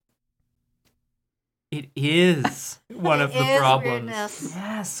It is one of the is problems. weirdness.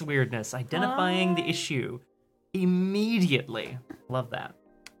 Yes, weirdness. Identifying the issue immediately. Love that.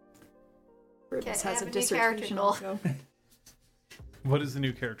 Rubens Okay, I has have a a new character dissertation goal. also. What is the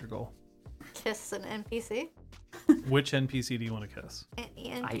new character goal? Kiss an NPC. Which NPC do you want to kiss?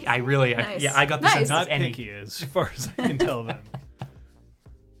 Any NPC. I really, Nice. I got the Nice. sense Not of any. picky, as far as I can tell. Then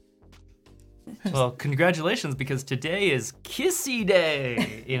Well, congratulations, because today is Kissy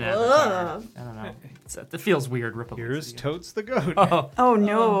Day in Avatar. Ugh. I don't know. It feels weird. here's Totes the goat. Oh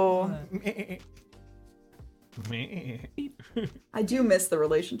no. Me. I do miss the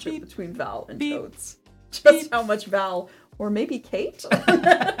relationship between Val and Beep. Toads. Just how much Val, or maybe Kate,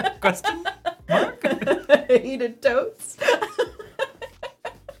 Question? hated Toads.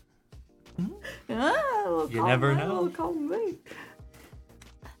 You never know. Call me.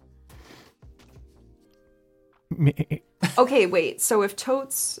 Me. Okay, wait. So if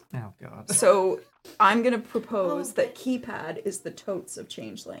Totes, Oh, God. so I'm gonna propose that Keypad is the Totes of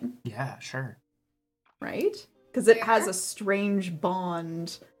Changeling, Yeah, sure. right? Because it has Fair. a strange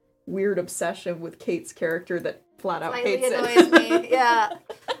bond, weird obsession with Kate's character that flat out Slightly hates annoys it. me.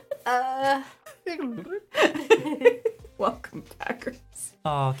 Yeah. Welcome, Packers.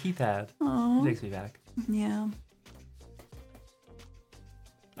 Oh, keypad. Oh, Takes me back. yeah.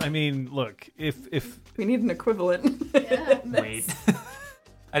 I mean, look, if We need an equivalent. Yeah. Wait.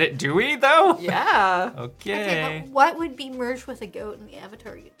 Do we, though? Yeah. Okay. Okay, but what would be merged with a goat in the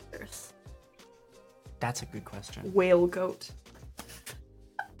Avatar universe? That's a good question. Whale goat.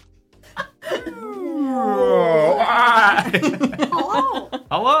 Hello.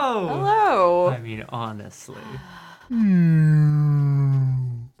 Hello. Hello. I mean, honestly.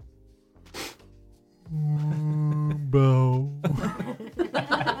 Bo.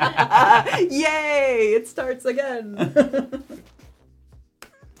 Yay! It starts again.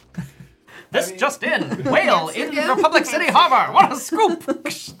 This just in. Whale Yes, you in do. Republic City Harbor. What a scoop.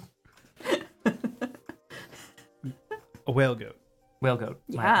 A whale goat. Whale goat.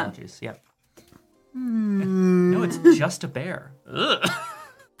 My Yeah. apologies. Yep. No, it's just a bear. Ugh.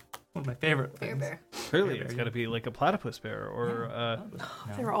 One of my favorite Bear things. bear. Clearly, Yeah, it's bear, got to be like a platypus bear or No.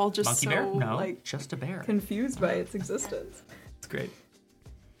 They're all just Monkey so bear? No, like just a bear. confused by its existence. It's great.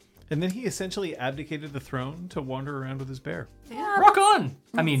 And then he essentially abdicated the throne to wander around with his bear. Yeah. Rock on!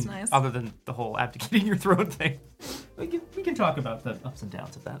 I mean, nice. other than the whole abdicating your throne thing. We can talk about the ups and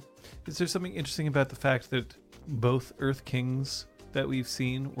downs of that. Is there something interesting about the fact that both Earth Kings that we've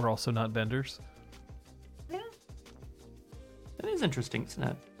seen were also not benders? Yeah. That is interesting, isn't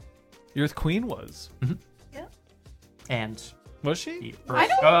it? The Earth Queen was. Yeah. And Was she? the I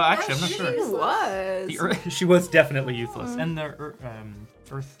Earth... don't actually, I'm not She sure. was. The Earth, she was definitely useless. And the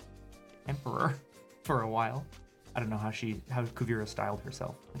Earth Emperor for a while. I don't know how Kuvira styled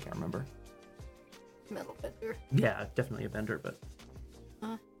herself. I can't remember. Metal bender. Yeah, definitely a bender, but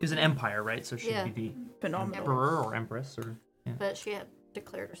it was an empire, right? So she'd Yeah. be the Phenomenal. emperor or empress or But she had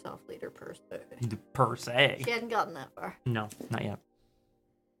declared herself leader per se. per se. She hadn't gotten that far. No, not yet.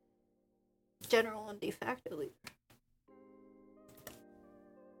 General and de facto leader.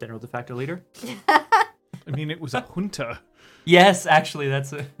 General de facto leader. I mean, it was a junta. Yes, actually,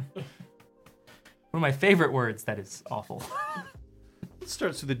 that's one of my favorite words. That is awful. It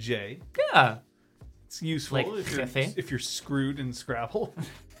starts with a J. Yeah. It's useful Like if you're screwed in Scrabble.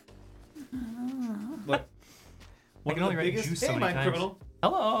 What? I can only write juice so many times. criminal.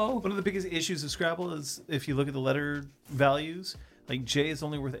 Hello. One of the biggest issues of Scrabble is if you look at the letter values, like J is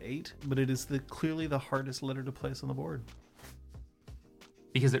only worth 8, but it is clearly the hardest letter to place on the board.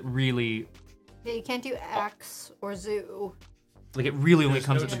 Because it really, Yeah, you can't do axe or zoo. it really only There's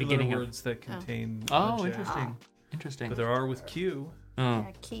comes no at the two-letter beginning of. words that contain. Oh, J. interesting. Interesting. But there are with Q. Oh,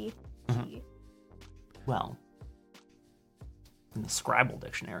 Yeah, key. Key. well. In the Scrabble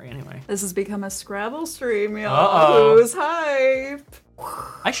dictionary, anyway. This has become a Scrabble stream, y'all. Uh-oh. Who's hype?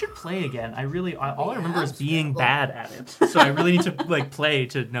 I should play again. All I remember is being bad at it. So I really need to play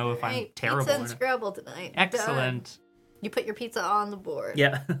to know if I'm Hey, terrible. pizza or and not. Scrabble tonight. Excellent. Done. You put your pizza on the board.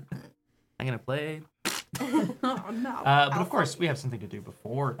 Yeah. I'm gonna play. Oh no. But of course, we have something to do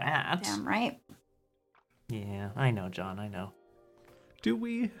before that. Damn right. Yeah, I know, John. I know. Do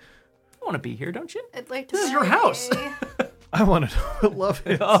we? You want to be here, don't you? I'd like to. This is your house. I want to know what love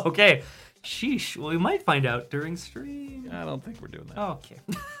is. Oh, okay. Sheesh. Well, we might find out during stream. I don't think we're doing that. Okay.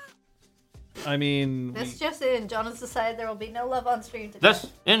 I mean, This just in. John has decided there will be no love on stream today. This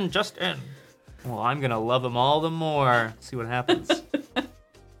just in. Well, I'm gonna love them all the more. See what happens.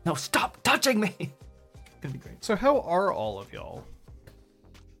 No, stop touching me. It's gonna be great. so how are all of y'all?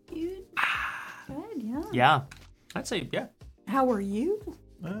 Good, yeah. Yeah, I'd say yeah. How are you?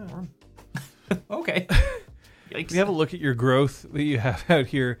 Ah. Okay. Yikes. We have a look at your growth that you have out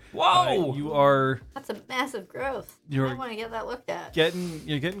here. Whoa! You are That's a massive growth. You're- I want to get that looked at.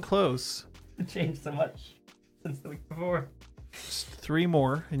 you're getting close. changed so much since the week before. Just 3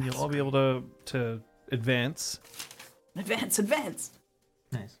 more, and you'll all be able to advance. Advance.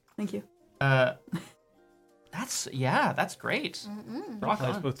 Nice. Thank you. That's great. Rock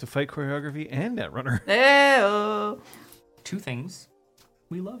Applies on. both to fight choreography and Netrunner. Hey-oh. 2 things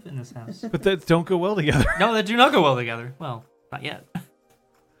we love in this house. But that don't go well together. No, that do not go well together. Well, not yet.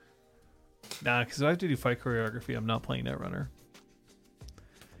 Nah, because if I have to do fight choreography, I'm not playing Netrunner.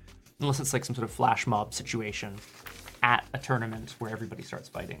 Unless it's like some sort of flash mob situation at a tournament where everybody starts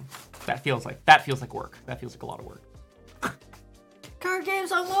fighting. That feels like work. That feels like a lot of work. Card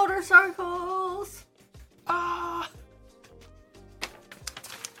games on motorcycles. Ah.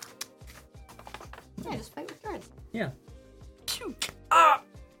 Yeah, just fight with cards. Yeah. Ah.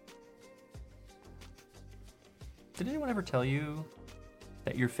 Did anyone ever tell you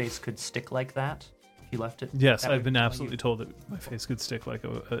that your face could stick like that if you left it? Yes, that I've way been while absolutely told that my face could stick like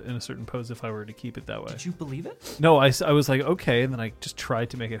in a certain pose if I were to keep it that way. Did you believe it? No, I was like, okay, and then I just tried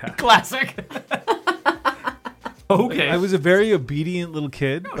to make it happen. Classic. Okay. I was a very obedient little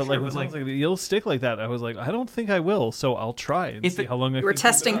kid, but sure, like, but when like- someone's like, you'll stick like that. I was like, I don't think I will, so I'll try and If see it- how long I You were can keep it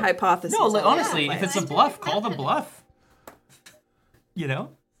testing up. hypotheses. No, like, on honestly, that if it's a plan. bluff, call the bluff. You know?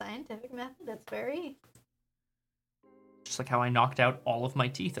 Scientific method. That's very. Just like how I knocked out all of my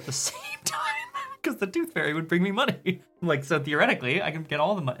teeth at the same time. Because the tooth fairy would bring me money. Like, so theoretically, I can get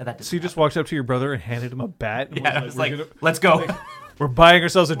all the money. That So you just walked up to your brother and handed him a bat? And Yeah, I was like, "We're let's go. we're buying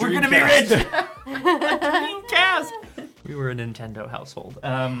ourselves a We're dream. gonna be rich. Dreamcast. We were a Nintendo household.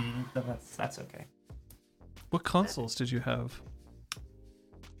 But that's okay. What consoles did you have?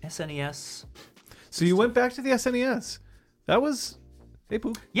 SNES. So you went back to the SNES. That was... Hey,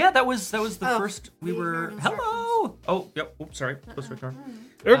 Pook. Yeah, that was the Oh, first. We the were. instructions. Hello. Oh, yep. Oops, sorry. Close to return.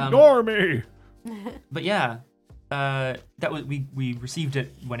 Ignore me! But yeah, that was we received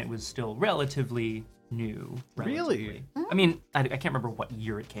it when it was still relatively new. Really? Relatively. I mean, I can't remember what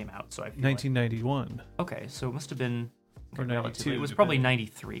year it came out, so I feel 1991. okay, so it must have been Or relatively. 92, It was probably depending.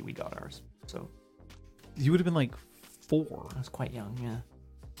 93 we got ours, so You would have been like 4. I was quite young. Yeah,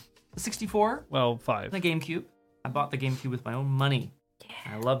 the 64, Well, 5. the GameCube. I bought the GameCube with my own money.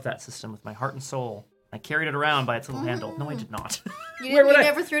 I love that system with my heart and soul. I carried it around by its little handle. No, I did not. You, Where didn't, would you I-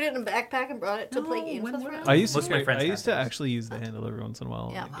 never threw it in a backpack and brought it to play No, games when with would I- friends? I used Most of my to, friends I have used to those. actually use the handle every once in a while.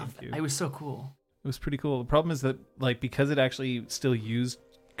 on Yeah. the GameCube. It was so cool. It was pretty cool. The problem is that, like, because it actually still used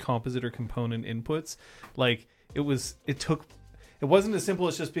composite or component inputs, like, it wasn't as simple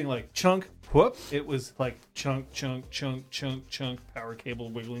as just being like chunk, whoop. It was like chunk, power cable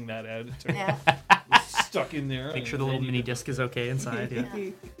wiggling that out. It Yeah. was stuck in there. Make sure the little mini disc is okay inside. Yeah,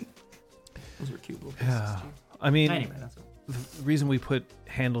 those were cute little pieces Yeah. too. I mean, Anyway, that's it. the reason we put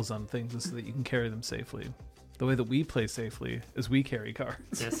handles on things is so that you can carry them safely. The way that we play safely is we carry cards.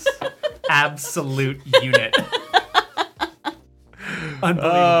 This absolute unit.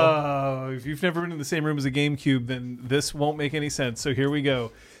 Unbelievable. If you've never been in the same room as a GameCube, then this won't make any sense. So here we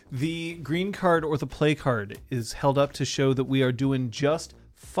go. The green card or the play card is held up to show that we are doing just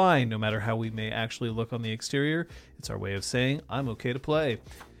fine, no matter how we may actually look on the exterior. It's our way of saying, I'm okay to play.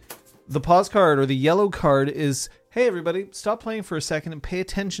 The pause card or the yellow card is, hey everybody, stop playing for a second and pay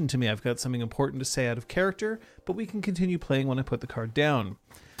attention to me. I've got something important to say out of character, but we can continue playing when I put the card down.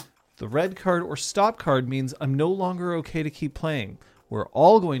 The red card or stop card means I'm no longer okay to keep playing. We're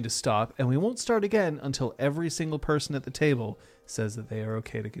all going to stop, and we won't start again until every single person at the table says that they are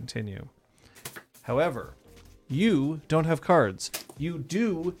okay to continue. However, you don't have cards. You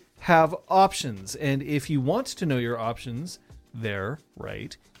do have options, and if you want to know your options, they're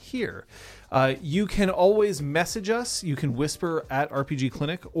right here. You can always message us. You can whisper at RPG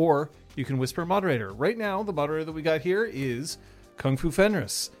Clinic, or you can whisper moderator. Right now, the moderator that we got here is Kung Fu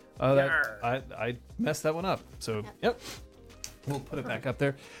Fenris. I messed that one up. So, yep. We'll put it back up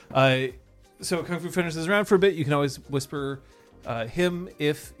there. So Kung Fu Fenris is around for a bit. You can always whisper him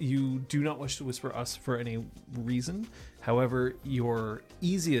if you do not wish to whisper us for any reason. However, your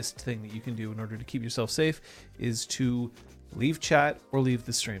easiest thing that you can do in order to keep yourself safe is to leave chat or leave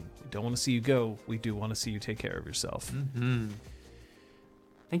the stream. We don't want to see you go. We do want to see you take care of yourself. Mm-hmm.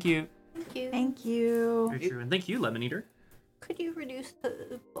 Thank you. Thank you. Thank you. Very true. And thank you, Lemon Eater. Could you reduce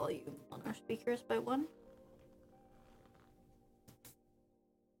the volume on our speakers by 1?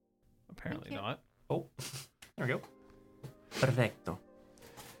 Apparently Thank you. not. Oh, there we go. Perfecto.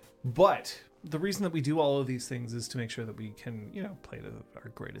 But the reason that we do all of these things is to make sure that we can, play to our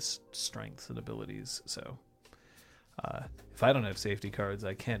greatest strengths and abilities. So if I don't have safety cards,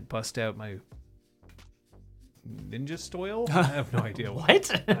 I can't bust out my ninja style. I have no idea What?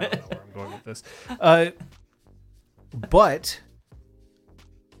 I don't know where I'm going with this. But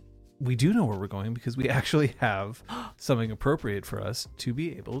we do know where we're going because we actually have something appropriate for us to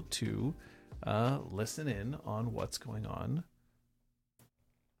be able to listen in on what's going on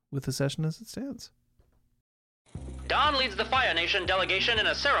with the session as it stands. Don leads the Fire Nation delegation in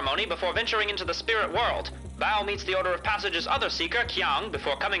a ceremony before venturing into the spirit world. Bao meets the Order of Passage's other seeker, Qiang,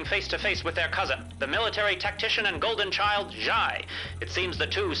 before coming face to face with their cousin, the military tactician and golden child, Zhai. It seems the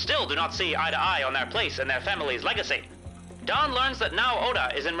two still do not see eye to eye on their place in their family's legacy. Don learns that now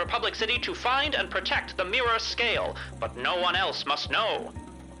Oda is in Republic City to find and protect the Mirror Scale, but no one else must know.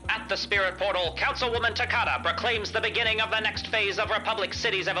 At the Spirit Portal, Councilwoman Takada proclaims the beginning of the next phase of Republic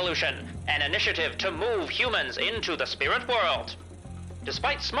City's evolution, an initiative to move humans into the spirit world.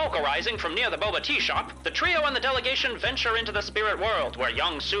 Despite smoke arising from near the boba tea shop, the trio and the delegation venture into the spirit world, where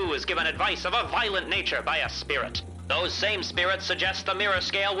Young Su is given advice of a violent nature by a spirit. Those same spirits suggest the Mirror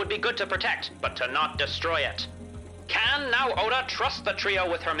Scale would be good to protect, but to not destroy it. Can now Oda trust the trio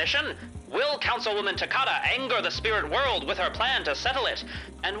with her mission? Will Councilwoman Takada anger the spirit world with her plan to settle it?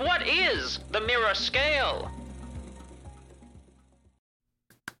 And what is the Mirror Scale?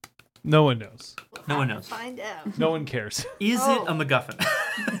 No one knows. No one knows. Find out. No one cares. Is it a MacGuffin?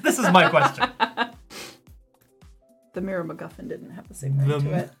 This is my question. The Mirror MacGuffin didn't have the same ring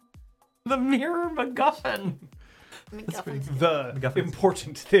to it. The Mirror MacGuffin. MacGuffin. The MacGuffins.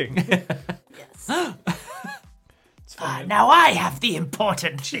 important thing. Yes. It's funny. Now I have the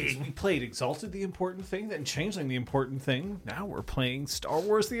important thing. We played Exalted the important thing, then Changeling the important thing. Now we're playing Star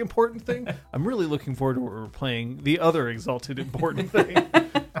Wars the important thing. I'm really looking forward to where we're playing the other Exalted important thing.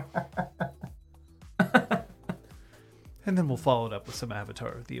 And then we'll follow it up with some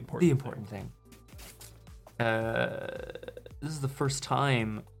Avatar the important The important thing. This is the first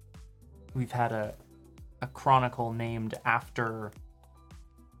time we've had a chronicle named after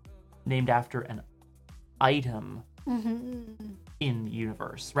an item in the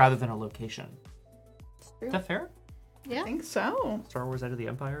universe rather than a location. Is that fair? I Yeah. think so. Star Wars Out of the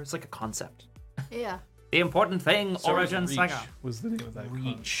Empire? It's like a concept. Yeah. The important thing, Star Wars Origin Reach Saga. was the name of that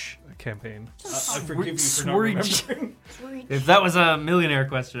Reach. campaign. I forgive you for not Reach. remembering. If that was a millionaire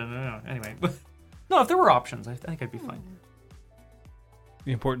question, I don't know. Anyway. No, if there were options, I think I'd be fine.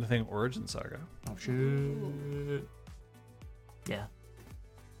 The important thing, Origin Saga. Oh, shit. Yeah.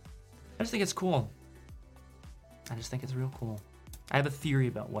 I just think it's cool. I just think it's real cool. I have a theory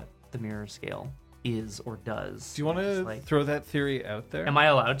about what the Mirror Scale is or does. Do you want to Like, throw that theory out there? am I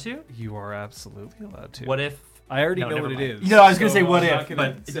allowed to? You are absolutely allowed to. What if? I already No, know never what it mind. is. No, I was gonna say so what I'm if, not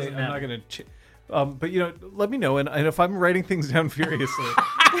gonna but it say- doesn't I'm not matter. going to. But let me know, and if I'm writing things down furiously,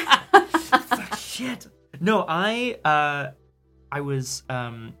 Shit. No, I was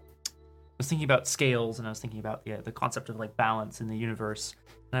thinking about scales, and I was thinking about the concept of like balance in the universe,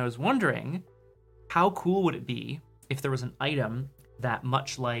 and I was wondering how cool would it be if there was an item that,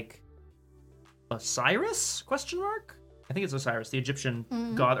 much like Osiris? Question mark? I think it's Osiris, the Egyptian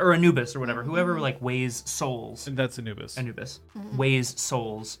god, or Anubis, or whatever. Whoever like weighs souls. and that's Anubis. Anubis weighs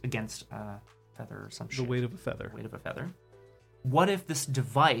souls against feather or some The shit. weight of a feather. Weight of a feather. What if this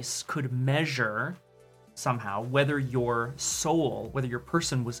device could measure somehow whether your soul, whether your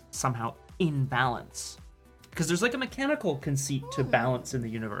person was somehow in balance? Because there's like a mechanical conceit to balance in the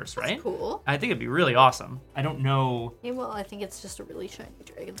universe, right? That's cool. I think it'd be really awesome. I don't know. Yeah, well, I think it's just a really shiny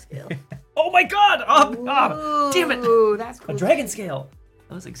dragon scale. Oh my god! Oh god! Damn it! Ooh, that's cool. A dragon scale.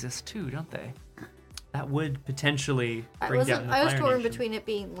 Those exist too, don't they? That would potentially bring down the I was Fire torn Nation. between it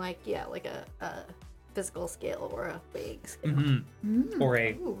being like a physical scale or a weighing scale. Mm-hmm. Or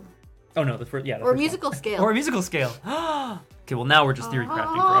a Ooh. oh no, the first the Or a first one. musical scale. Or a musical scale. Okay, well now we're just theory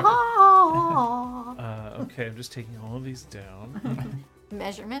crafting forever. Okay, I'm just taking all of these down.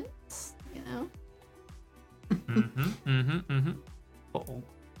 Measurements, you know? Uh-oh.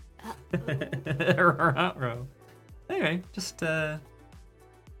 Ruh-roh. Anyway, just some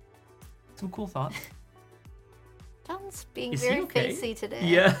cool thoughts. John's being Is he very okay? facey today.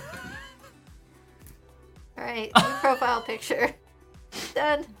 Yeah. Alright, new profile picture.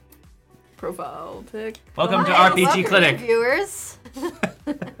 Done. Profile pic. Welcome to Hi, RPG welcome, Clinic. viewers.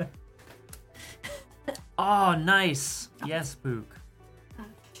 Oh, nice. Yes, Book.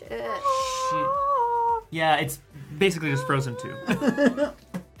 Shit. Shit. Yeah, it's basically just Frozen 2.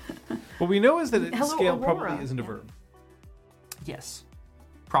 What we know is that Hello, scale Aurora. probably isn't a verb. Yes.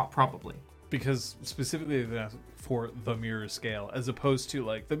 Probably. Because specifically they asked for the mirror scale, as opposed to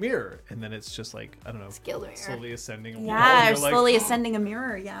like the mirror, and then it's just like, I don't know, Scale the mirror. slowly ascending. a wall, Yeah, and or you're slowly ascending a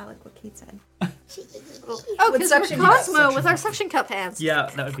mirror. Yeah, like what Kate said. Oh, With because we're suction Cosmo cups. with our suction cup hands. Yeah,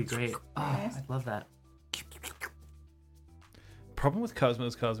 that would be great. Oh, I'd love that. problem with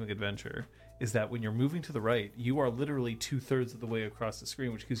Cosmo's Cosmic Adventure is that when you're moving to the right, you are literally 2/3 of the way across the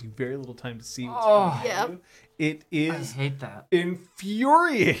screen, which gives you very little time to see what's behind Yep. you. It I is hate that.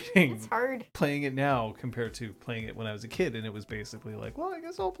 infuriating It's hard. playing it now compared to playing it when I was a kid, and it was basically like, well, I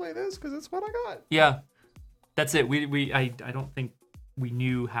guess I'll play this because it's what I got. Yeah, that's it. I don't think we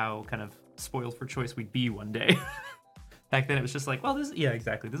knew how kind of spoiled for choice we'd be one day. Back then, it was just like, well,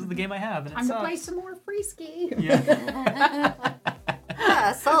 exactly. This is the game I have, and it Time to play sucks. some more free ski. Yeah.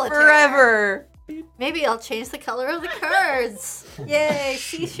 Yeah, solitaire. Forever. Maybe I'll change the color of the cards. Yay,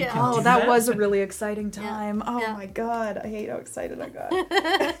 seashell. Oh, that was a really exciting time. Oh Yeah. my god, I hate how excited I got.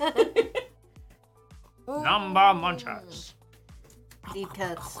 Number munchers. Deep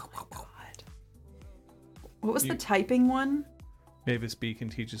cuts. What was the typing one? Mavis Beacon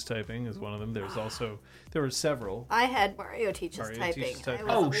teaches typing is one of them. There were several. I had Mario teaches Mario typing. teaches typing.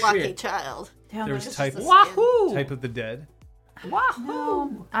 I was Oh, a lucky shit. child. Damn, There was that's type just a Wahoo! Type of the Dead. Wahoo!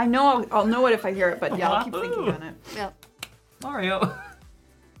 No. I know I'll know it if I hear it, but yeah, I'll keep thinking Wahoo! on it. Yep. Mario.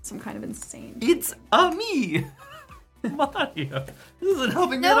 Some kind of insane. It's a me. Mario. This isn't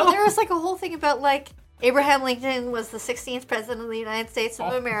helping me at No, all. there was like a whole thing about like Abraham Lincoln was the 16th president of the United States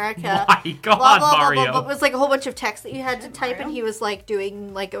of America. My God, Blah, blah, blah, Mario. blah, blah. It was like a whole bunch of text that you had to type, and he was like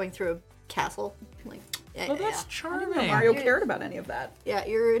going through a castle. Like, yeah, Oh, yeah, that's yeah. charming. Mario cared about any of that. Yeah,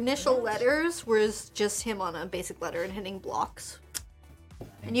 your initial letters was just him on a basic letter and hitting blocks.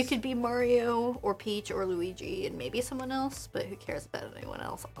 And you could be Mario or Peach or Luigi and maybe someone else, but who cares about anyone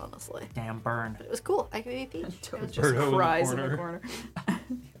else, honestly. Damn burn. But it was cool. I could be Peach. Toad just Birdo in the cries in the corner. corner.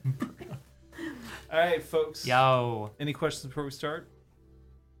 All right, folks. Yo. Any questions before we start?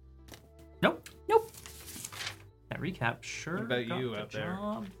 Nope. Nope. That recap sure What about got you the out there?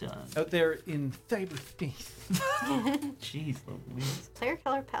 job done. Out there in cyberspace. Jeez Louise. Player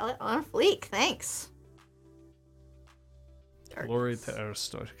color palette on fleek. Thanks. Glory to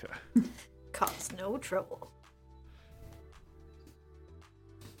Aristarchia. Cause no trouble.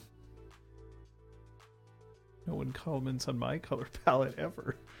 No one comments on my color palette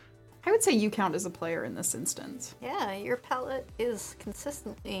ever. I would say you count as a player in this instance. Yeah, your palette is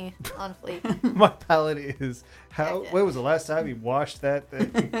consistently on fleek. My palette is how. When was the last time you washed that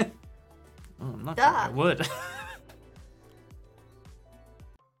thing? Oh, I'm not sure I Duh. would.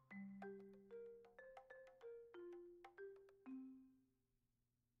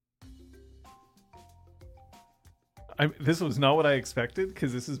 This was not what I expected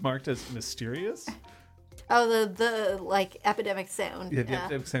because this is marked as mysterious. Oh, the like epidemic sound. Yeah, the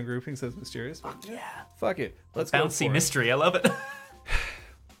epidemic sound grouping says mysterious. But Yeah. fuck it, let's go Bouncy for mystery. I love it.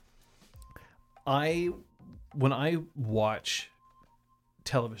 it. When I watch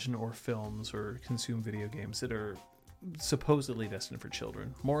television or films or consume video games that are supposedly destined for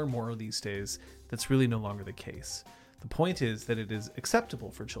children, more and more these days, that's really no longer the case. The point is that it is acceptable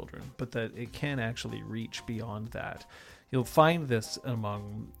for children, but that it can actually reach beyond that. You'll find this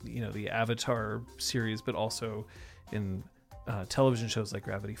among, the Avatar series, but also in television shows like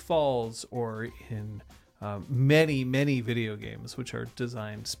Gravity Falls or in many, many video games, which are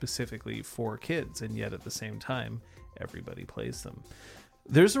designed specifically for kids, and yet at the same time, everybody plays them.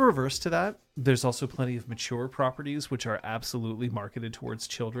 There's a reverse to that. There's also plenty of mature properties which are absolutely marketed towards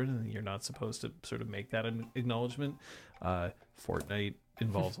children, and you're not supposed to sort of make that an acknowledgement. Fortnite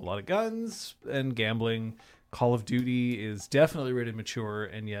involves a lot of guns and gambling. Call of Duty is definitely rated mature,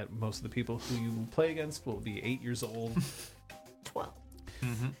 and yet most of the people who you play against will be 8 years old. 12.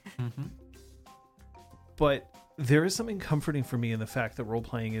 But there is something comforting for me in the fact that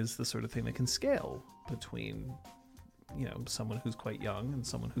role-playing is the sort of thing that can scale between someone who's quite young and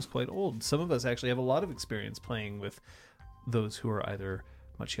someone who's quite old. Some of us actually have a lot of experience playing with those who are either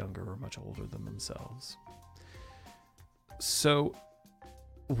much younger or much older than themselves. So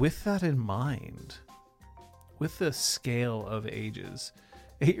with that in mind, with the scale of ages,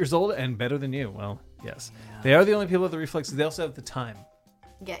 8 years old and better than you, well, yes. Yeah. They are the only people with the reflexes. They also have the time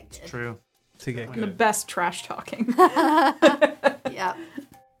Get good. True. to get The good. best trash talking. Yeah.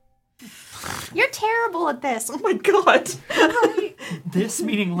 You're terrible at this. Oh my god. This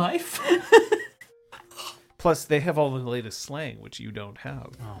meaning life? Plus, they have all the latest slang, which you don't have.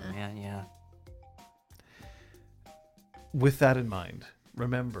 Oh, man, yeah. With that in mind,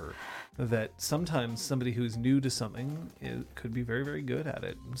 remember that sometimes somebody who's new to something could be very, very good at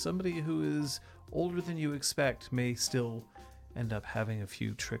it. And somebody who is older than you expect may still end up having a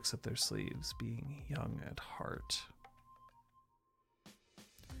few tricks up their sleeves, being young at heart.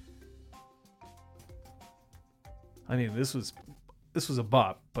 I mean, this was a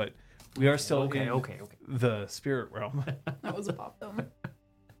bop, but we are still Okay. in the spirit realm. That was a pop though.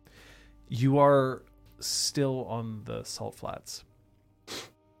 You are still on the Salt Flats.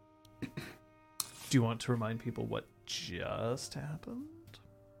 Do you want to remind people what just happened?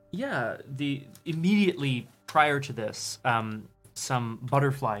 Yeah, immediately prior to this, some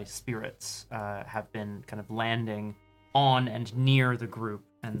butterfly spirits have been kind of landing on and near the group,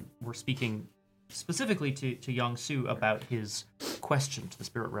 and we're speaking specifically to Young Su about his question to the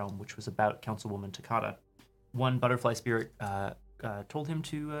spirit realm, which was about Councilwoman Takata. One butterfly spirit told him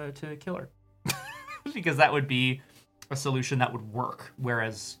to kill her because that would be a solution that would work,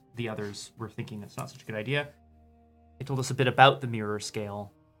 whereas the others were thinking it's not such a good idea. They told us a bit about the mirror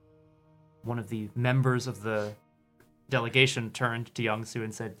scale. One of the members of the delegation turned to Young-Soo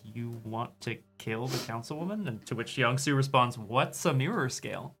and said, "You want to kill the councilwoman?" And to which Young-Soo responds, "What's a mirror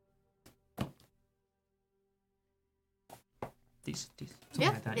scale?" These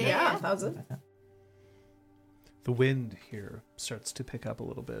something like that. Yeah, that was it. The wind here starts to pick up a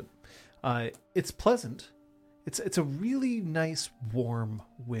little bit. It's pleasant. It's a really nice warm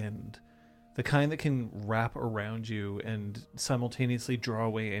wind. The kind that can wrap around you and simultaneously draw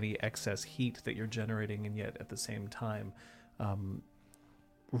away any excess heat that you're generating, and yet at the same time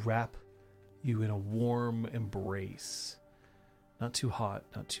wrap you in a warm embrace. Not too hot,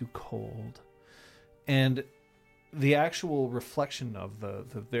 not too cold. And the actual reflection of the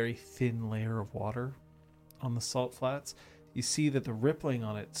very thin layer of water on the salt flats, you see that the rippling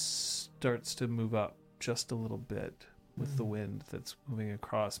on it starts to move up just a little bit with the wind that's moving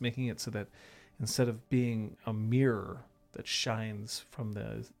across, making it so that instead of being a mirror that shines from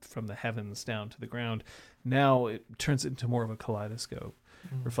the heavens down to the ground, now it turns into more of a kaleidoscope,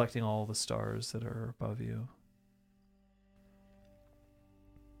 reflecting all the stars that are above you.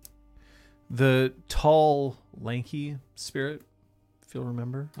 The tall, lanky spirit, if you'll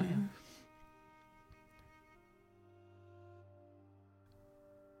remember. Oh, yeah.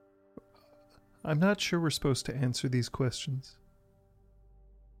 I'm not sure we're supposed to answer these questions.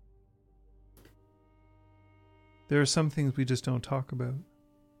 There are some things we just don't talk about.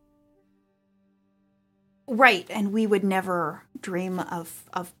 Right, and we would never dream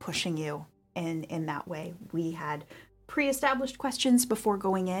of pushing you in that way. We had pre-established questions before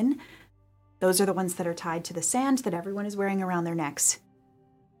going in. Those are the ones that are tied to the sand that everyone is wearing around their necks.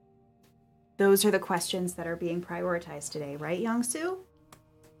 Those are the questions that are being prioritized today, right, Young-Soo?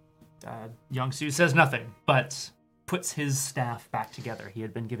 Young-Soo says nothing, but puts his staff back together. He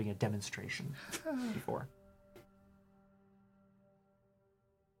had been giving a demonstration before.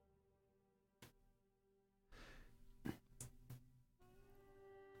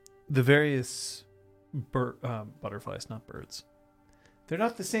 The various butterflies, not birds. They're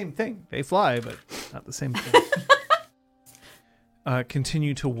not the same thing. They fly, but not the same thing.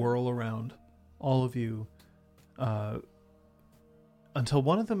 Continue to whirl around all of you until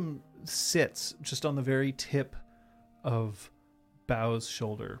one of them sits just on the very tip of Bao's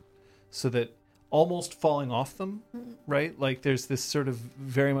shoulder, so that almost falling off them, right? Like there's this sort of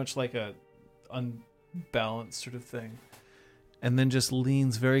very much like a unbalanced sort of thing. And then just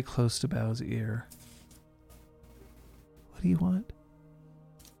leans very close to Bao's ear. What do you want?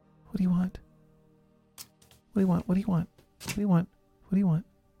 What do you want? What do you want? What do you want? What do you want? What do you want?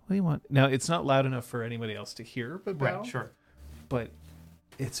 What do you want? Now, it's not loud enough for anybody else to hear, but Bao, Right, sure. but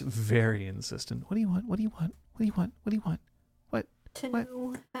it's very insistent. What do you want? What do you want? What do you want? What do you want? What? To What?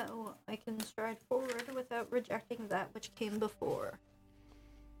 know how I can stride forward without rejecting that which came before.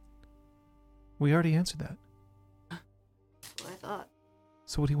 We already answered that. That's what I thought.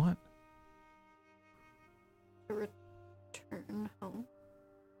 So what do you want? To return home.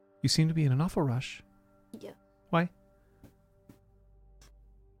 You seem to be in an awful rush. Yeah. Why?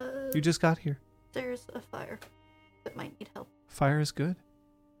 You just got here. There's a fire that might need help. Fire is good.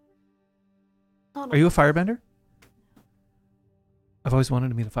 Not Are you a firebender? I've always wanted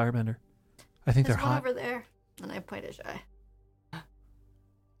to meet a firebender. I think There's they're one hot. over there. And I point at Jai.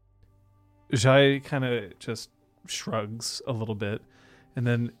 Jai kind of just shrugs a little bit, and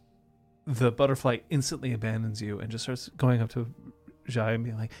then the butterfly instantly abandons you and just starts going up to Jai and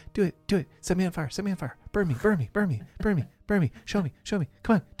being like, do it, set me on fire, burn me, burn me, burn me, burn me, burn me, show me,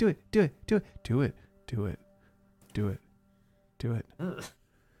 come on, do it, do it, do it, do it, do it, do it, do it. Ugh.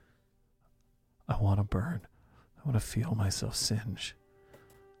 I want to burn. I want to feel myself singe.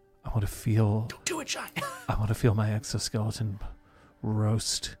 I want to feel... Don't do it, Jai. I want to feel my exoskeleton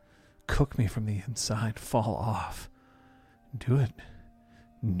roast, cook me from the inside, fall off. Do it.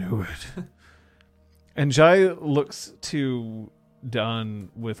 Do it. And Jai looks to Don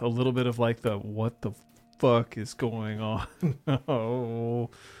with a little bit of like the, what the fuck is going on? Oh.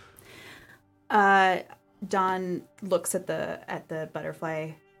 Don looks at the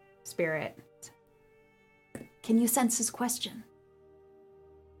butterfly spirit. Can you sense his question?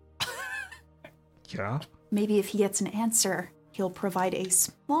 Yeah? Maybe if he gets an answer, he'll provide a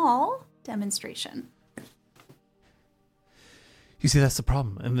small demonstration. You see, that's the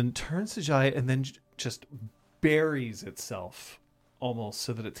problem. And then turns to Jai and then just buries itself almost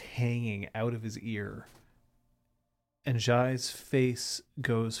so that it's hanging out of his ear. And Jai's face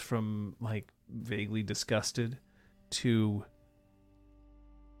goes from like vaguely disgusted to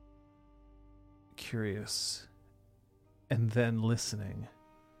curious and then listening.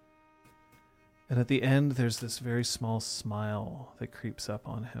 And at the end, there's this very small smile that creeps up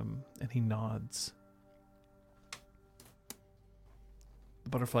on him, and he nods. The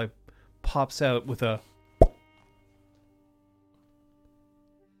butterfly pops out with a...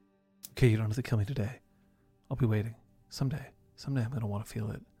 Okay, you don't have to kill me today. I'll be waiting. Someday I'm going to want to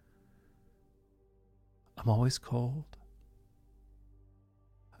feel it. I'm always cold.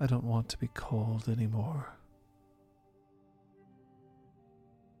 I don't want to be cold anymore.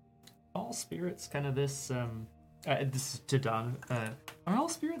 All spirits kind of this this is to Don. Are all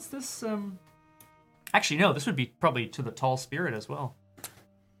spirits this actually no, this would be probably to the tall spirit as well.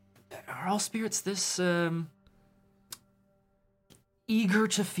 Are all spirits this eager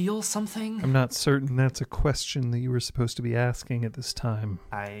to feel something? I'm not certain that's a question that you were supposed to be asking at this time.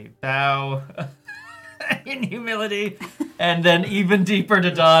 I bow in humility, and then even deeper to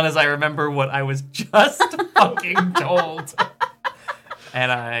Don as I remember what I was just fucking told. And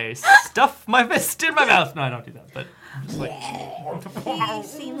I stuff my fist in my mouth. No, I don't do that, but I'm just like... He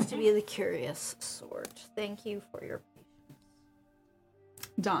seems to be the curious sort. Thank you for your patience.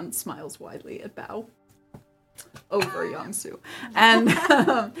 Don smiles widely at Bao over Yongsu. And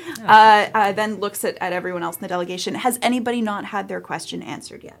then looks at everyone else in the delegation. Has anybody not had their question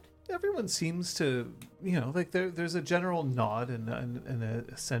answered yet? Everyone seems to, like there's a general nod and an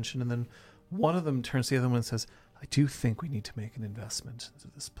ascension, and then one of them turns to the other one and says, I do think we need to make an investment into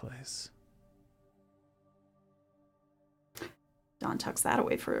this place. Don tucks that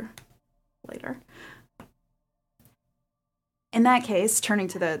away for later. In that case, turning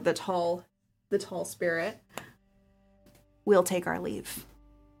to the tall spirit, we'll take our leave.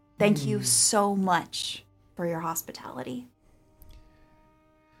 Thank you so much for your hospitality.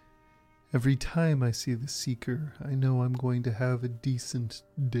 Every time I see the Seeker, I know I'm going to have a decent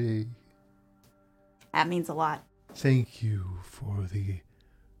day. That means a lot. Thank you for the...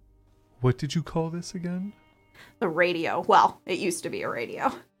 What did you call this again? The radio. Well, it used to be a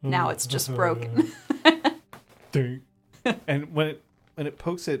radio. Now it's just broken. And when it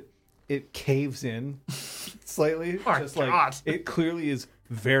pokes it, it caves in slightly. Oh, just God. like it clearly is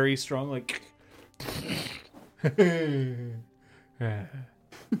very strong. Like,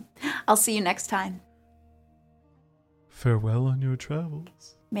 I'll see you next time. farewell on your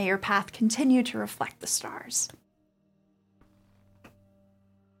travels. May your path continue to reflect the stars.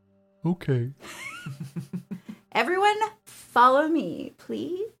 Okay. Everyone, follow me,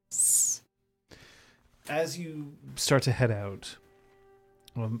 please. As you start to head out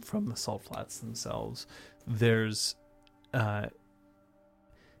from the salt flats themselves, there's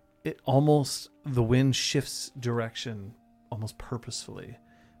it almost, the wind shifts direction almost purposefully,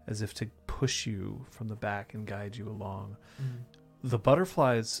 as if to push you from the back and guide you along. The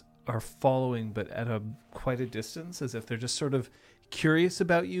butterflies are following, but at quite a distance, as if they're just sort of curious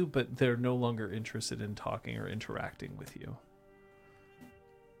about you, but they're no longer interested in talking or interacting with you.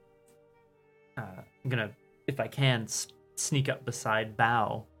 I'm gonna, if I can, sneak up beside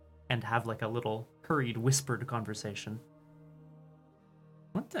Bao and have like a little hurried, whispered conversation.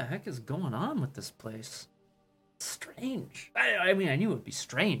 What the heck is going on with this place? It's strange. I mean, I knew it would be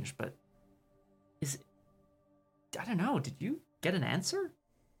strange, but is it... I don't know. Did you get an answer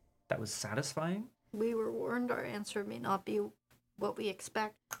that was satisfying? We were warned our answer may not be what we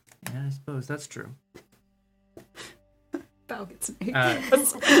expect. Yeah, I suppose that's true. Bao gets an 8.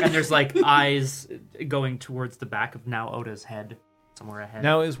 And there's like eyes going towards the back of now Oda's head, somewhere ahead.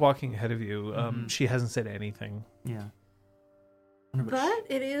 Now is walking ahead of you. She hasn't said anything. Yeah. But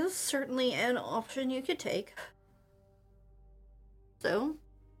it is certainly an option you could take. So,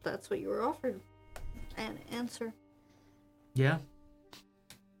 that's what you were offered. An answer. Yeah.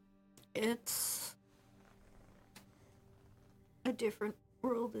 It's a different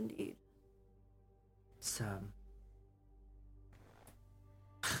world indeed. It's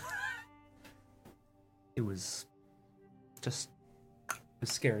it was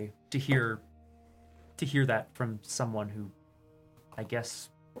scary to hear that from someone who I guess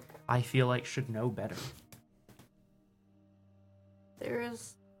I feel like should know better. There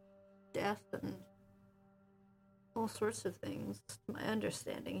is death and all sorts of things, to my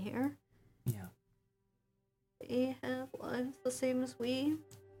understanding here. Yeah. They have lives the same as we,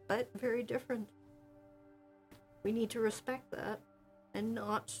 but very different. We need to respect that and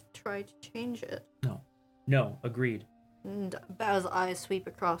not try to change it. No, agreed. And Bao's eyes sweep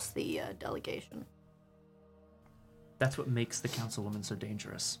across the delegation. That's what makes the councilwoman so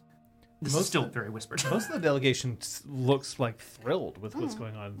dangerous. This is Most still of- very whispered. Most of the delegation looks like thrilled with what's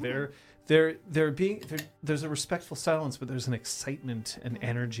going on. There's a respectful silence, but there's an excitement and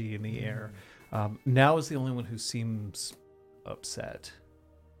energy in the air. Now is the only one who seems upset.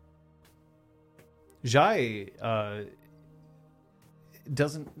 Jai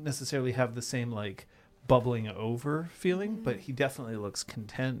doesn't necessarily have the same like bubbling over feeling, but he definitely looks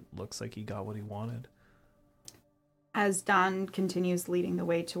content. Looks like he got what he wanted. As Dawn continues leading the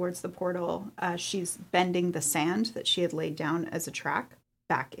way towards the portal, she's bending the sand that she had laid down as a track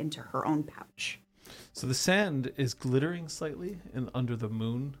back into her own pouch. So the sand is glittering slightly under the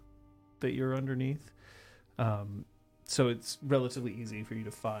moon that you're underneath. So it's relatively easy for you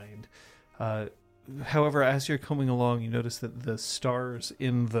to find. However, as you're coming along, you notice that the stars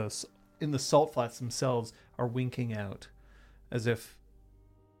in the salt flats themselves are winking out as if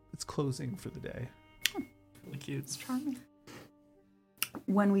it's closing for the day. Really cute. Charming.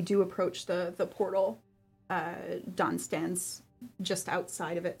 When we do approach the portal, Dawn stands just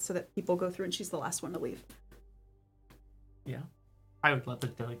outside of it so that people go through and she's the last one to leave. Yeah. I would let the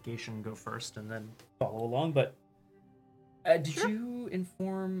delegation go first and then follow along, but did you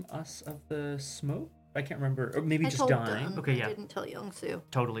inform us of the smoke? I can't remember. Or maybe I just told dying. Dunn. Okay, I yeah. didn't tell Youngsu.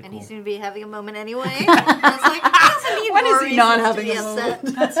 Totally And cool. he's going to be having a moment anyway. I was like, he doesn't need When more is he not reasons to having be a upset.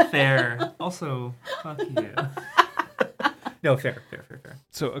 moment? That's fair. Also, fuck you. No, fair.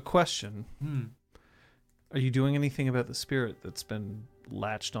 So a question. Hmm. Are you doing anything about the spirit that's been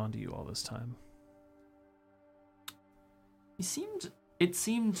latched onto you all this time? It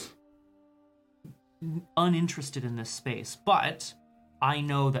seemed uninterested in this space, but I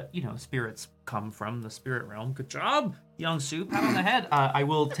know that, spirits come from the spirit realm. Good job, Youngsu. Pat on the head. I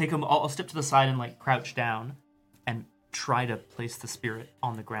will take him. I'll step to the side and crouch down and try to place the spirit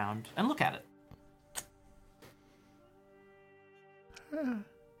on the ground and look at it.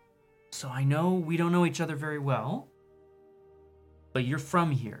 So I know we don't know each other very well, but you're from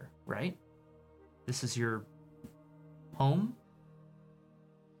here, right? This is your home?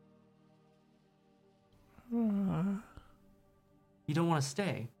 You don't want to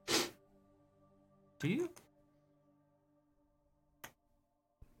stay, do you?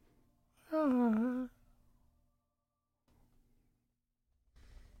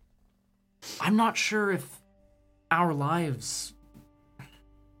 I'm not sure if our lives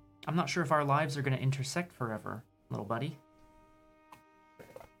are going to intersect forever, little buddy.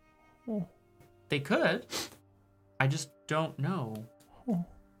 They could. I just don't know.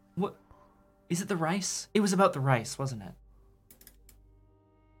 What? Is it the rice? It was about the rice, wasn't it?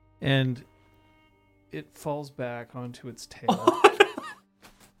 And it falls back onto its tail.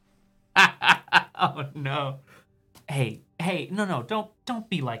 Oh no. Hey, no, don't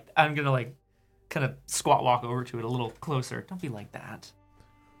be like that. I'm gonna kind of squat walk over to it a little closer. Don't be like that.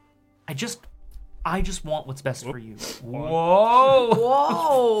 I just want what's best for you. Whoa!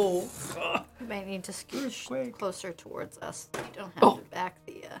 Whoa! You might need to scooch closer towards us so you don't have to back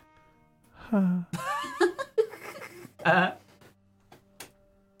the...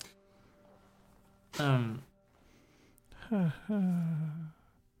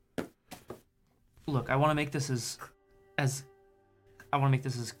 Look, I want to make this as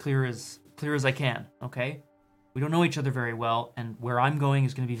clear as I can, okay? We don't know each other very well, and where I'm going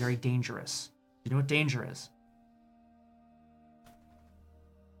is going to be very dangerous. You know what danger is?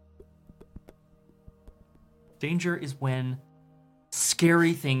 Danger is when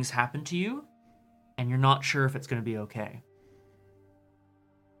scary things happen to you, and you're not sure if it's going to be okay.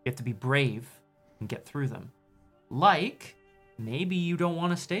 You have to be brave and get through them. Like, maybe you don't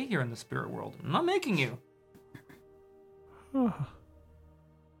want to stay here in the spirit world. I'm not making you. But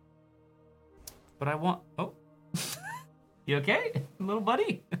I want... Oh. You okay, little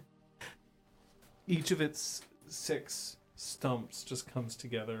buddy? Each of its 6 stumps just comes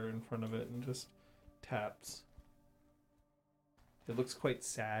together in front of it and just taps. It looks quite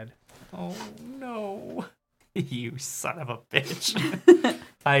sad. Oh, no. You son of a bitch.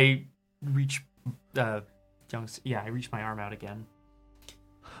 I reach... I reach my arm out again.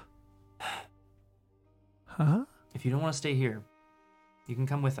 Huh? If you don't want to stay here, you can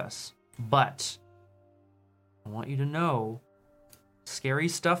come with us. But I want you to know scary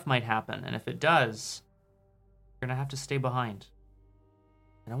stuff might happen, and if it does, you're going to have to stay behind.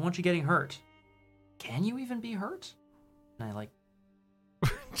 I don't want you getting hurt. Can you even be hurt? And I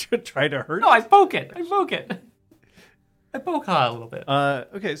Try to hurt No, I poke it. I poke a little bit.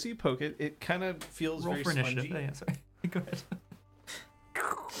 Okay, so you poke it. It kind of feels Roll very for initiative. spongy. Yeah, sorry. Go ahead.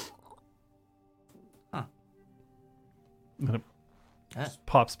 And then it Ah. just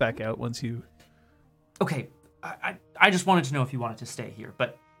pops back out once you. Okay, I just wanted to know if you wanted to stay here, but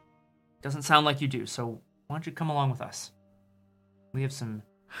it doesn't sound like you do, so why don't you come along with us? We have some...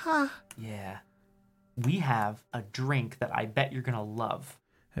 Yeah. We have a drink that I bet you're gonna love.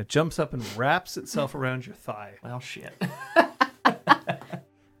 It jumps up and wraps itself around your thigh. Well, shit.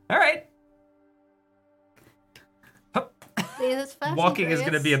 All right. See this fast and Walking is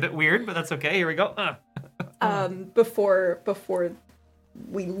gonna furious? be a bit weird, but that's okay. Here we go. Before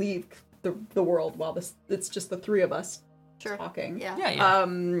we leave the world, while it's just the three of us Sure. talking. Yeah.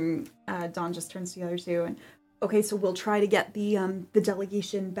 Yeah. Dawn just turns to the other two and, okay, so we'll try to get the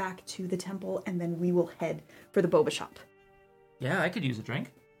delegation back to the temple, and then we will head for the boba shop. Yeah, I could use a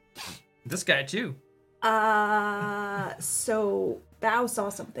drink. This guy too. So Bao saw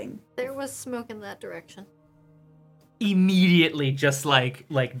something. There was smoke in that direction. Immediately, just like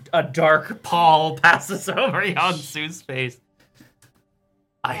a dark pall passes over Yangsu's face.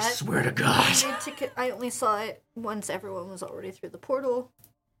 I That- swear to God. I only saw it once everyone was already through the portal.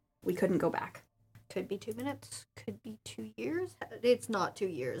 We couldn't go back. Could be 2 minutes. Could be 2 years. It's not 2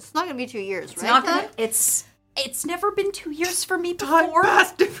 years. It's not gonna be 2 years, It's right? not gonna. Dad? It's never been 2 years for me Time before.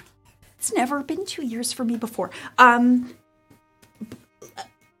 passed different. It's never been 2 years for me before.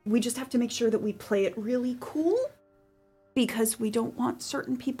 We just have to make sure that we play it really cool, because we don't want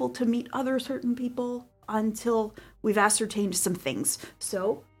certain people to meet other certain people until we've ascertained some things.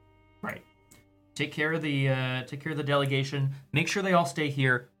 So, Right. Take care of the delegation. Make sure they all stay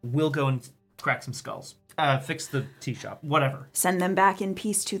here. We'll go and crack some skulls. Fix the tea shop. Whatever. send them back in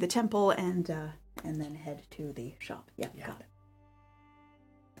peace to the temple, and then head to the shop. Yeah, got it.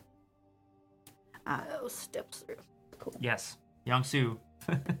 Oh, steps through. Yes. Yangsu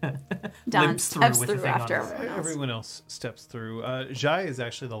Dawn limps through steps with the through thing after on his- everyone else. Everyone else steps through. Jai is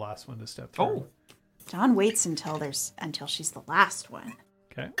actually the last one to step through. Oh. Dawn waits until she's the last one.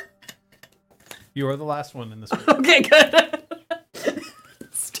 Okay. You are the last one in this room. Okay, good.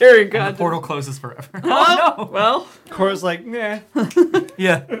 Staring And the portal closes forever. Oh no. Well. Cora's like, nah.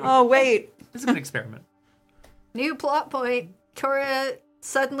 Yeah. Oh wait. It's a good experiment. New plot point. Cora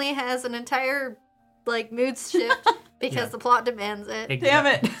suddenly has an entire mood shift because Yeah. the plot demands it. Damn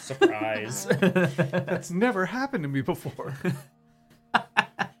it. Surprise. That's never happened to me before.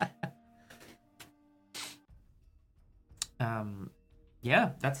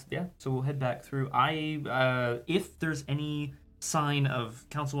 Yeah. So we'll head back through. If there's any sign of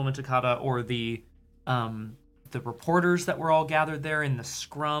Councilwoman Takata or the reporters that were all gathered there in the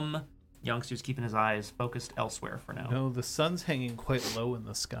scrum, Youngster's keeping his eyes focused elsewhere for now. No, the sun's hanging quite low in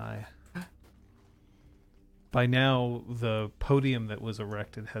the sky. By now, the podium that was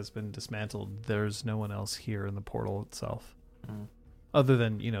erected has been dismantled. There's no one else here in the portal itself. Other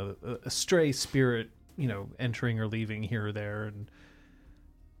than, a stray spirit, entering or leaving here or there. And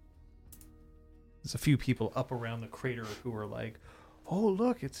there's a few people up around the crater who are like, oh,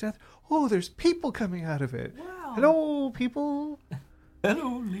 look, it's death. Oh, there's people coming out of it. Wow. Hello, people.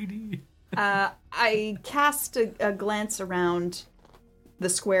 Hello, lady. I cast a glance around the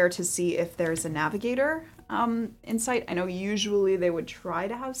square to see if there's a navigator in sight. I know usually they would try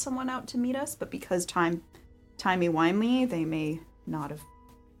to have someone out to meet us, but because timey-wimey, they may not be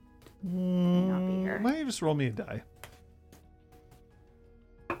here. Why don't you just roll me a die?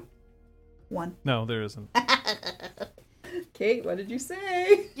 1. No, there isn't. Kate, what did you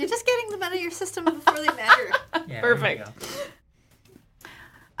say? You're just getting them out of your system before they matter. Yeah, Perfect. there we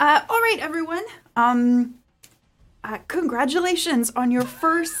go. All right, everyone. Congratulations on your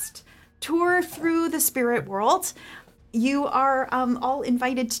first tour through the spirit world. You are all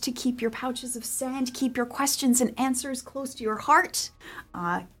invited to keep your pouches of sand, keep your questions and answers close to your heart.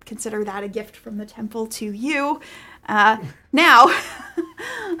 Consider that a gift from the temple to you. Now,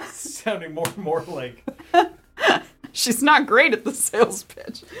 Sounding more and more like... she's not great at the sales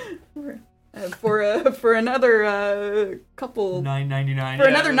pitch. For another couple $9.99. For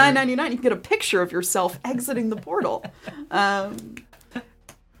another $9.99, you can get a picture of yourself exiting the portal.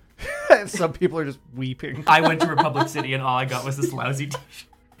 Some people are just weeping. I went to Republic City and all I got was this lousy t-shirt.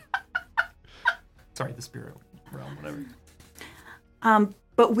 Sorry, the spirit realm, whatever.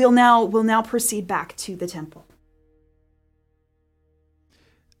 But we'll now proceed back to the temple.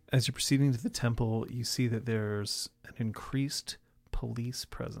 As you're proceeding to the temple, you see that there's an increased police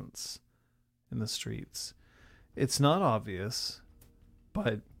presence in the streets. It's not obvious,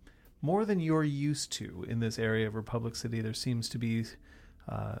 but more than you're used to in this area of Republic City, there seems to be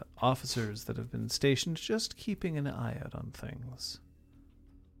officers that have been stationed just keeping an eye out on things.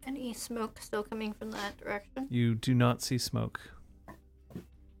 Any smoke still coming from that direction? You do not see smoke.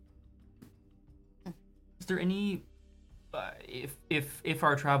 Is there any, if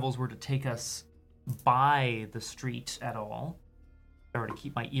our travels were to take us by the street at all, if I were to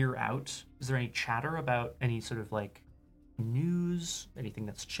keep my ear out, is there any chatter about any sort of like news, anything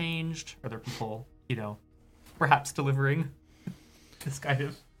that's changed? Are there people, perhaps delivering this kind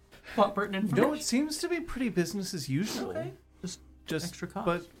of plot pertinent information? No, it seems to be pretty business as usual. Okay. Just extra cops.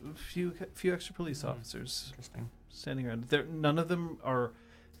 But a few extra police officers Interesting. standing around. None of them are.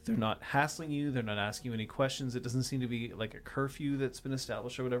 They're not hassling you. They're not asking you any questions. It doesn't seem to be like a curfew that's been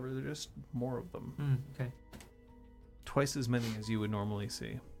established or whatever. They're just more of them. Okay. Twice as many as you would normally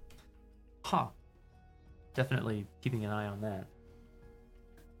see. Huh. Definitely keeping an eye on that.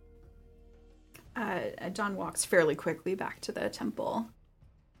 Dawn walks fairly quickly back to the temple.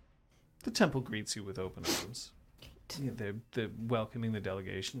 The temple greets you with open arms. Yeah, they're welcoming the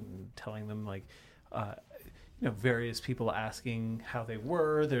delegation and telling them various people asking how they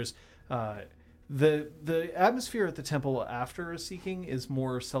were. There's the atmosphere at the temple after a seeking is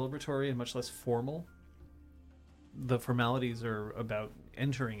more celebratory and much less formal. The formalities are about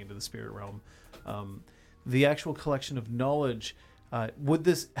entering into the spirit realm. The actual collection of knowledge,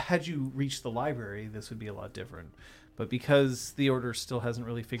 had you reached the library, this would be a lot different. But because the order still hasn't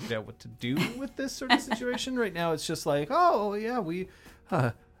really figured out what to do with this sort of situation right now, it's just like, oh yeah,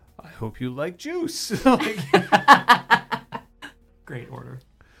 I hope you like juice. Great order.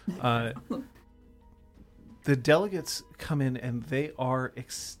 The delegates come in and they are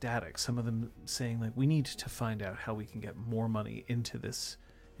ecstatic. Some of them saying like, we need to find out how we can get more money into this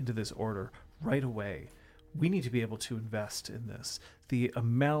order right away. We need to be able to invest in this. The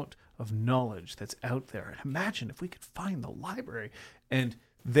amount of knowledge that's out there. And imagine if we could find the library. And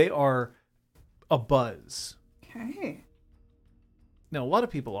they are abuzz. Okay. Now, a lot of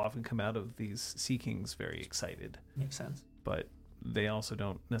people often come out of these seekings very excited. Makes sense. But they also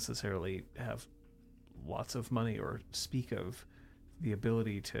don't necessarily have lots of money or speak of the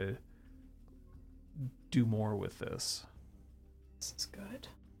ability to do more with this. This is good.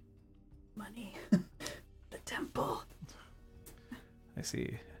 Money. The temple. I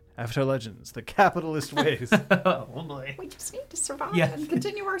see. Avatar Legends, the capitalist ways. Oh boy. We just need to survive Yeah. and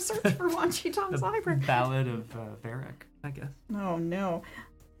continue our search for Wan Shi Tong's library. Ballad of Varric, I guess. Oh no.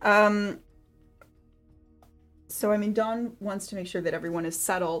 So Dawn wants to make sure that everyone is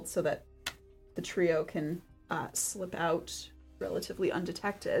settled so that the trio can slip out relatively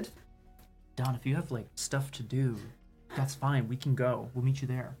undetected. Don, if you have stuff to do, that's fine. We can go. We'll meet you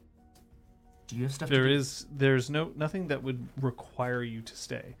there. Do you have stuff to do? There's nothing that would require you to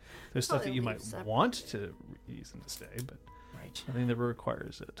stay. There's stuff that you might want to reason to stay, but Right. nothing that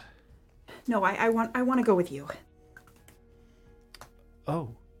requires it. No, I want to go with you. Oh.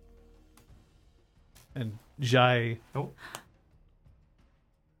 And Jai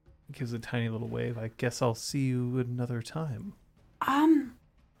gives a tiny little wave. I guess I'll see you another time.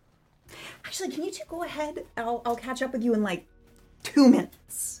 Actually, can you two go ahead? I'll catch up with you in 2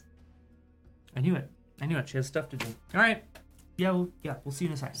 minutes. I knew it. She has stuff to do. All right. Yeah, we'll see you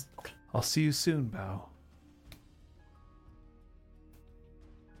in a second. Okay. I'll see you soon, Bao.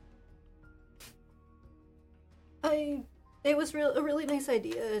 It was a really nice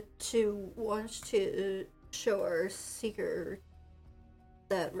idea to want to show our seeker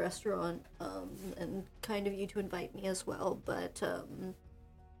that restaurant, and kind of you to invite me as well, but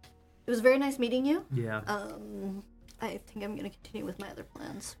it was very nice meeting you. Yeah. I think I'm going to continue with my other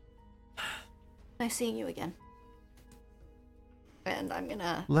plans. Nice seeing you again. And I'm going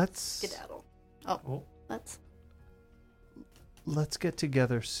to skedaddle. Oh. Let's get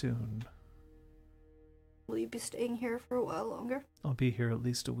together soon. Will you be staying here for a while longer? I'll be here at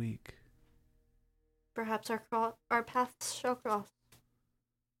least a week. Perhaps our paths shall cross.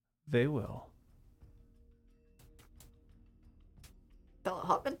 They will. Bella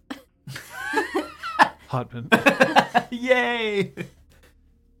Hotman. Hotman. Yay!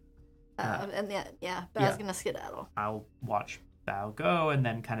 And Bao's gonna skedaddle. I'll watch Bao go and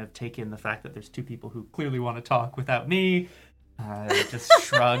then kind of take in the fact that there's two people who clearly want to talk without me. Just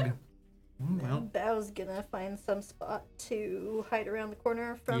shrug. Well, Bao's gonna find some spot to hide around the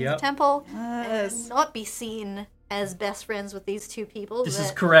corner from Yep. the temple Yes. and not be seen as best friends with these two people. this is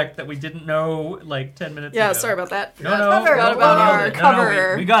correct that we didn't know 10 minutes ago. Yeah, sorry about that. No, Cover. Forgot about we nailed our it.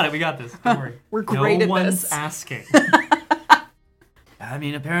 cover. We got it. We got this. Don't worry. We're great no at one's this. asking. I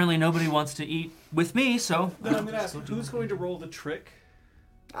mean, apparently nobody wants to eat with me, so... Then I'm going to ask, who's going to roll the trick?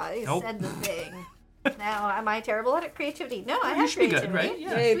 I Nope. said the thing. Now, am I terrible at creativity? No, I You have should be creativity. good, right?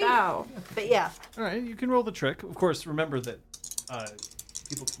 Yeah. Hey, Sweet. bow. But yeah, All right, you can roll the trick. Of course, remember that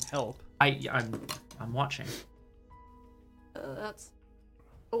people can help. I'm watching. that's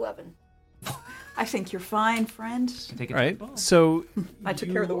 11. I think you're fine, friend. Take it All right, to the ball. so I took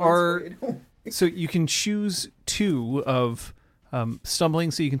you care of the are. words for you. So you can choose 2 of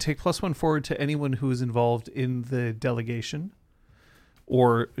stumbling, so you can take +1 forward to anyone who is involved in the delegation,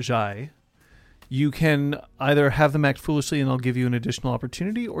 or Jai. You can either have them act foolishly and I'll give you an additional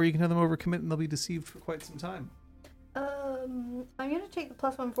opportunity, or you can have them overcommit and they'll be deceived for quite some time. I'm gonna take the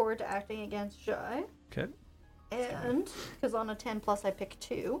 +1 forward to acting against Jai. Okay. And, because on a 10 plus I pick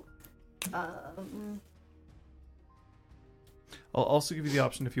 2. I'll also give you the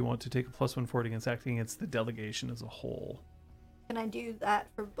option if you want to take a +1 forward against acting against the delegation as a whole. Can I do that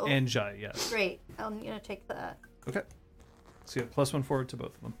for both? And Jai, yes. Great. I'm gonna take that. Okay. So you have +1 forward to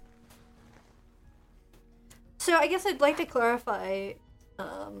both of them. So I guess I'd like to clarify.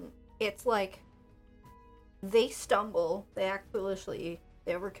 It's like they stumble, they act foolishly,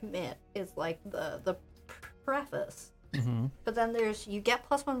 they overcommit is like the preface. Mm-hmm. But then there's you get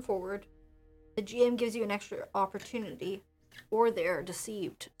 +1 forward. The GM gives you an extra opportunity, or they're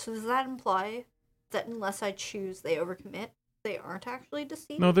deceived. So does that imply that unless I choose they overcommit, they aren't actually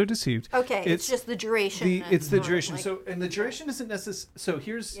deceived? No, they're deceived. Okay, it's just the duration. It's the and, duration. like- And the duration isn't necessary. So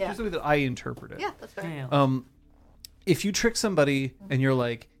here's Yeah. the way that I interpret it. yeah, that's fair. Yeah. If you trick somebody and you're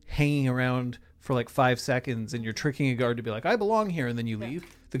like hanging around for like 5 seconds and you're tricking a guard to be like, I belong here, and then you leave,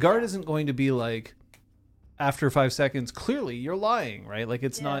 the guard isn't going to be like, after 5 seconds, clearly you're lying, right? Like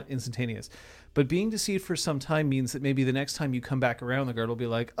it's not instantaneous. But being deceived for some time means that maybe the next time you come back around, the guard will be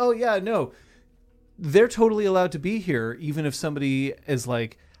like, oh yeah, no, they're totally allowed to be here. Even if somebody is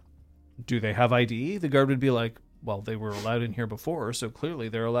like, do they have ID? The guard would be like, well, they were allowed in here before, so clearly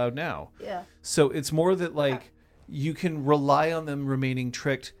they're allowed now. Yeah. So it's more that like you can rely on them remaining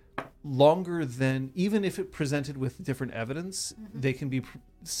tricked longer than, even if it presented with different evidence, they can be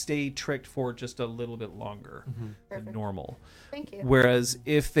stay tricked for just a little bit longer than Perfect. normal. Thank you. Whereas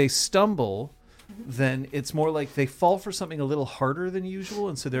if they stumble, then it's more like they fall for something a little harder than usual,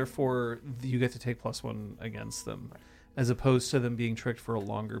 and so therefore you get to take +1 against them, as opposed to them being tricked for a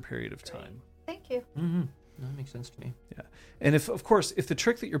longer period of time. Thank you. Mm-hmm. That makes sense to me. Yeah. And if, of course, if the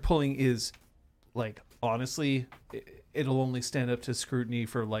trick that you're pulling is, like, honestly, it'll only stand up to scrutiny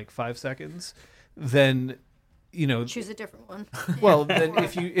for like 5 seconds, then, you know, Choose a different one. well, then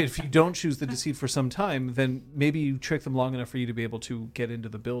if you don't choose the deceit for some time, then maybe you trick them long enough for you to be able to get into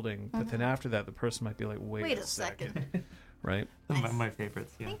the building. But then after that, the person might be like, wait a second. Right? My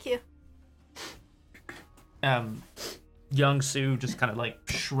favorites. Yeah. Thank you. Young Sue just kind of like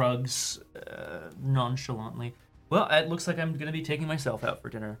shrugs nonchalantly. Well, it looks like I'm gonna be taking myself out for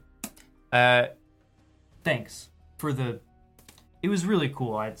dinner. Thanks for the. It was really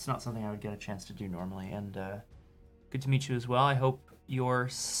cool. It's not something I would get a chance to do normally, and good to meet you as well. I hope your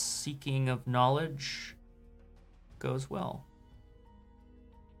seeking of knowledge goes well.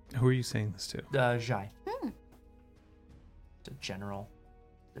 Who are you saying this to? Jai. The general.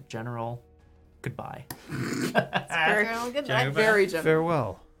 Goodbye. General, goodbye. Very generous.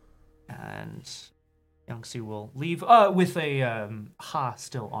 Farewell. And Young Sue will leave with a ha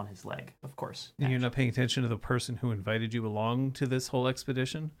still on his leg, of course. And you're not paying attention to the person who invited you along to this whole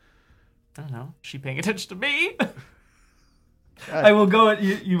expedition? I don't know. Is she paying attention to me? I will go.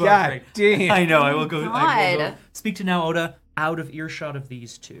 You are God great. damn. I know. I will go. I will go God. speak to now Oda out of earshot of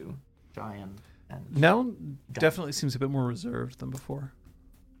these two, Jai and Now definitely seems a bit more reserved than before.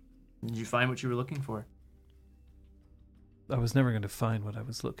 Did you find what you were looking for? I was never going to find what I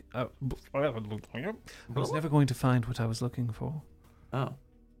was looking. I was never going to find what I was looking for. Oh,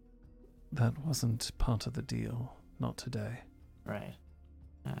 That wasn't part of the deal. Not today. right.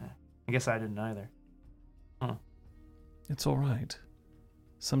 I guess I didn't either. It's all right.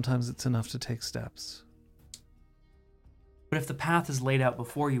 Sometimes it's enough to take steps. But if the path is laid out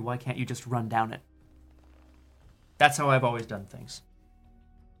before you, why can't you just run down it? That's how I've always done things.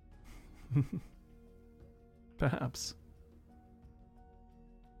 Perhaps.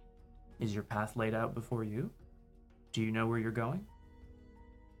 Is your path laid out before you? Do you know where you're going?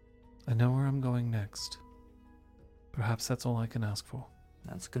 I know where I'm going next. Perhaps that's all I can ask for.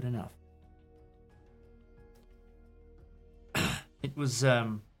 That's good enough. It was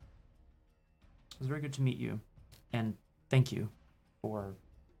very good to meet you, and thank you for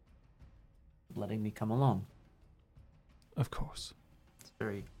letting me come along. Of course. It's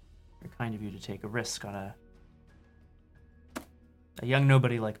very, very kind of you to take a risk on a young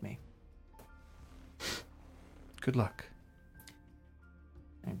nobody like me. Good luck.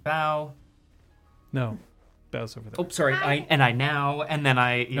 I bow, No, Bow's over there. Oh, sorry. I now, and then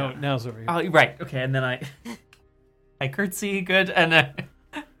I. No, Yeah. now's over here. Oh, right. Okay, and then I curtsy. Good, and then.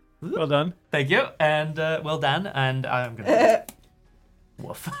 Well done. Thank you, and well done. And I'm gonna.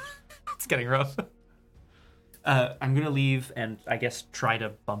 Woof. It's getting rough. I'm gonna leave and I guess try to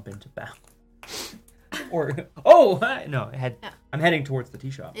bump into Bao. Or no, I'm heading towards the tea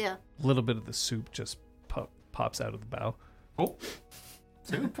shop. Yeah. A little bit of the soup just pops out of the bow. Oh,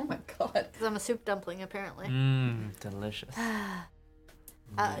 soup. Oh my god. Because I'm a soup dumpling, apparently. Delicious.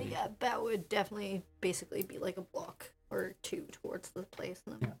 Yeah, that would definitely basically be like a block or two towards the place,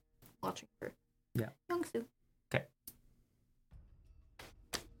 and then watching for Youngsu. Okay.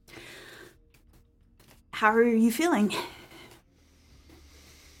 How are you feeling?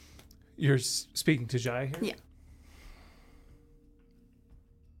 You're speaking to Jai here? Yeah.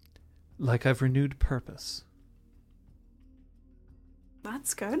 Like I've renewed purpose.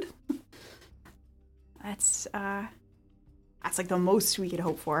 That's good. That's like the most we could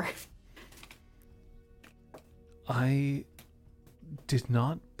hope for. I did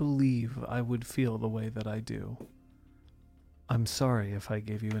not believe I would feel the way that I do. I'm sorry if I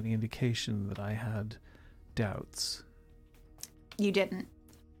gave you any indication that I had doubts. You didn't,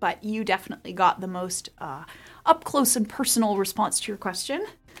 but you definitely got the most up close and personal response to your question.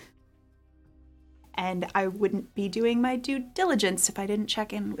 And I wouldn't be doing my due diligence if I didn't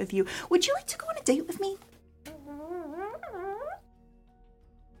check in with you. Would you like to go on a date with me?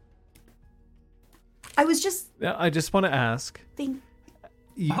 I was just Now, I just want to ask. thinking.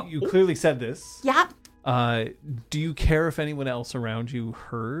 You clearly said this. Yeah. Do you care if anyone else around you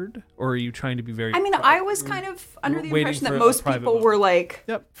heard, or are you trying to be very? I mean, I was kind of under the waiting impression for that a most private people moment. were like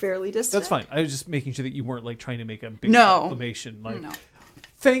Yep. fairly distant. That's fine. I was just making sure that you weren't like trying to make a big No. proclamation. Like, No.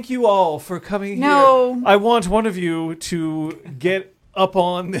 thank you all for coming No. here. I want one of you to get up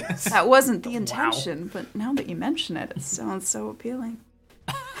on this. That wasn't the intention, but now that you mention it, it sounds so appealing.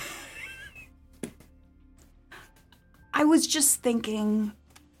 I was just thinking,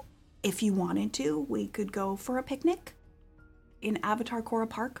 if you wanted to, we could go for a picnic in Avatar Korra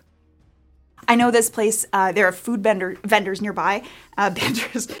Park. I know this place, there are food vendors nearby.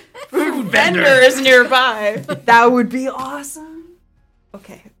 Food vendors nearby. That would be awesome.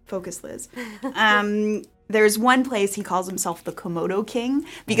 Okay, focus, Liz. There's one place he calls himself the Komodo King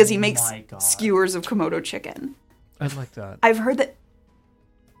because he makes my God. skewers of Komodo chicken. I'd like that. I've heard that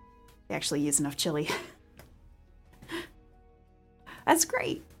they actually use enough chili. That's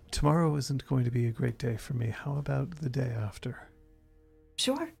great. Tomorrow isn't going to be a great day for me. How about the day after?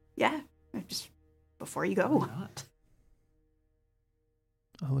 Sure. Yeah. Just before you Why go. not?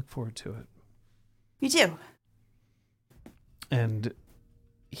 I look forward to it. You too. And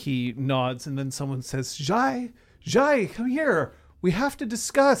he nods, and then someone says, Jai, come here. We have to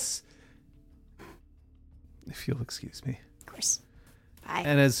discuss. If you'll excuse me. Of course. Bye.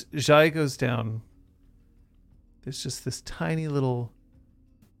 And as Jai goes down, there's just this tiny little...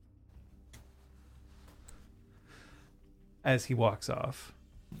 As he walks off.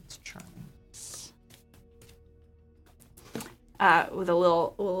 It's charming. With a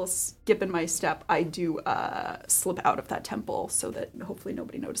little skip in my step, I do slip out of that temple so that hopefully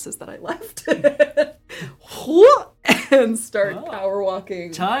nobody notices that I left. And start power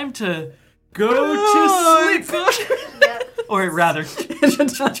walking. Time to go to sleep. Yeah. Or rather,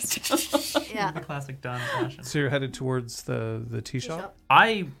 Yeah. the classic Don fashion. So you're headed towards the tea shop?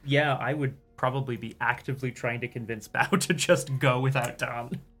 I would probably be actively trying to convince Bao to just go without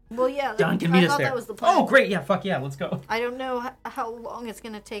Don. Well, yeah. Don can I meet us thought there. that was the plan. Oh, great! Yeah, fuck yeah, let's go. I don't know how long it's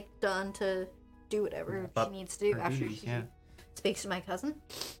gonna take Dawn to do whatever But she needs to do her after duties, she yeah. speaks to my cousin.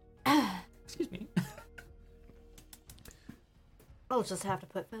 Excuse me. I'll just have to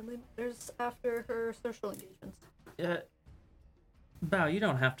put family matters after her social engagements. Bao, you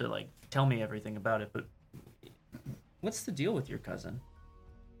don't have to tell me everything about it, but what's the deal with your cousin?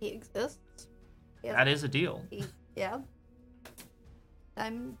 He exists. Yeah. That is a deal. Yeah.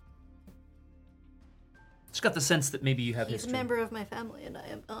 I'm. Just got the sense that maybe you have He's history. a member of my family, and I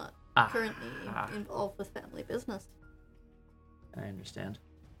am not currently involved with family business. I understand.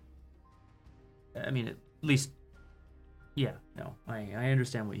 I mean, at least, yeah, no, I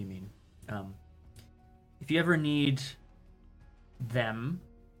understand what you mean. If you ever need them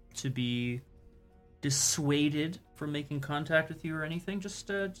to be dissuaded from making contact with you or anything, just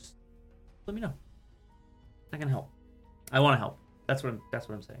let me know. I can help. I want to help. That's what I'm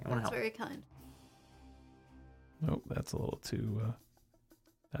saying. I want to That's help. very kind. Nope, that's a little too...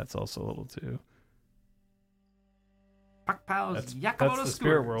 that's also a little too... Pak Pao's That's Yakamoto the Skewers.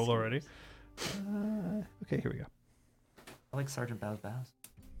 spirit world already. Okay, here we go. I like Sergeant Bao's bows.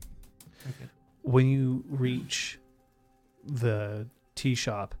 Very good. when you reach the tea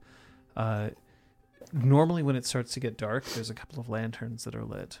shop, normally when it starts to get dark, there's a couple of lanterns that are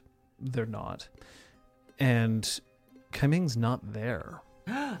lit. They're not. And Kaiming's not there.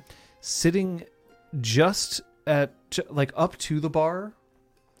 Sitting just at, like, up to the bar,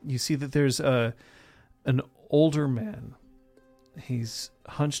 you see that there's an older man. He's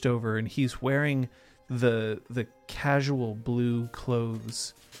hunched over and he's wearing the casual blue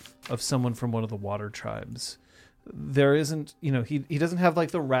clothes of someone from one of the water tribes. There isn't, he doesn't have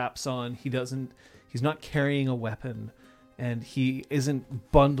like the wraps on. He's not carrying a weapon, and he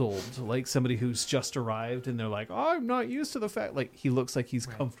isn't bundled like somebody who's just arrived and they're like, oh, I'm not used to the fact. Like, he looks like he's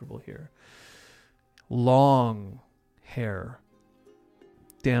comfortable here. Long hair,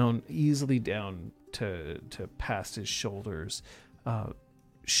 easily down to past his shoulders,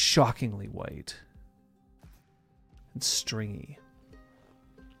 shockingly white and stringy.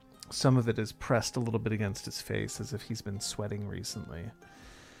 Some of it is pressed a little bit against his face as if he's been sweating recently.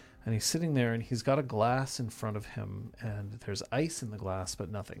 And he's sitting there and he's got a glass in front of him and there's ice in the glass but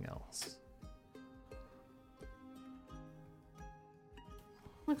nothing else.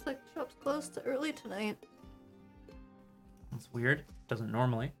 Looks like the shop's closed early tonight. That's weird. Doesn't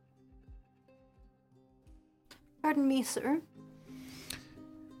normally. Pardon me, sir.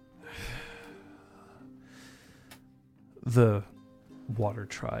 The water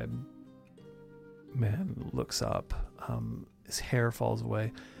tribe man looks up. His hair falls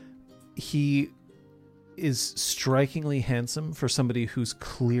away. He is strikingly handsome for somebody who's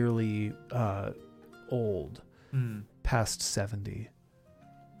clearly old, past 70.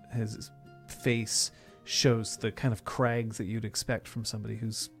 His face shows the kind of crags that you'd expect from somebody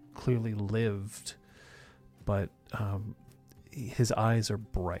who's clearly lived, but his eyes are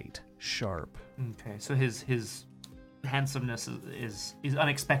bright, sharp. Okay, so his handsomeness is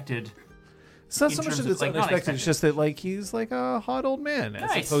unexpected. It's not in so much terms that of, it's like, not unexpected. It's just that, like, he's like a hot old man, as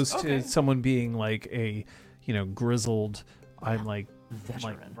Nice, opposed okay. to someone being like a, grizzled. I'm like,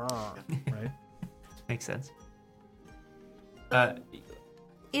 Veteran. right? Makes sense.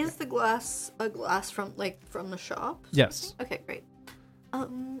 Is the glass a glass from the shop? Yes. Okay, great.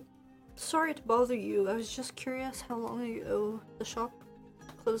 Sorry to bother you. I was just curious how long ago the shop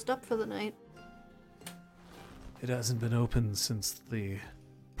closed up for the night. It hasn't been open since the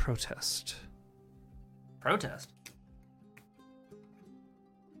protest. Protest.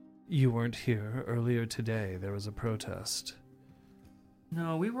 You weren't here earlier today. There was a protest.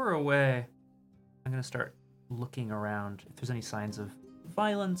 No, we were away. I'm gonna start looking around if there's any signs of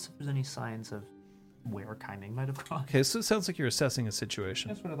violence, if there's any signs of where Kaiming might have gone. Okay, so it sounds like you're assessing a situation.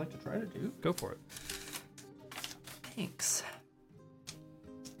 That's what I'd like to try to do. Go for it. Thanks.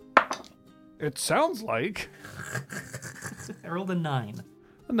 It sounds like I rolled a 9.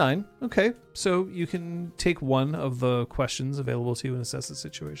 a 9. Okay, so you can take one of the questions available to you and assess the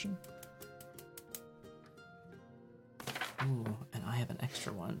situation. Ooh, and I have an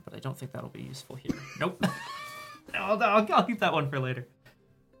extra one, but I don't think that'll be useful here. Nope. I'll keep that one for later.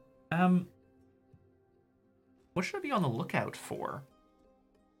 What should I be on the lookout for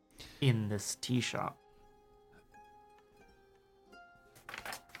in this tea shop?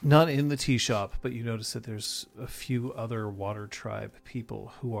 Not in the tea shop, but you notice that there's a few other water tribe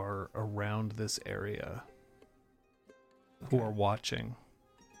people who are around this area who are watching.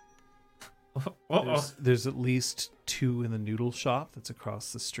 There's at least 2 in the noodle shop that's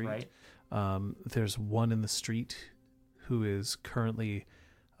across the street. Right. There's one in the street who is currently,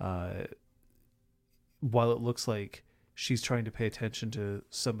 while it looks like she's trying to pay attention to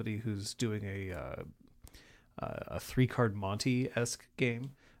somebody who's doing a 3-card Monty-esque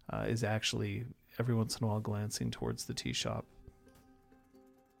game, is actually every once in a while glancing towards the tea shop.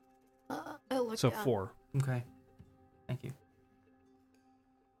 I look So down. 4. Okay. Thank you.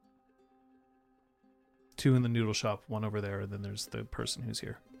 2 in the noodle shop, 1 over there, and then there's the person who's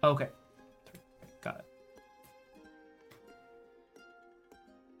here. Okay. Got it.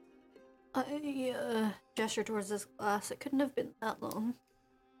 I gesture towards this glass. It couldn't have been that long.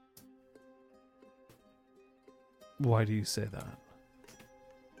 Why do you say that?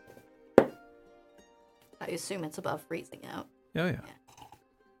 I assume it's above freezing out. Oh, yeah.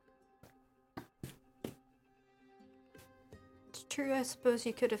 It's true, I suppose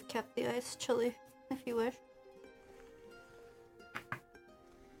you could have kept the ice chilly, if you wish.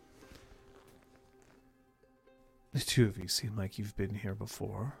 The 2 of you seem like you've been here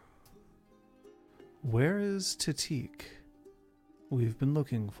before. Where is Tatik? We've been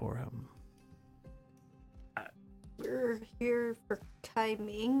looking for him. We're here for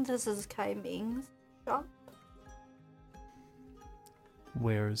Kaiming. This is Kaiming's shop.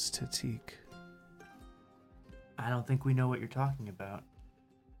 Where's Tatik? I don't think we know what you're talking about.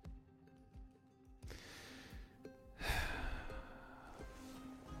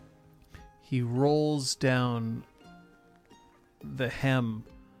 He rolls down the hem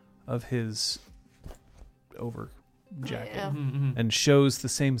of his over jacket Yeah. and shows the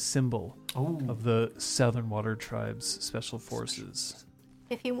same symbol Oh. of the Southern Water Tribe's Special Forces.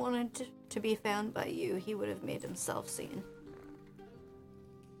 If he wanted to be found by you, he would have made himself seen.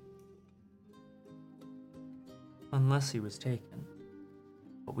 Unless he was taken.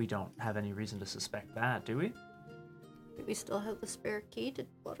 But we don't have any reason to suspect that, do we? Do we still have the spare key to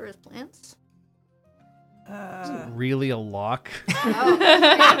water his plants? Isn't really a lock.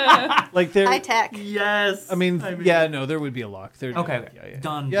 Oh, Like there. high tech. Yes. I mean, yeah, no, there would be a lock. There. Okay. Yeah.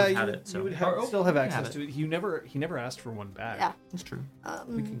 Done. Yeah, would you have would, it. So you would still have access to it. He never asked for one back. Yeah. That's true.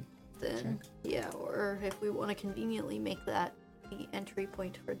 Then, yeah, or if we want to conveniently make that the entry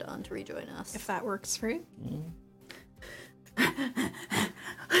point for Dawn to rejoin us. If that works for you.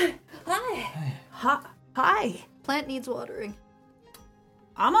 Hi. Plant needs watering.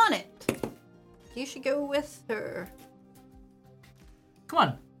 I'm on it. You should go with her. Come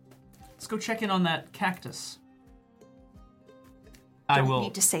on. Let's go check in on that cactus. I Don't will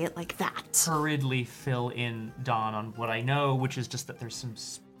need to say it like that. hurriedly fill in Dawn on what I know, which is just that there's some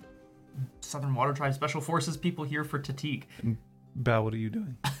Southern Water Tribe Special Forces people here for Tatik. Bao, what are you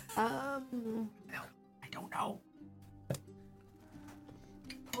doing? I don't know.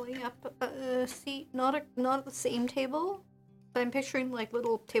 Pulling up a seat, not at the same table. But I'm picturing like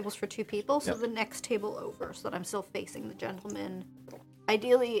little tables for two people, so Yep. the next table over, so that I'm still facing the gentleman.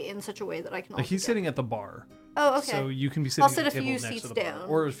 Ideally, in such a way that I can. Like Also he's get- sitting at the bar. Oh, okay. So you can be sitting I'll at sit the a table few next seats to the bar. down,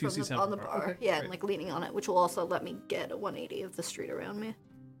 Or a few from seats the, down on the bar. bar. Okay, Yeah, great. and like leaning on it, which will also let me get a 180 of the street around me.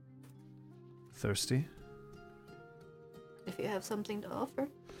 Thirsty? If you have something to offer.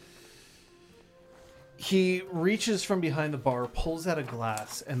 He reaches from behind the bar, pulls out a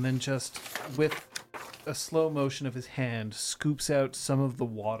glass, and then just with a slow motion of his hand, scoops out some of the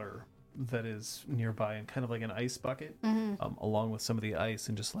water that is nearby in kind of like an ice bucket, along with some of the ice,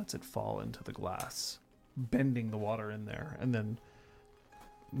 and just lets it fall into the glass, bending the water in there, and then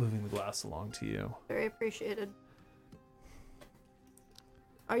moving the glass along to you. Very appreciated.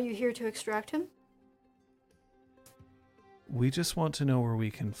 Are you here to extract him? We just want to know where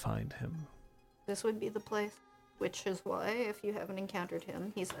we can find him. This would be the place. Which is why, if you haven't encountered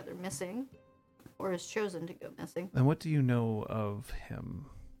him, he's either missing or has chosen to go missing. And what do you know of him?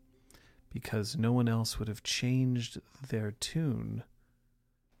 Because no one else would have changed their tune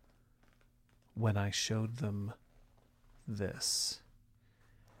when I showed them this.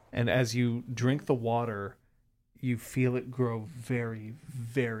 And as you drink the water, you feel it grow very,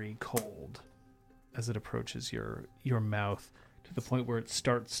 very cold as it approaches your mouth to the point where it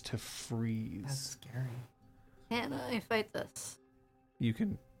starts to freeze. That's scary. Can I fight this? You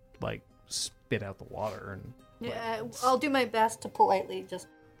can, like, spit out the water and... Yeah, I'll do my best to politely just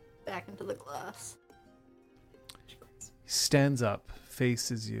back into the glass. He stands up,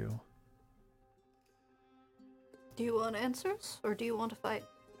 faces you. Do you want answers, or do you want to fight?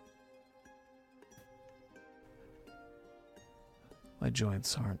 My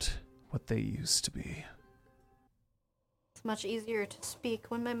joints aren't what they used to be. It's much easier to speak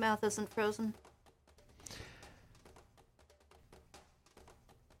when my mouth isn't frozen.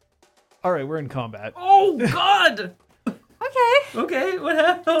 All right, we're in combat. Oh, God! Okay. Okay, what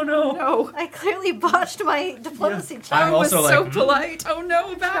happened? Oh, no. No. I clearly botched my diplomacy check. I'm I was also so like, polite. Oh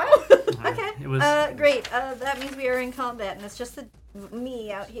no, Val. Okay. It was... Great. That means we are in combat, and it's just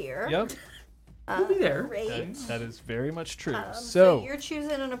me out here. Yep, We'll be there. Great. that is very much true. So So you're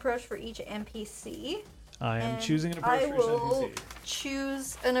choosing an approach for each NPC. I am and choosing an approach I for each will NPC.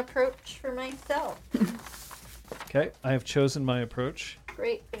 choose an approach for myself. Okay, I have chosen my approach.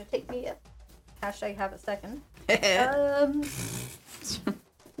 Great. Gonna take me a hashtag have a second.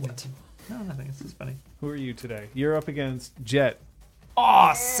 What? No, nothing. It's just funny. Who are you today? You're up against Jet.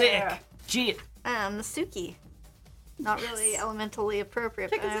 Oh, sick! Gee, Suki. Not really elementally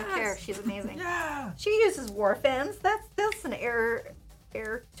appropriate, but I don't care. She's amazing. yeah! She uses war fans. That's an air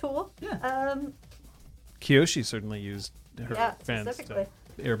tool. Yeah. Kiyoshi certainly used her Yeah, fans to specifically.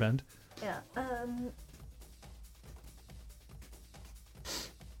 airbend. Yeah.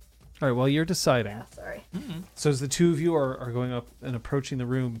 All right, while you're deciding, Yeah. Sorry. so as the two of you are going up and approaching the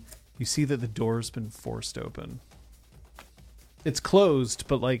room, you see that the door's been forced open. It's closed,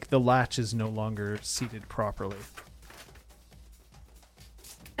 but like the latch is no longer seated properly.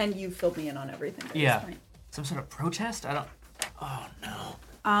 And you filled me in on everything. At Yeah. This point. Some sort of protest? I don't... Oh, no.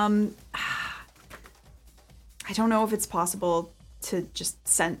 I don't know if it's possible to just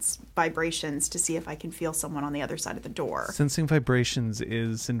sense vibrations to see if I can feel someone on the other side of the door. Sensing vibrations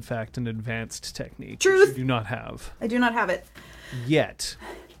is, in fact, an advanced technique. Truth. Which you do not have I do not have it. yet.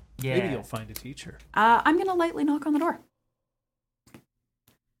 Yeah. Maybe you'll find a teacher. I'm going to lightly knock on the door.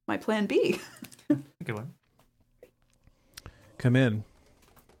 My plan B. Good one. Come in.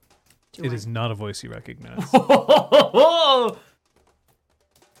 Do It I- is not a voice you recognize.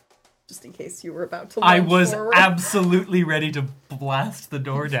 Just in case you were about to I lunge was forward. absolutely ready to blast the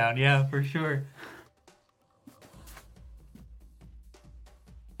door down. Yeah, for sure.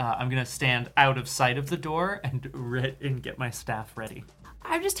 I'm gonna stand out of sight of the door and get my staff ready.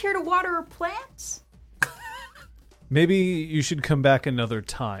 I'm just here to water plants. Maybe you should come back another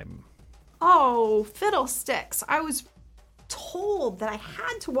time. Oh, fiddlesticks. I was told that I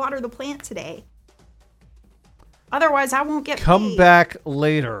had to water the plant today. Otherwise, I won't get Come paid. back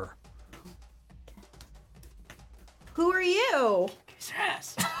later. Who are you?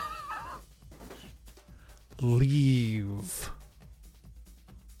 Yes. Leave.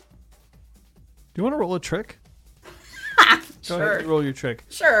 Do you want to roll a trick? Go ahead and roll your trick.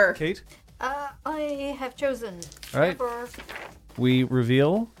 Sure. Kate? I have chosen. All right. For We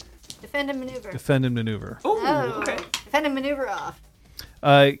reveal, defend and maneuver. defend, and maneuver. Oh, okay. Defend and maneuver off.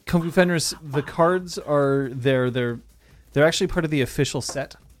 Kung Fu Fenris, the cards are there. They're actually part of the official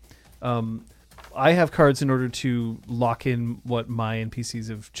set. I have cards in order to lock in what my NPCs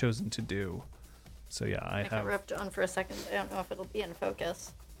have chosen to do. So yeah, I I can have. rip John for a second. I don't know if it'll be in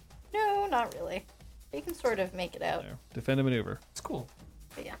focus. No, not really. You can sort of make it out. There. Defend and maneuver. It's cool.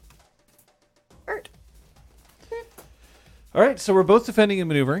 But yeah. Hurt. All right, so we're both defending and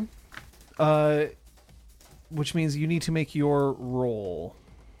maneuvering, which means you need to make your roll.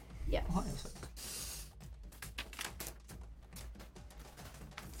 Yes.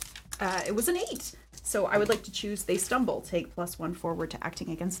 It was an 8. So I would like to choose they stumble. Take +1 forward to acting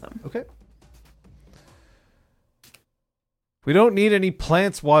against them. Okay. We don't need any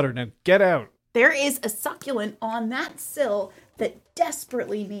plants water. Now get out. There is a succulent on that sill that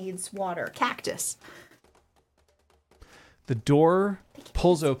desperately needs water. Cactus. The door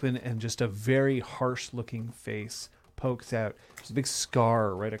pulls open and just a very harsh looking face pokes out. There's a big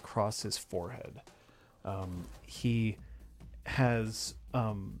scar right across his forehead. He has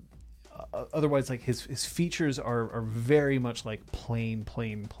otherwise like his features are very much like plain.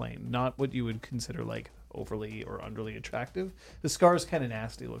 Not what you would consider like overly or underly attractive. The scar is kind of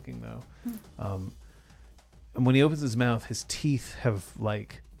nasty looking though. And when he opens his mouth, his teeth have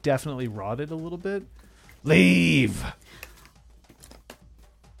like definitely rotted a little bit. Leave.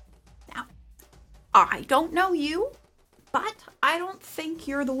 I don't know you, but I don't think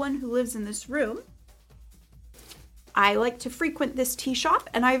you're the one who lives in this room. I like to frequent this tea shop,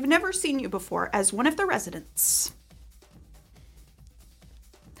 and I've never seen you before as one of the residents.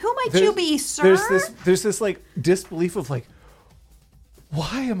 Who might you be, sir? There's this like disbelief of like,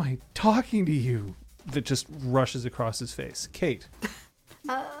 why am I talking to you? That just rushes across his face. Kate.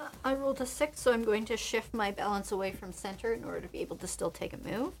 I rolled a 6, so I'm going to shift my balance away from center in order to be able to still take a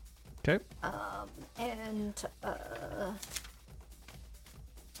move. Okay.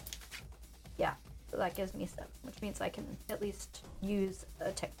 Yeah, so that gives me 7, which means I can at least use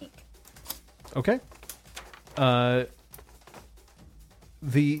a technique. Okay.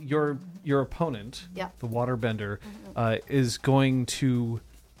 Your opponent, Yeah. the waterbender, is going to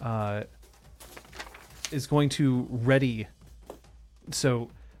ready.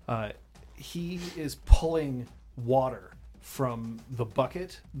 So he is pulling water from the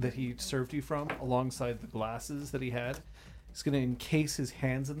bucket that he served you from alongside the glasses that he had. He's going to encase his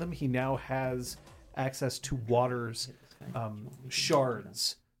hands in them. He now has access to water's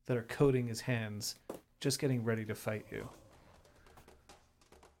shards that are coating his hands, just getting ready to fight you.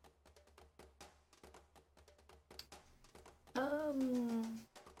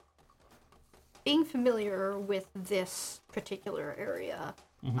 Being familiar with this particular area,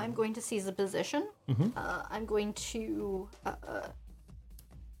 I'm going to seize a position. I'm going to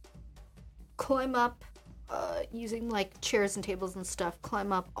climb up, using like chairs and tables and stuff,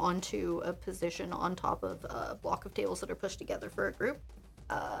 climb up onto a position on top of a block of tables that are pushed together for a group.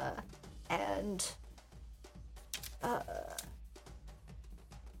 And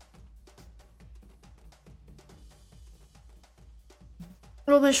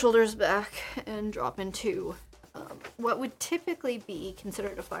roll my shoulders back and drop into what would typically be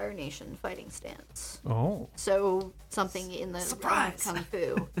considered a Fire Nation fighting stance. Oh. So something in the realm of Kung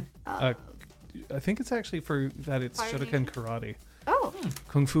Fu. I think it's actually for that it's Fire Shotokan Nation? Karate. Oh,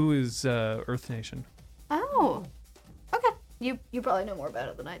 Kung Fu is Earth Nation. oh, okay. You probably know more about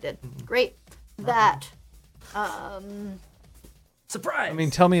it than I did. Great. That Surprise! I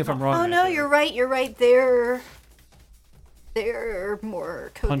mean, tell me if I'm wrong. Oh no, you're right. You're right. They're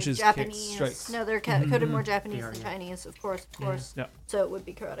more coded Punches, kicks, Japanese. strikes. No, they're coded more They Japanese are, than yeah. Chinese, of course, of course. Yeah. So it would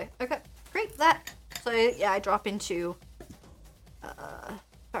be karate. Okay, great. That. So I drop into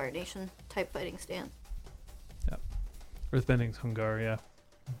Fire Nation type fighting stance. Earthbending's Hungar, yeah.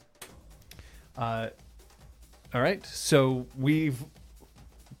 All right, so we've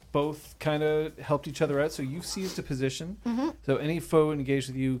both kind of helped each other out. So you've seized a position. Mm-hmm. So any foe engaged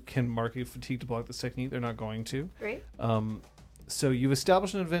with you can mark a fatigue to block this technique. They're not going to. Great. So you've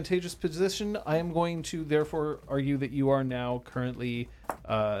established an advantageous position. I am going to therefore argue that you are now currently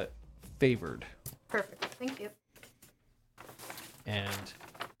favored. Perfect. Thank you. And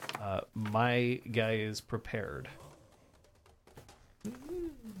my guy is prepared. All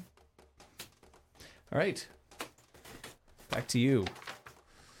right. Back to you.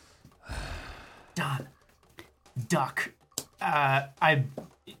 Don, duck. I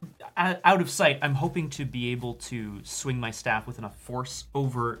out of sight. I'm hoping to be able to swing my staff with enough force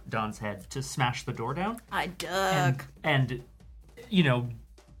over Don's head to smash the door down I duck. and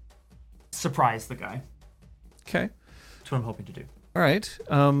surprise the guy. Okay. That's what I'm hoping to do. All right.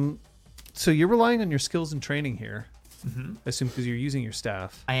 So you're relying on your skills and training here. Mm-hmm. I assume because you're using your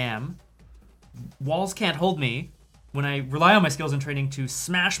staff. I am. Walls can't hold me. When I rely on my skills and training to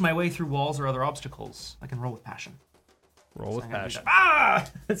smash my way through walls or other obstacles, I can roll with passion. Roll with passion. Ah!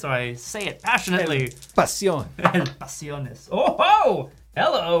 So I say it passionately. Passion. El pasiones. Oh ho!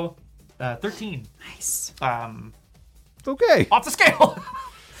 Hello. 13. Nice. Okay. Off the scale.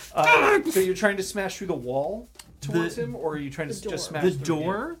 So you're trying to smash through the wall towards him, or are you trying to just smash The through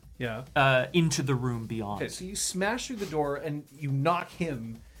door Yeah. into the room beyond. Okay, so you smash through the door and you knock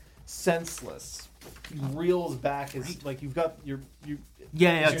him senseless. He reels back as like you've got your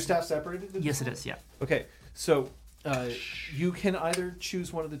Yeah. Is your staff separated? Yes, it is. Yeah. Okay, so you can either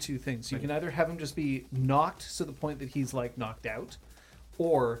choose one of the two things. You can either have him just be knocked to the point that he's like knocked out,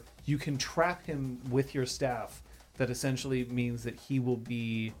 or you can trap him with your staff. That essentially means that he will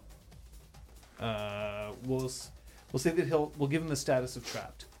be. We'll say that we'll give him the status of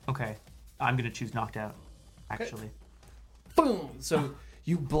trapped. Okay. I'm gonna choose knocked out. Actually. Boom! So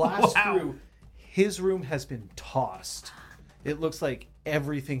you blast Wow. through. His room has been tossed. It looks like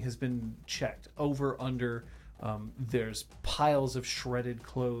everything has been checked over, under. There's piles of shredded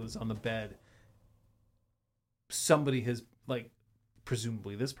clothes on the bed. Somebody has,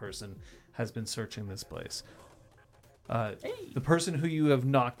 presumably this person, has been searching this place. The person who you have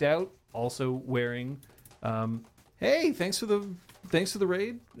knocked out, also wearing, hey, thanks for the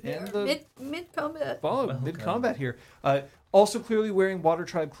raid and the Mid combat. follow mid combat here. Also clearly wearing Water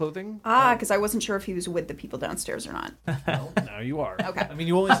Tribe clothing. Because I wasn't sure if he was with the people downstairs or not. Well, now you are. Okay. I mean,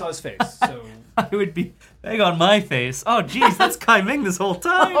 you only saw his face, so I would be bang on my face. Oh, geez, that's Kai Ming this whole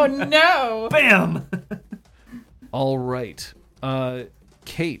time. Oh no! Bam! all right.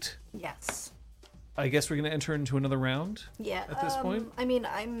 Kate, Yes. I guess we're gonna enter into another round. Yeah. At this point? I mean,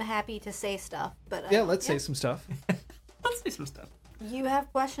 I'm happy to say stuff, but Yeah, let's say some stuff. Let's say some stuff. You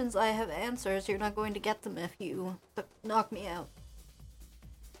have questions, I have answers. You're not going to get them if you knock me out.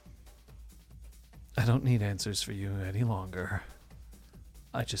 I don't need answers for you any longer.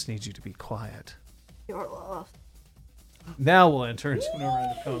 I just need you to be quiet. You're lost. Now we'll enter into another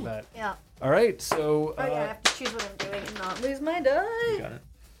round of combat. Yeah. All right, so Oh yeah, I have to choose what I'm doing and not lose my die. Got it.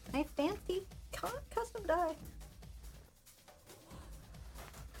 My fancy custom die.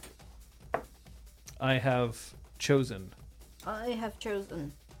 I have chosen. I have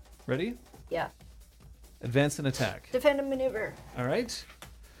chosen. Ready? Yeah. Advance and attack. Defend and maneuver. All right.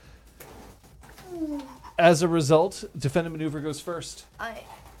 As a result, defend and maneuver goes first. I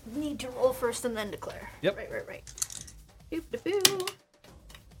need to roll first and then declare. Yep. Right. Doop-de-boo.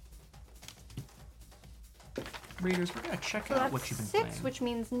 Readers, we're gonna check So out that's what you've been 6, playing. which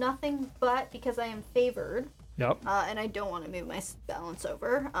means nothing but because I am favored, Yep. and I don't want to move my balance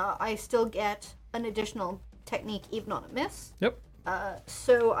over. I still get an additional technique even on a miss. Yep.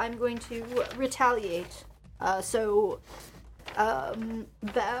 So I'm going to retaliate. Bao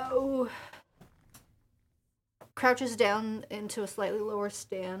crouches down into a slightly lower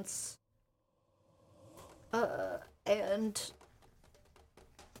stance, and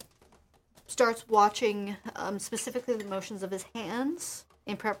starts watching specifically the motions of his hands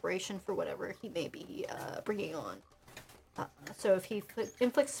in preparation for whatever he may be bringing on. So if he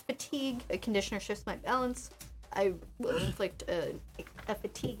inflicts fatigue, a conditioner shifts my balance. I will inflict a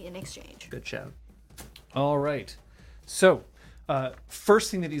fatigue in exchange. Good shout. All right. So,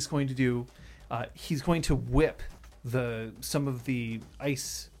 first thing that he's going to do, he's going to whip some of the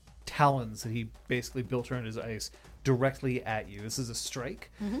ice talons that he basically built around his ice directly at you. This is a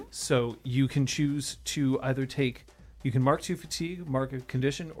strike. So you can choose to either you can mark 2 fatigue, mark a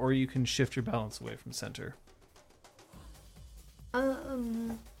condition, or you can shift your balance away from center.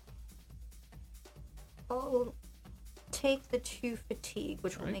 I'll take the 2 fatigue,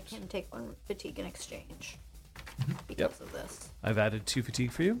 which will Right. make him take 1 fatigue in exchange because Yep. of this. I've added 2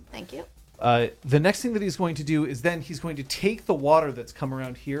 fatigue for you. Thank you. The next thing that he's going to do is then he's going to take the water that's come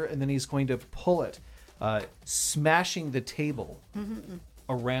around here, and then he's going to pull it, smashing the table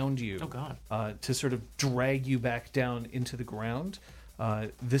around you Oh, God. to sort of drag you back down into the ground.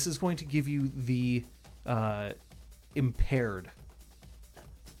 This is going to give you the impaired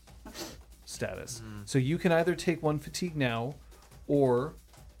status. So you can either take 1 fatigue now, or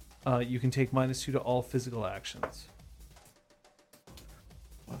you can take -2 to all physical actions.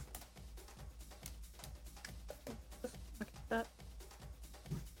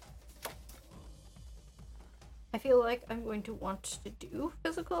 I feel like I'm going to want to do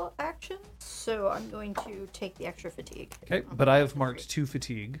physical actions, so I'm going to take the extra fatigue. Okay, but I have marked 2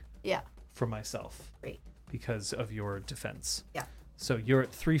 fatigue Yeah, for myself great. because of your defense. Yeah, So you're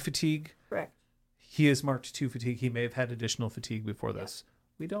at 3 fatigue. correct. He has marked 2 fatigue. He may have had additional fatigue before this.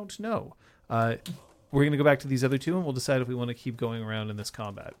 We don't know. We're going to go back to these other 2, and we'll decide if we want to keep going around in this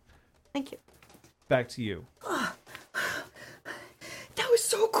combat. Thank you. Back to you. That was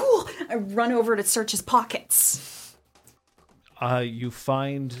so cool. I run over to search his pockets. You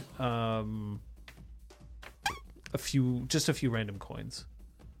find a few random coins.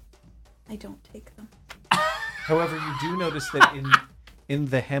 I don't take them. However, you do notice that in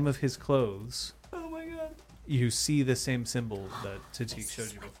the hem of his clothes, Oh my god. you see the same symbol that Tatik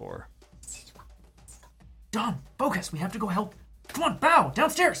showed you before. Don, focus. We have to go help. Come on, bow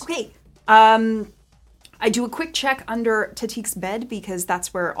downstairs. Okay. I do a quick check under Tatik's bed because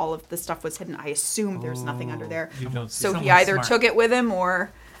that's where all of the stuff was hidden. I assume there's nothing under there. You don't see So he Someone either smart. took it with him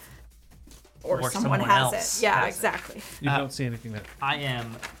or Or someone someone has else it. Yeah, has it. exactly. you don't see anything there. I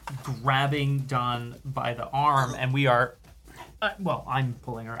am grabbing Don by the arm, and we are. I'm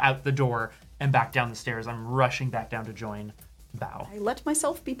pulling her out the door and back down the stairs. I'm rushing back down to join Bao. I let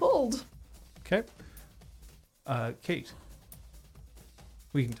myself be pulled. Okay. Kate.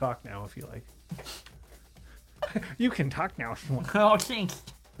 We can talk now if you like. You can talk now if you want. Oh, thanks.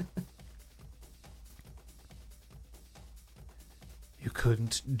 You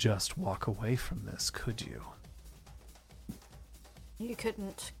couldn't just walk away from this, could you? You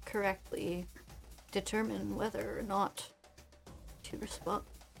couldn't correctly determine whether or not to respond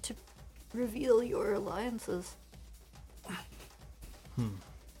to reveal your alliances.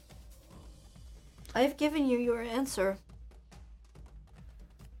 I've given you your answer.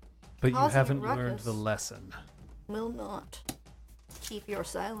 But you Causing a haven't learned ruckus. the lesson. Will not keep your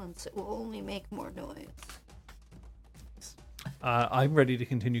silence. It will only make more noise. I'm ready to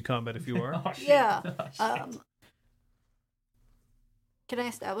continue combat if you are. Oh, shit. Yeah. Oh, shit. Can I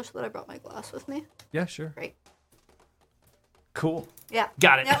establish that I brought my glass with me? Yeah, sure. Great. Cool. Yeah.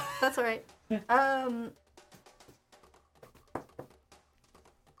 Got it. Yep, that's all right.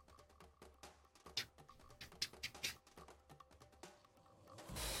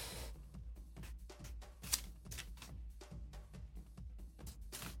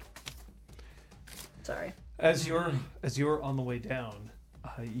 Sorry. As you're on the way down,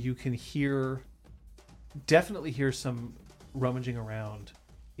 you can definitely hear some rummaging around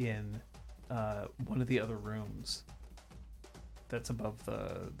in one of the other rooms that's above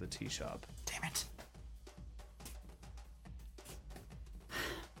the tea shop. Damn it.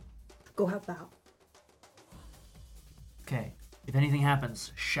 Go help out. Okay. If anything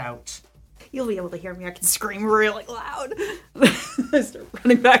happens, shout. You'll be able to hear me. I can scream really loud. I start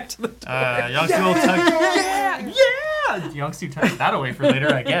running back to the door. Youngsu will tuck. Yeah! Youngsu tucks that away for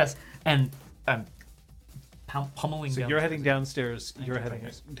later, I guess. And pummeling So down. you're heading downstairs. You're Okay, heading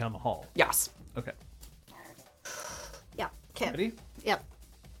right. down the hall. Yes. Okay. Yeah. Okay. Ready? Yep.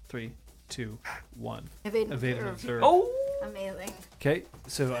 3, 2, 1. Evade and Evade and observe. observe. Oh! Amazing. Okay,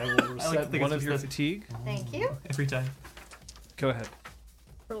 so I will to reset think one it's of just your this. fatigue. Thank you. Every time. Go ahead.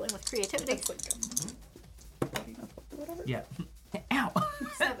 Rolling with creativity. Yeah. Ow!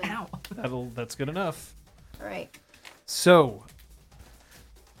 7. Ow! That's good enough. All right. So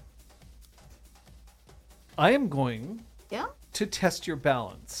I am going Yeah. to test your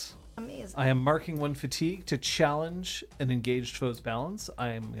balance. Amazing. I am marking 1 fatigue to challenge an engaged foe's balance. I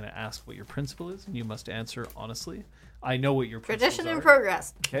am going to ask what your principle is, and you must answer honestly. I know what your principles Tradition in are.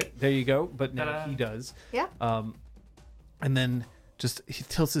 progress. Okay, there you go. But now Ta-da. he does. Yeah. And then he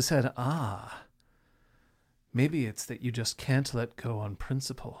tilts his head. Maybe it's that you just can't let go on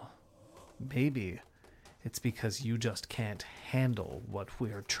principle. Maybe It's because you just can't handle what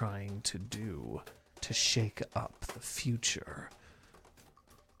we're trying to do to shake up the future.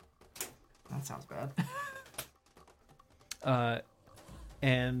 That sounds bad.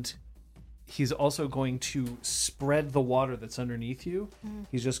 And he's also going to spread the water that's underneath you.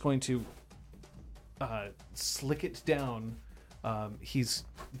 He's just going to slick it down. He's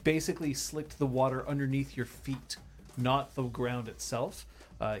basically slicked the water underneath your feet, not the ground itself.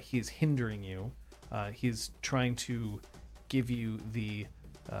 He's hindering you. He's trying to give you the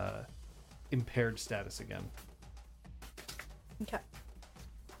impaired status again. Okay.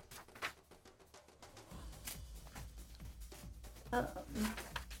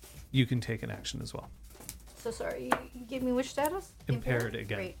 You can take an action as well. So sorry, you gave me which status? Impaired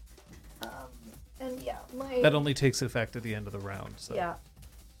again. Great. And yeah, my... That only takes effect at the end of the round. So. Yeah.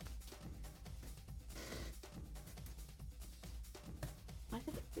 Why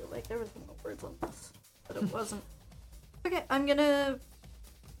did it feel like there was more words on this? But it wasn't. Okay, I'm gonna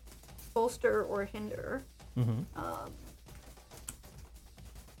bolster or hinder. Mm-hmm.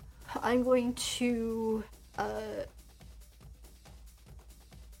 I'm going to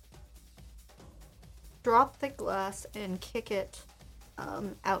drop the glass and kick it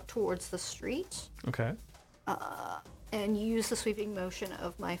out towards the street. Okay. And use the sweeping motion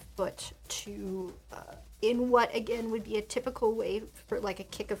of my foot to, in what again would be a typical way for like a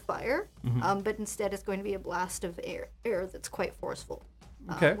kick of fire, but instead it's going to be a blast of air that's quite forceful.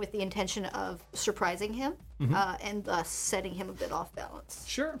 Okay. With the intention of surprising him and thus setting him a bit off balance.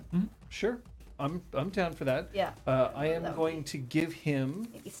 Sure. Sure. I'm down for that. Yeah. I am going to give him...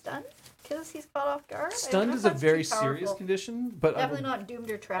 Maybe stunned because he's caught off guard. I don't Stunned know is if a that's very too powerful. serious condition, but Definitely not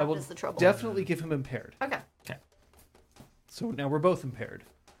doomed or I trapped will is the trouble. definitely give him impaired. Okay. So now we're both impaired.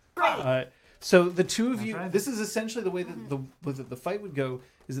 Great. So the two of you, right. this is essentially the way that the fight would go,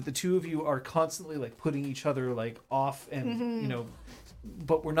 is that the two of you are constantly like putting each other like off and, you know,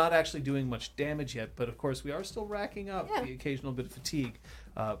 but we're not actually doing much damage yet. But of course we are still racking up Yeah. the occasional bit of fatigue.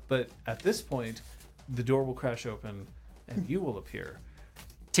 But at this point, the door will crash open and you will appear.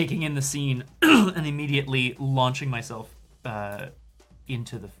 Taking in the scene and immediately launching myself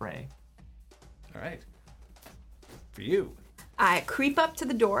into the fray. All right. For you. I creep up to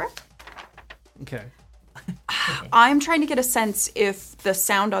the door. Okay. I'm trying to get a sense if the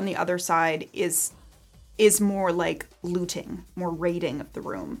sound on the other side is more like looting, more raiding of the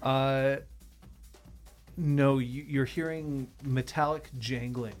room. No, you're hearing metallic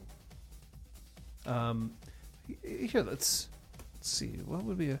jangling. Here, let's see. What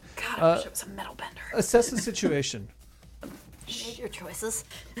would be a... God, I wish it was a metal bender. Assess the situation. You made your choices.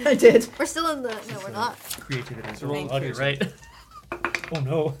 I did. We're still in the... No, we're not. Creativity is Roll really creativity. right? Oh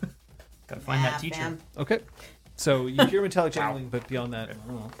no. Gotta find that teacher. man. Okay. So you hear metallic jangling, but beyond that, I don't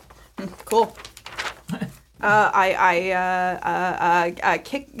know. Cool. I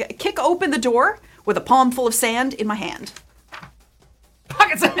kick open the door with a palm full of sand in my hand.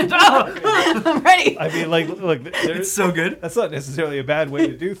 Pocket sand! Oh! I'm ready. I mean, like, look, It's so good. that's not necessarily a bad way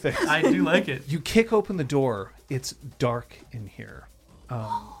to do things. I do like it. You kick open the door. It's dark in here.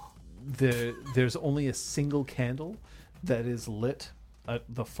 There's only a single candle that is lit at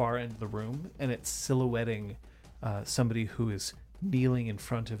the far end of the room, and it's silhouetting somebody who is kneeling in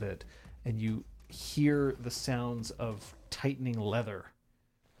front of it, and you hear the sounds of tightening leather.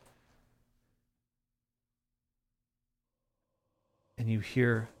 And you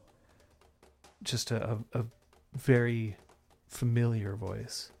hear just a very familiar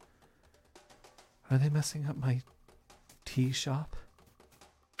voice. Are they messing up my tea shop?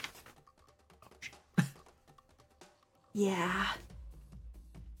 Yeah.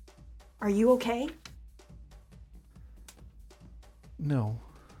 Are you okay? No.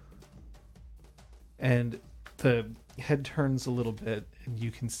 And the head turns a little bit, and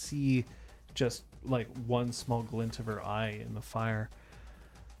you can see just like one small glint of her eye in the fire.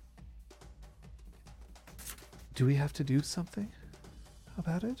 Do we have to do something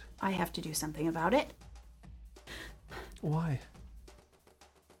about it? I have to do something about it. Why?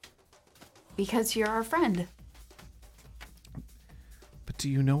 Because you're our friend. But do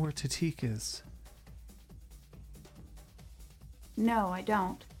you know where Tatik is? No, I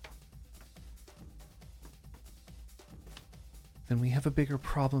don't. Then we have a bigger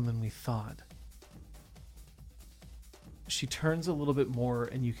problem than we thought. She turns a little bit more,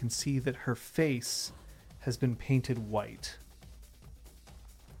 and you can see that her face has been painted white.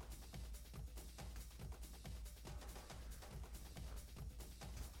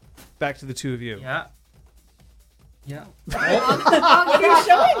 Back to the two of you. Yeah. Yeah. You're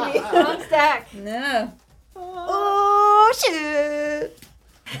showing me. Wrong stack. No. Oh, shit.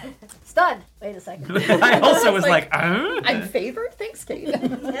 Stun. Wait a second. I also was like, I'm favored? Thanks, Kate.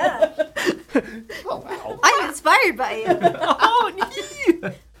 Yeah. Oh, wow. I'm inspired by you.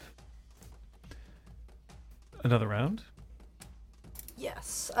 oh, Another round.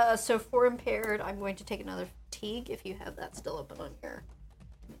 Yes. So for impaired, I'm going to take another fatigue if you have that still open on your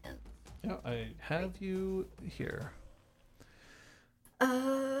end. Yeah, I have you here.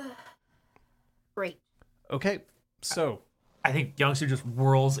 Great. Okay, so I think Youngsu just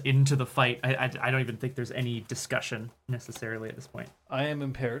whirls into the fight. I don't even think there's any discussion necessarily at this point. I am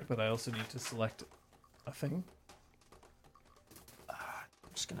impaired, but I also need to select a thing.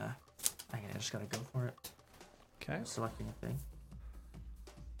 I just gotta go for it. Okay. Selecting a thing.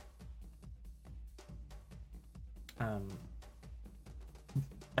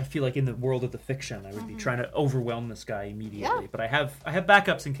 I feel like in the world of the fiction, I would be trying to overwhelm this guy immediately. Yeah. But I have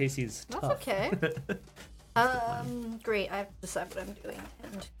backups in case he's That's tough. okay. Great. I have to decide what I'm doing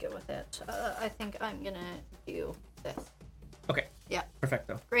and go with it. I think I'm gonna do this. Okay. Yeah.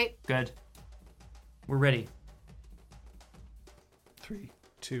 Perfecto. Great. Good. We're ready. 3,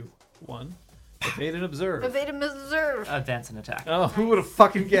 2, 1. Evade and observe. Evade and observe. Advance and attack. Oh, who would have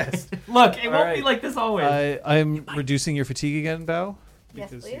fucking guessed? Look, it All won't be right. like this always. I'm reducing your fatigue again, Bao. Yes,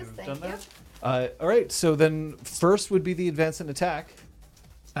 Because please. you've Thank done you. that. All right, so then first would be the advance and attack.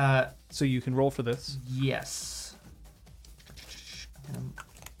 Uh, So you can roll for this. yes. I'm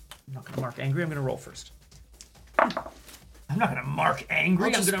not gonna mark angry. I'm gonna roll first. I'm not gonna mark angry.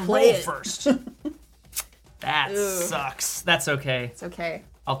 I'll I'm just gonna play roll it. first. That sucks. That's okay. It's okay.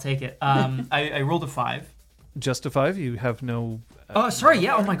 I'll take it. I rolled a 5. Just a 5. You have no. Oh, sorry.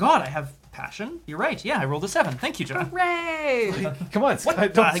 Yeah. Oh my God. I have passion. You're right. Yeah. I rolled a 7. Thank you, John. Hooray! Come on,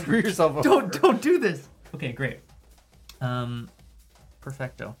 Scott, don't screw yourself up. Don't do this. Okay. Great.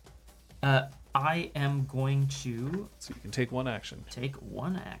 Perfecto. I am going to So you can take one action. take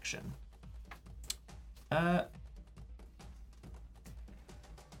one action.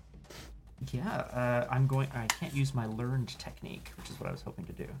 Yeah, I can't use my learned technique, which is what I was hoping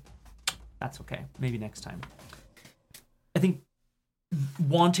to do. That's okay. Maybe next time. I think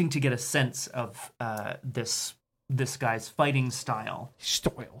wanting to get a sense of this guy's fighting style,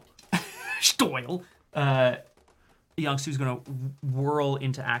 Stoil. Youngsu's gonna whirl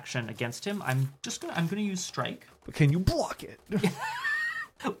into action against him. I'm gonna use strike. But can you block it?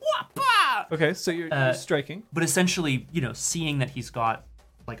 Whoppa! Okay, so you're striking. But essentially, seeing that he's got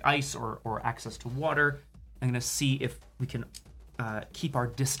like ice or access to water, I'm gonna see if we can keep our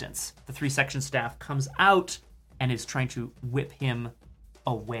distance. The 3-section staff comes out and is trying to whip him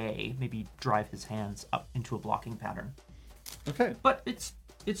away, maybe drive his hands up into a blocking pattern. Okay. But it's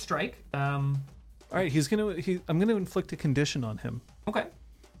strike. All right, I'm gonna inflict a condition on him. Okay.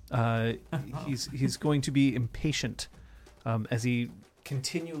 He's going to be impatient as he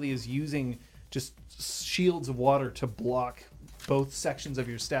continually is using just shields of water to block both sections of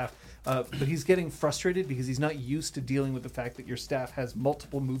your staff. But he's getting frustrated because he's not used to dealing with the fact that your staff has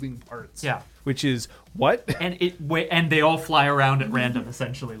multiple moving parts. Yeah. Which is what? And they all fly around at random,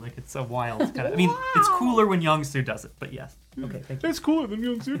 essentially. Like, it's so wild. Kind of. I mean, it's cooler when Youngsu does it, but yes. Okay, thank you. It's cooler than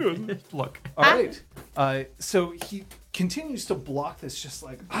Youngsu does. Look. All right. So he continues to block this, just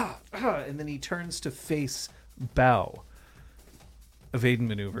like and then he turns to face Bao. Evade and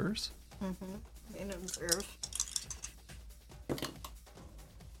maneuvers. And observe.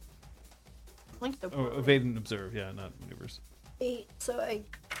 Link the Oh, evade and observe. Yeah, not maneuvers. 8, so I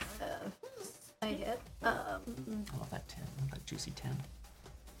hit. I love that 10. I love that juicy 10.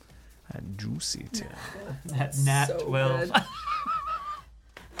 And juicy 10. That nat So 12.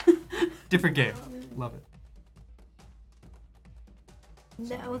 Different game. Love it.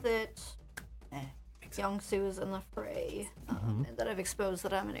 Now that Youngsu is in the fray, and that I've exposed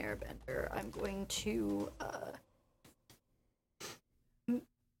that I'm an airbender, I'm going to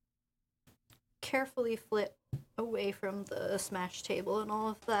carefully flip away from the smash table and all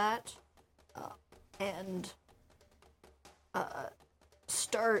of that, and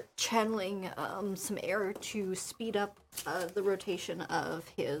start channeling some air to speed up the rotation of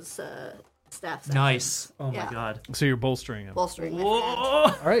his staff sections. Nice. Oh Yeah. my god. So you're bolstering him. Bolstering my hand. Whoa!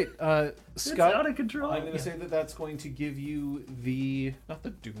 All right, It's Scott. out of control. I'm going to say that's going to give you not the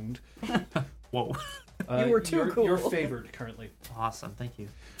doomed. Whoa. You were too cool. You're favored currently. Awesome. Thank you.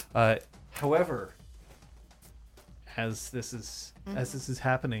 However, as this is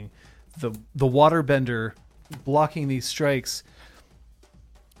happening, the waterbender blocking these strikes.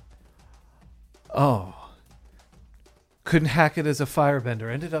 Couldn't hack it as a firebender,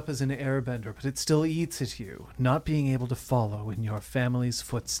 ended up as an airbender, but it still eats at you, not being able to follow in your family's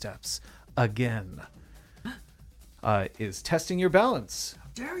footsteps again. is testing your balance. How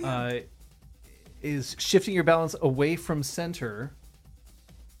dare you? Is shifting your balance away from center.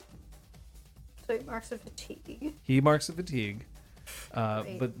 So it marks a fatigue. He marks a fatigue.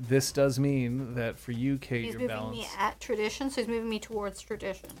 But this does mean that for you, Kate, He's your moving balance. me at tradition, so he's moving me towards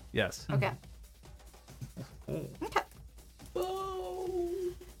tradition. Yes. Okay. Okay.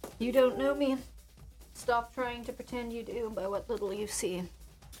 You don't know me. Stop trying to pretend you do by what little you see.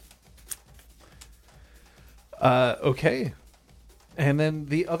 Okay. And then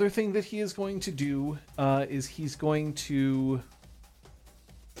the other thing that he is going to do is he's going to.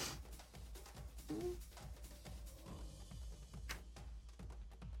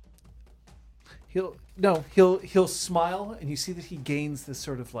 He'll smile, and you see that he gains this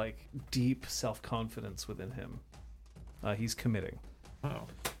sort of like deep self-confidence within him. He's committing. Oh.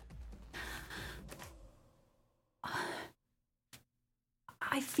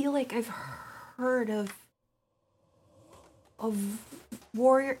 I feel like I've heard of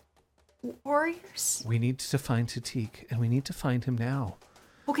warriors. We need to find Tatik, and we need to find him now.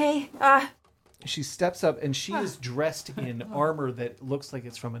 Okay. She steps up, and she is dressed in armor that looks like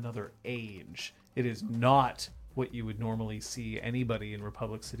it's from another age. It is not what you would normally see anybody in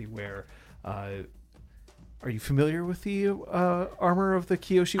Republic City wear. Are you familiar with the armor of the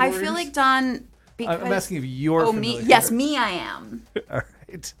Kyoshi I warriors? feel like Don. Because I'm asking if you're familiar. me. Yes, me. I am. All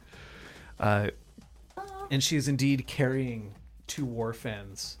right. And she is indeed carrying 2 war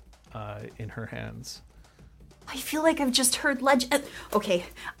fans in her hands. I feel like I've just heard legend. Okay,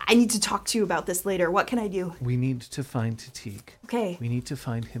 I need to talk to you about this later. What can I do? We need to find Tatik. Okay. We need to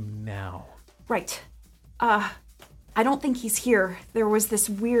find him now. Right. I don't think he's here. There was this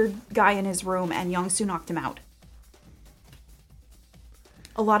weird guy in his room, and Youngsu knocked him out.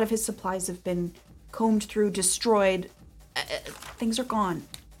 A lot of his supplies have been combed through, destroyed. Things are gone.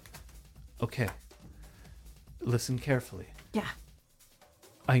 Okay. Listen carefully. Yeah.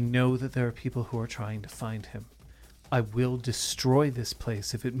 I know that there are people who are trying to find him. I will destroy this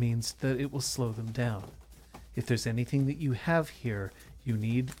place if it means that it will slow them down. If there's anything that you have here, you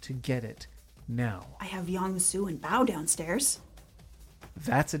need to get it now. I have Youngsu and Bao downstairs.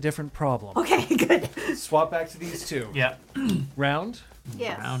 That's a different problem. Okay, good. Swap back to these 2. Yeah. Round?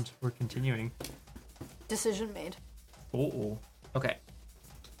 Yes. Round. We're continuing. Decision made. Oh. Okay.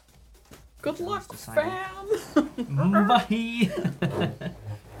 Good luck, decided. fam. Bye.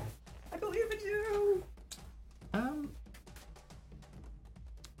 I believe in you.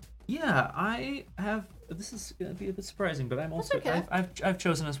 Yeah, I have. This is gonna be a bit surprising, but I'm also. okay. I've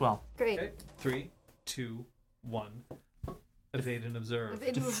chosen as well. Great. Okay. 3, 2, 1. Evade and observe.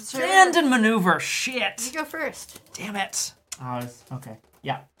 Stand and maneuver. Shit. You go first. Damn it. Okay.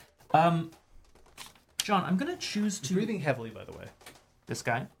 Yeah. John, I'm gonna choose He's to. breathing heavily, by the way. This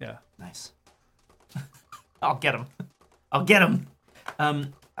guy. Yeah. Nice. I'll get him. I'll get him.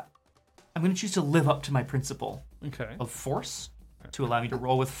 I'm gonna choose to live up to my principle Okay. of force to allow me to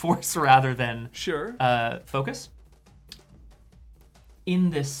roll with force rather than Sure. focus. In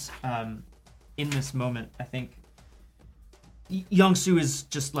this moment, I think Youngsu is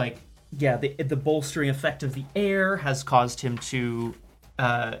just like, yeah, the bolstering effect of the air has caused him to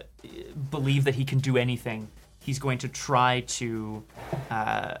believe that he can do anything. He's going to try to what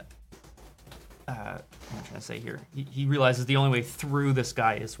am I trying to say here? He realizes the only way through this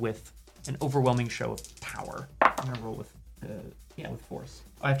guy is with an overwhelming show of power. I'm gonna roll with with force.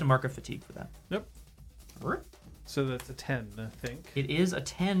 I have to mark a fatigue for that. Yep. Alright. So that's a 10, I think. It is a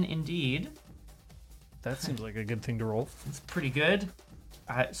 10 indeed. That seems like a good thing to roll. It's pretty good.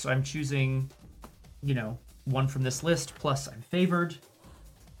 So I'm choosing, one from this list. Plus, I'm favored.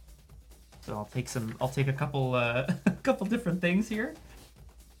 So I'll take a couple, couple different things here.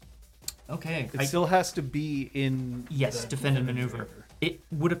 Okay. It still has to be in. Yes, the defend and maneuver. It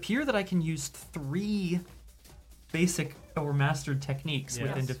would appear that I can use 3 basic or mastered techniques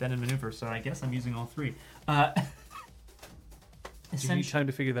within Yes. defend and maneuver. So I guess I'm using all 3. Do you need time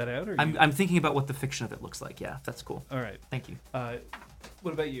to figure that out? Or I'm thinking about what the fiction of it looks like. Yeah, that's cool. All right. Thank you.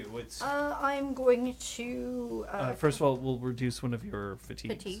 What about you? What's I'm going to first of all, we'll reduce one of your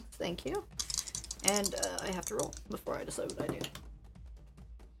fatigues. fatigue. Thank you. And I have to roll before I decide what I do.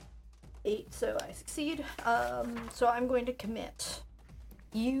 8, so I succeed. So I'm going to commit.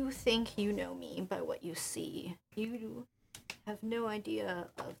 You think you know me by what you see. You have no idea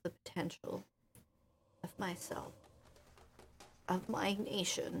of the potential of myself, of my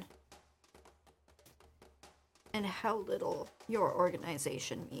nation, and how little your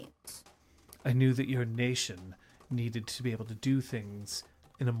organization means. I knew that your nation needed to be able to do things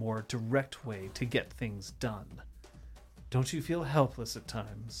in a more direct way to get things done. Don't you feel helpless at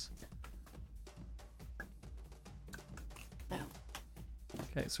times?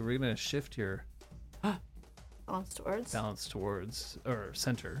 Okay, so we're gonna shift your Balance towards. or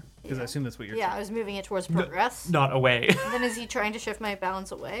center, because I Yeah. assume that's what you're. Yeah, I was moving it towards progress. Not away. And then is he trying to shift my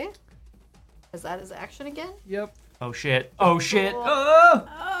balance away? Is that his action again? Yep. Oh shit. Oh shit. Cool. Oh!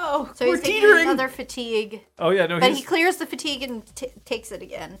 Oh, So We're he's taking teetering. another fatigue. Oh yeah, no. But he clears the fatigue and takes it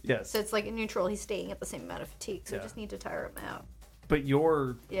again. Yes. So it's like a neutral. He's staying at the same amount of fatigue. So Yeah. we just need to tire him out. But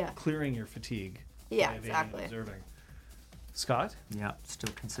you're Yeah. clearing your fatigue. Yeah, by evading and exactly. Observing. Scott. Yeah,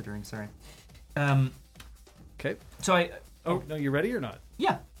 still considering, sorry. Okay. So I Oh no, you ready or not?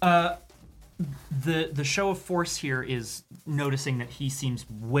 yeah, the show of force here is noticing that he seems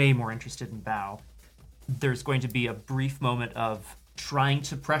way more interested in Bao. There's going to be a brief moment of trying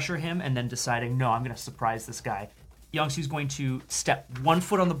to pressure him and then deciding, no, I'm going to surprise this guy. Yangsu's going to step 1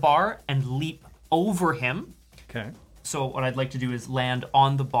 foot on the bar and leap over him. Okay. So what I'd like to do is land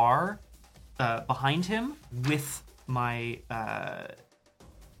on the bar behind him with my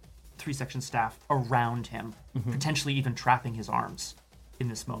 3-section staff around him, potentially even trapping his arms in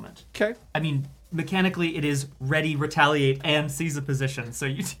this moment. Okay. I mean, mechanically, it is ready, retaliate, and seize a position. So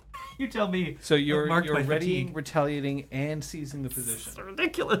you tell me. So I've you're marked my readying, fatigue. retaliating, and seizing the position. It's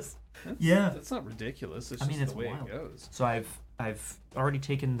ridiculous. That's not ridiculous. It's I just mean, it's the way wild. it goes. So I've already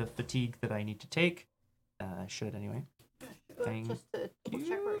taken the fatigue that I need to take. Should anyway. Thing. Just to double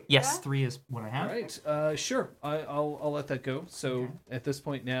check where Yes, you're 3 is what I All have. right. Sure. I'll let that go. So at this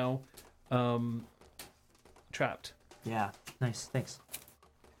point now, trapped. Yeah, nice. Thanks.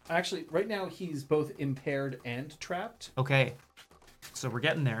 Actually, right now he's both impaired and trapped. Okay, so we're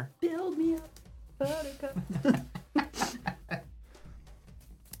getting there. Build me up, buttercup.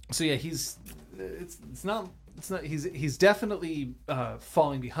 So yeah, he's he's definitely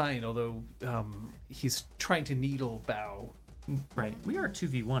falling behind. Although he's trying to needle Bao. Right, we are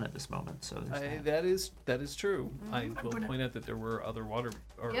 2v1 at this moment, so there's that. That is true. I will point out that there were other water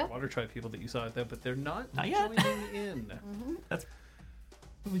tribe people that you saw at that, but they're not yet. joining in. That's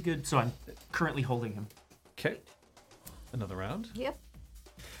really good. So I'm currently holding him. Okay, another round. Yep.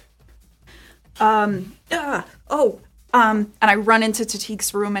 and I run into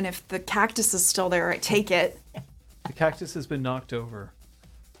Tatik's room, and if the cactus is still there, I take it. The cactus has been knocked over.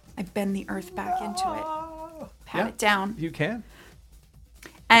 I bend the earth back into it, pat Yeah. it down, You can.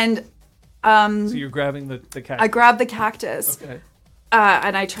 and So you're grabbing the cactus. I grab the cactus, Okay.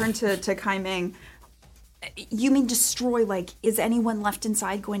 and I turn to Kai Ming. You mean destroy? Like, is anyone left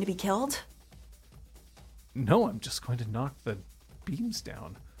inside going to be killed? No, I'm just going to knock the beams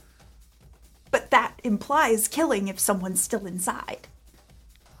down. But that implies killing if someone's still inside.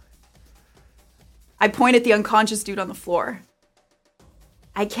 I point at the unconscious dude on the floor.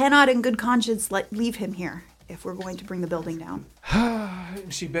 I cannot in good conscience leave him here if we're going to bring the building down.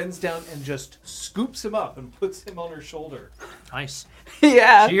 And she bends down and just scoops him up and puts him on her shoulder. Nice.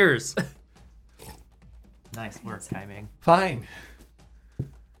 Yeah. Cheers. Nice work, Kai Ming. Fine.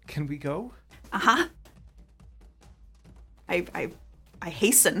 Can we go? Uh-huh. I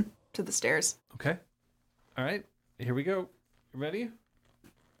hasten to the stairs. Okay. All right. Here we go. You ready?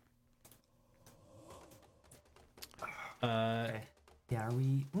 Okay. Yeah, are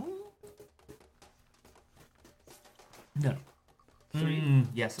we? No.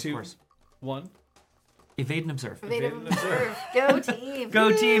 Yes, of 2, course. 1. Evade and observe. Evade and and observe. observe. Go team.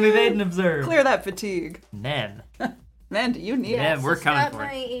 Go team, evade and observe. Clear that fatigue. Nen. Man, do you need Yeah, it? we're so coming Scott for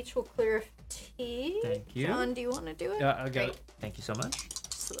and I it. each will clear fatigue. Thank you. John, do you want to do it? Yeah, I got Great. it. Thank you so much.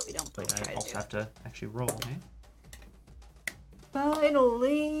 So that we don't Wait, try I to also do have to actually roll, okay?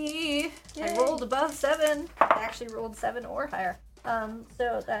 Finally, I rolled above 7. I actually rolled 7 or higher.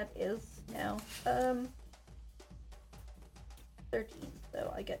 So that is now 13.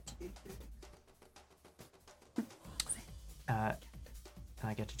 So I get to do 2. And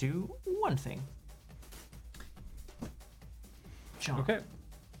I get to do one thing. John. Okay.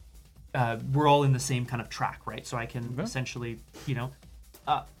 We're all in the same kind of track, right? So I can Okay. essentially,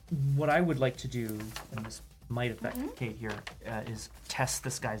 what I would like to do, and this might affect Kate here, is test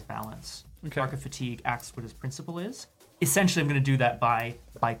this guy's balance. Okay. Mark of Fatigue acts what his principle is. Essentially, I'm going to do that by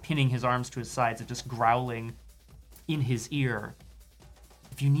pinning his arms to his sides and just growling in his ear.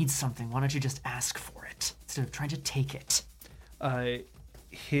 If you need something, why don't you just ask for it instead of trying to take it?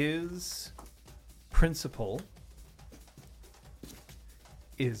 His principle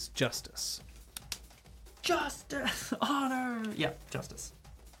is justice. Justice, honor. Yeah, justice.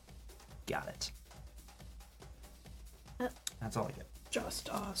 Got it. That's all I get. Just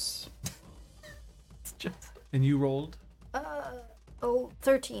us. It's just. And you rolled?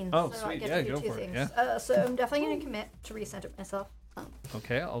 13. Oh, so I sweet. get Yeah, to do go 2 for it, things. So I'm definitely going to commit to recenter myself.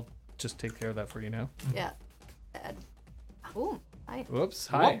 Okay, I'll just take care of that for you now. Yeah. Hi. Whoops.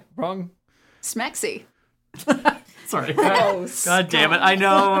 Hi. Wrong. Smexy. Sorry. Oh, God damn it! I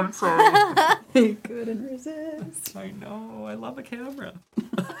know. I'm sorry. He couldn't resist. I know. I love a camera.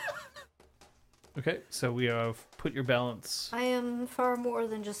 Okay, so we have put your balance. I am far more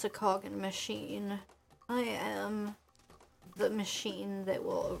than just a cog in a machine. I am the machine that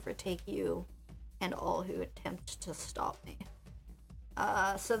will overtake you and all who attempt to stop me.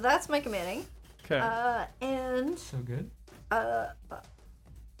 So that's my commanding. Okay. And So good.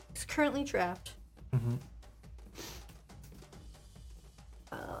 he's currently trapped. Mm-hmm.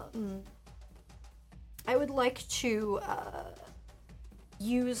 I would like to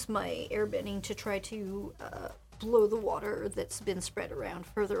use my airbending to try to blow the water that's been spread around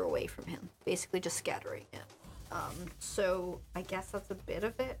further away from him, basically just scattering it. So I guess that's a bit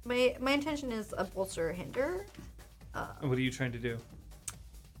of it. My intention is a bolster or hinder. And what are you trying to do?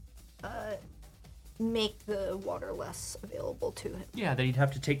 Make the water less available to him. Yeah, that he'd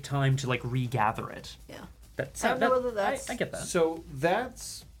have to take time to like regather it. Yeah. That's I don't know whether that's- I get that. So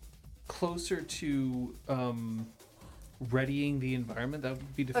that's closer to readying the environment. That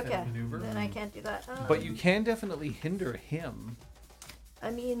would be defensive Okay. maneuver. Then I can't do that. But you can definitely hinder him. I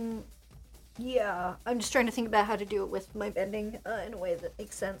mean, yeah. I'm just trying to think about how to do it with my bending in a way that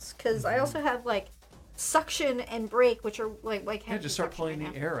makes sense. Because I also have like suction and brake, which are like Yeah, can't just do start suction pulling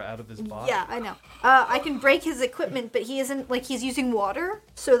right the now. air out of his body. Yeah, I know. I can break his equipment, but he isn't like he's using water.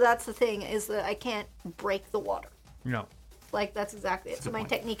 So that's the thing is that I can't break the water. No. Like that's exactly it. So my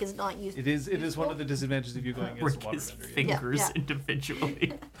technique is not used. It is one of the disadvantages of you going against Break a water his bender. fingers Yeah.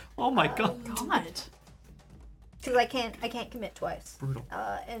 individually. Oh my god. God. Because I can't commit twice. Brutal.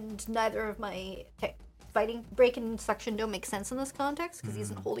 And neither of my fighting break and suction don't make sense in this context because he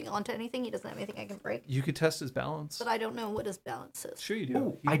isn't holding on to anything. He doesn't have anything I can break. You could test his balance. But I don't know what his balance is. Sure you do.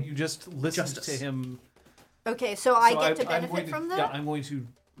 Ooh, You just listen Justice. to him. Okay, so I So get to I'm benefit going from that. Yeah, I'm going to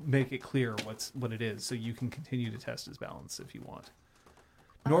make it clear what it is, so you can continue to test his balance if you want.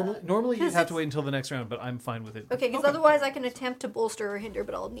 Normally you'd 'cause have to it's- wait until the next round, but I'm fine with it. Okay, because otherwise I can attempt to bolster or hinder,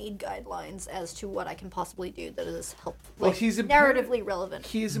 but I'll need guidelines as to what I can possibly do that is helpful, Well, like, he's impaired- narratively relevant.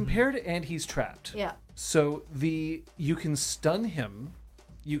 He is impaired and he's trapped. Yeah. So you can stun him.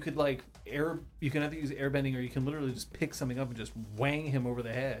 You could you can either use airbending or you can literally just pick something up and just wang him over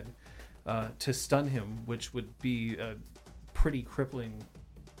the head to stun him, which would be a pretty crippling.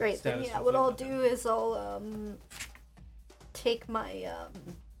 Great. Then status yeah, with what I'll it. do is I'll take my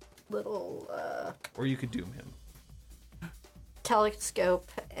little Or you could doom him. telescope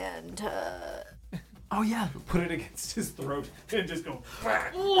and Oh yeah. Put it against his throat and just go.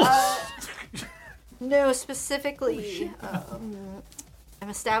 no, specifically, I'm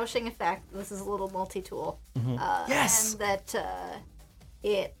establishing a fact. This is a little multi-tool. Yes! And that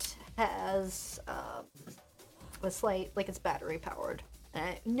it has a slight, like it's battery powered.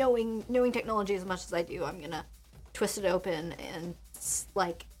 Knowing technology as much as I do, I'm gonna twist it open and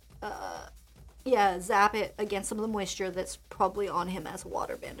zap it against some of the moisture that's probably on him as a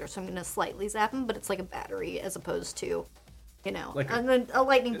water bender. So I'm gonna slightly zap him, but it's like a battery as opposed to, Like and then a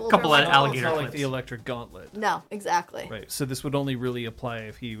lightning bolt. couple or of like- alligator It's not like clips. the electric gauntlet. No, exactly. Right. So this would only really apply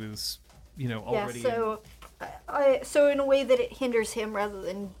if he was, already. Yeah, so in a way that it hinders him rather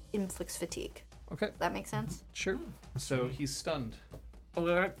than inflicts fatigue. Okay. Does that make sense? Sure. So he's stunned.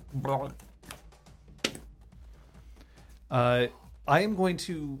 I am going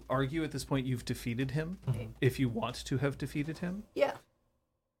to argue at this point you've defeated him. If you want to have defeated him. Yeah.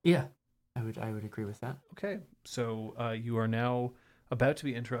 Yeah. I would agree with that. Okay. So you are now about to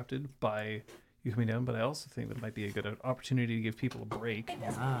be interrupted by you coming down, but I also think that might be a good opportunity to give people a break.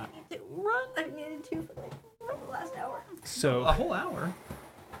 Ah. Run! I needed to for the last hour. So A whole hour.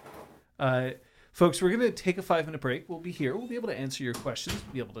 folks, we're going to take a 5-minute break. We'll be here. We'll be able to answer your questions.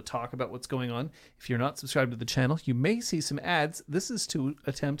 We'll be able to talk about what's going on. If you're not subscribed to the channel, you may see some ads. This is to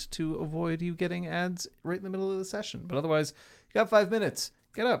attempt to avoid you getting ads right in the middle of the session. But otherwise, you got 5 minutes.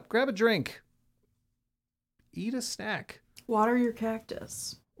 Get up, grab a drink, eat a snack, Water your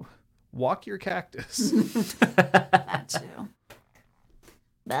cactus. walk your cactus. That too.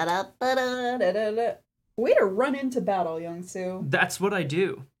 Way to run into battle, Young Sue. That's what I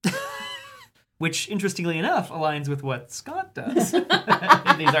do. Which, interestingly enough, aligns with what Scott does in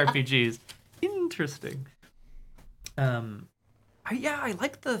these RPGs. Interesting. I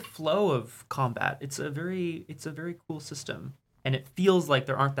like the flow of combat. It's a very cool system, and it feels like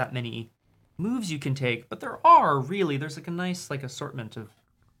there aren't that many moves you can take, but there are really. There's like a nice assortment of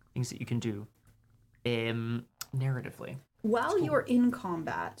things that you can do, narratively. While you're in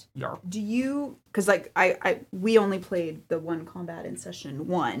combat, Yarp. do you? Because like we only played the one combat in session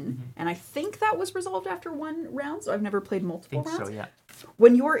 1, and I think that was resolved after one round. So I've never played I multiple think rounds. so, yeah.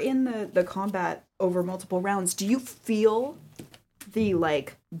 When you're in the combat over multiple rounds, do you feel the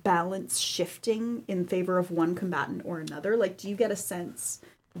like balance shifting in favor of one combatant or another? Like, do you get a sense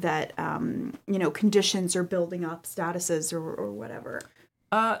that conditions are building up, statuses or whatever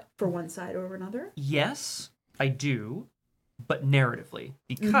for one side or another? Yes, I do, but narratively,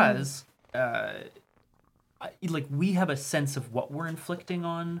 because we have a sense of what we're inflicting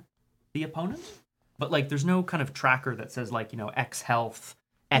on the opponent, but like there's no kind of tracker that says like X health,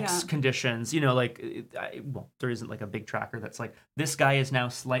 X conditions. There isn't like a big tracker that's like this guy is now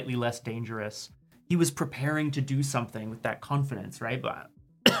slightly less dangerous. He was preparing to do something with that confidence, right? But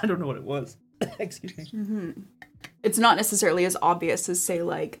I don't know what it was. Excuse me. Mm-hmm. It's not necessarily as obvious as say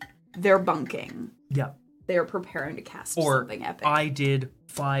like they're bunking. Yeah. They're preparing to cast Or something epic. I did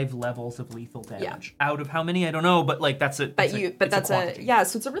 5 levels of lethal damage. Out of how many? I don't know, but like that's a quantity.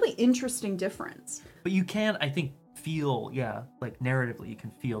 So it's a really interesting difference. But you can, I think, feel, like narratively, you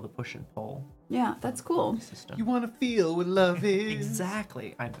can feel the push and pull Yeah, that's cool. system. You want to feel what love is.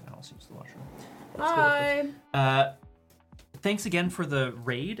 Exactly. I also use the washroom. Bye. Thanks again for the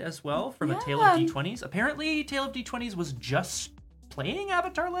raid as well from A Tale of D20s. Apparently, Tale of D20s was just playing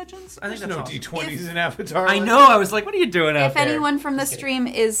Avatar Legends. I think There's that's no awesome. D20s in Avatar. I know. I was like, what are you doing out If there? anyone from the stream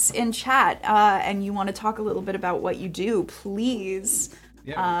is in chat and you want to talk a little bit about what you do, please,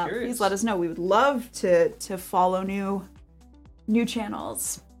 Yeah, I'm curious. please let us know. We would love to follow new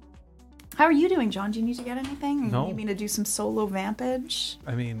channels. How are you doing, John? Do you need to get anything? No. You mean to do some solo vampage?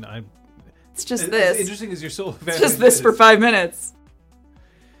 I mean, It's just as this. interesting as your soul. It's just this for 5 minutes.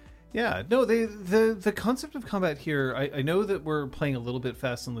 Yeah, no, the concept of combat here, I know that we're playing a little bit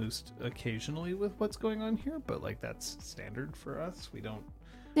fast and loose occasionally with what's going on here, but like that's standard for us. We don't,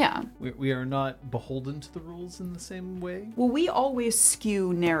 Yeah. we are not beholden to the rules in the same way. Well, we always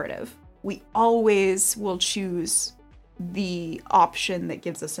skew narrative. We always will choose the option that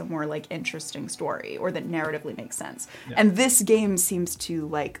gives us a more like interesting story or that narratively makes sense. Yeah. And this game seems to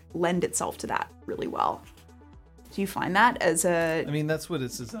like lend itself to that really well. Do you find that as a... I mean, that's what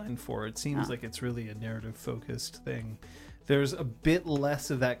it's designed for. It seems like it's really a narrative-focused thing. There's a bit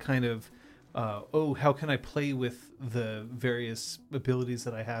less of that kind of, how can I play with the various abilities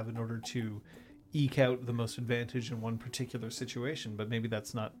that I have in order to eke out the most advantage in one particular situation, but maybe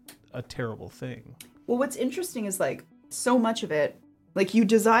that's not a terrible thing. Well, what's interesting is like so much of it, like you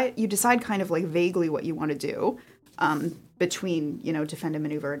decide kind of like vaguely what you want to do between, defend and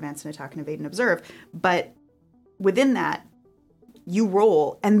maneuver, advance and attack and evade and observe, but within that, you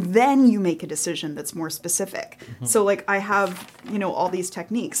roll and then you make a decision that's more specific. Mm-hmm. So like I have, all these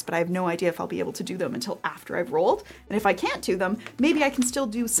techniques, but I have no idea if I'll be able to do them until after I've rolled. And if I can't do them, maybe I can still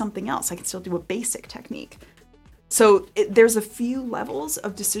do something else. I can still do a basic technique. So there's a few levels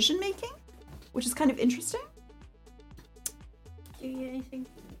of decision making, which is kind of interesting. Do you get anything?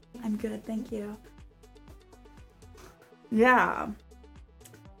 I'm good, thank you. Yeah.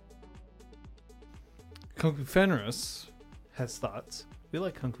 Kung Fu Fenris has thoughts. We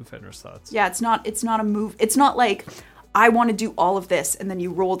like Kung Fu Fenris thoughts. Yeah, it's not a move. It's not like I want to do all of this and then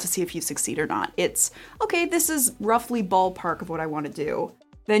you roll to see if you succeed or not. It's okay, this is roughly ballpark of what I want to do.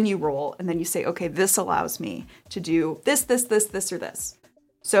 Then you roll and then you say, okay, this allows me to do this, or this.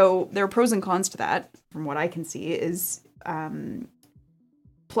 So there are pros and cons to that, from what I can see, is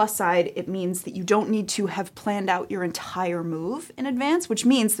plus side, it means that you don't need to have planned out your entire move in advance, which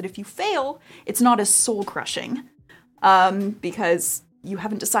means that if you fail, it's not as soul-crushing because you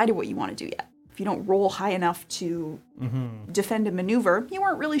haven't decided what you want to do yet. If you don't roll high enough to defend and maneuver, you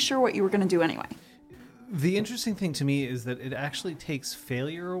weren't really sure what you were going to do anyway. The interesting thing to me is that it actually takes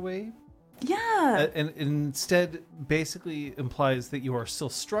failure away. Yeah. And instead basically implies that you are still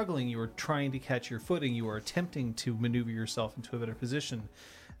struggling, you are trying to catch your footing, you are attempting to maneuver yourself into a better position,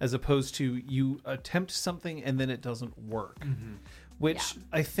 as opposed to you attempt something and then it doesn't work. Mm-hmm. Which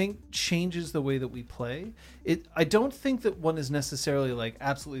I think changes the way that we play. I don't think that one is necessarily like,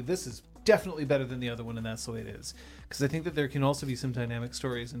 absolutely, this is definitely better than the other one and that's the way it is. Because I think that there can also be some dynamic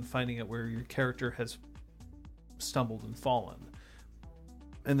stories in finding out where your character has stumbled and fallen.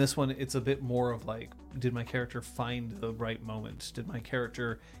 In this one, it's a bit more of like, did my character find the right moment? Did my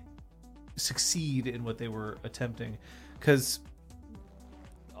character succeed in what they were attempting? Because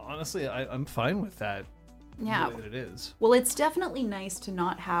honestly, I'm fine with that. Yeah. The way that it is. Well, it's definitely nice to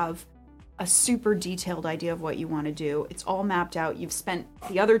not have a super detailed idea of what you want to do. It's all mapped out. You've spent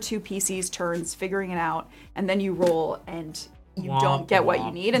the other two PC's turns figuring it out, and then you roll and you Womp don't get what you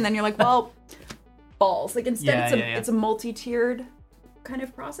womp. need. And then you're like, well, balls. Like instead, Yeah. it's a multi-tiered kind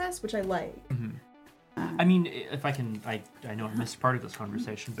of process, which I like. I mean, if I can, I know I missed part of this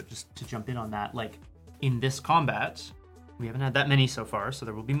conversation, but just to jump in on that, like in this combat, we haven't had that many so far, so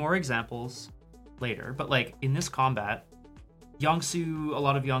there will be more examples later. But like in this combat, a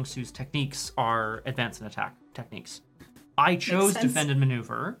lot of Yongsu's techniques are advance and attack techniques. I chose sense. defend and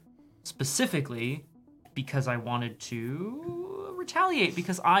maneuver specifically because I wanted to retaliate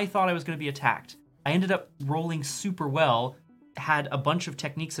because I thought I was going to be attacked. I ended up rolling super well, had a bunch of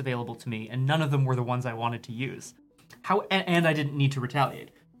techniques available to me, and none of them were the ones I wanted to use. And I didn't need to retaliate.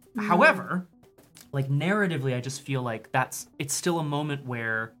 However, like narratively, I just feel like it's still a moment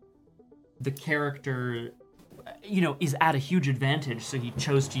where the character, is at a huge advantage, so he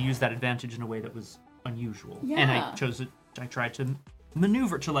chose to use that advantage in a way that was unusual. And I tried to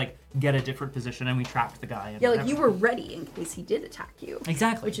maneuver to like get a different position, and we trapped the guy. And Yeah, like you whatever. were ready in case he did attack you.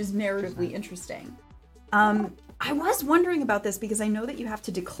 Exactly. Which is narratively interesting. I was wondering about this because I know that you have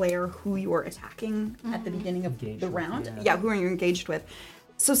to declare who you're attacking at the beginning of Engaged the with, round. yeah. Who are you engaged with?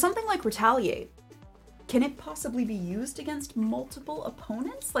 So something like retaliate, can it possibly be used against multiple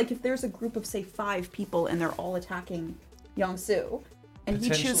opponents? Like if there's a group of say 5 people and they're all attacking Yongsu, and he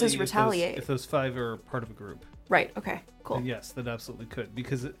Potentially, chooses retaliate. If those 5 are part of a group, Right. Okay. Cool. then yes, that absolutely could.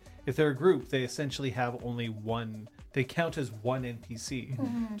 Because if they're a group, they essentially have only one. They count as one NPC,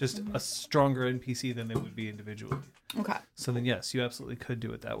 just a stronger NPC than they would be individually. Okay. So then, yes, you absolutely could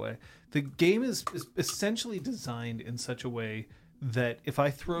do it that way. The game is essentially designed in such a way that if I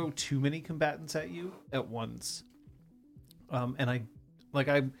throw too many combatants at you at once,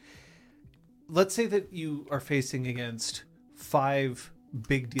 let's say that you are facing against 5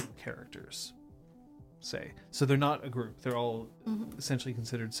 big deal characters, say. So they're not a group. They're all essentially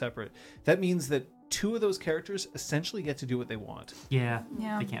considered separate. That means that 2 of those characters essentially get to do what they want. Yeah.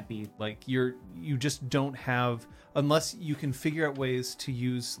 Yeah. They can't be. Like you just don't have, unless you can figure out ways to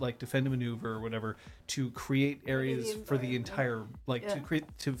use like defend and maneuver or whatever to create areas for the entire, like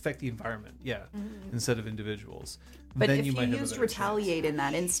to affect the environment. Yeah. Instead of individuals. But then if you might have a used better retaliate in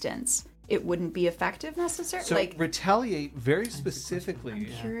that instance, it wouldn't be effective necessarily. So like retaliate very specifically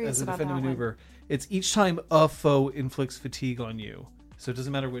curious as a about defend and that one. maneuver. It's each time a foe inflicts fatigue on you. So it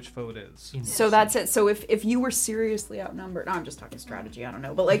doesn't matter which foe it is. So that's it. So if you were seriously outnumbered, no, I'm just talking strategy. I don't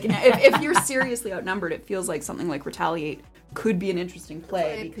know, but like if you're seriously outnumbered, it feels like something like retaliate could be an interesting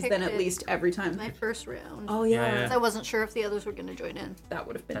play I because then picked at it least every time. My first round. Oh yeah, I wasn't sure if the others were going to join in. that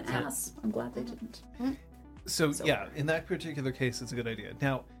would have been an ass. I'm glad they didn't. So yeah, in that particular case, it's a good idea.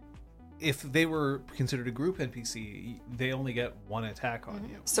 Now, if they were considered a group NPC, they only get 1 attack on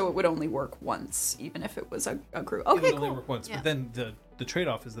you. So it would only work once, even if it was a group. It Okay, would only cool. work once, Yeah. but then the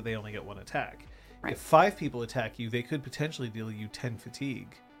trade-off is that they only get 1 attack. Right. If 5 people attack you, they could potentially deal you 10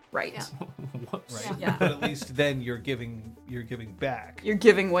 fatigue, Right. Yeah. Whoops. right? Yeah. But at least then you're giving back. You're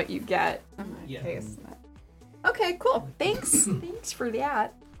giving what you get. Yeah. Case. Okay, cool. Thanks. Thanks for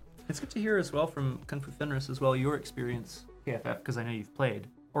that. It's good to hear as well from Kung Fu Fenris as well, your experience, KFF, because I know you've played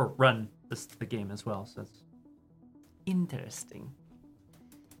or run the game as well, so it's interesting.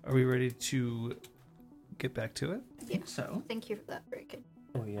 Are we ready to get back to it? I think so. Thank you for that break.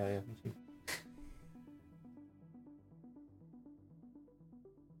 Oh, yeah, me too.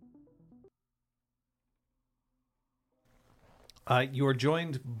 You are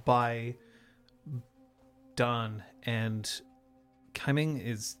joined by Don, and Kaiming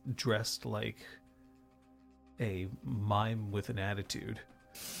is dressed like a mime with an attitude.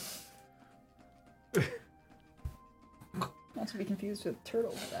 Not to be confused with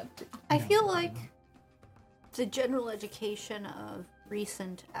turtle. I feel like the general education of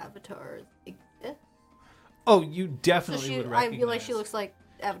recent avatars exists. Oh, you So definitely would I recognize. feel like she looks like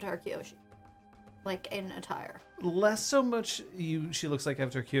Avatar Kyoshi. Like in attire. less so much she looks like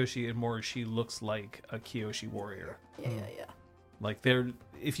Avatar Kyoshi, and more she looks like a Kyoshi warrior. Yeah. Like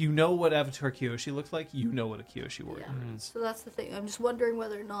if you know what Avatar Kyoshi looked like, you know what a Kyoshi warrior Yeah. is. So that's the thing. I'm just wondering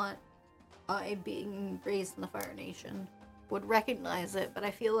whether or not I, being raised in the Fire Nation, would recognize it, but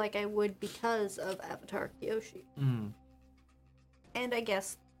I feel like I would because of Avatar Kyoshi. And I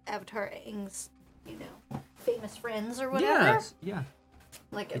guess Avatar Aang's, famous friends or whatever. Yeah.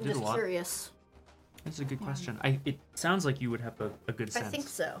 Like, They I'm did a just lot. curious. That's a good question. It sounds like you would have a good sense. I think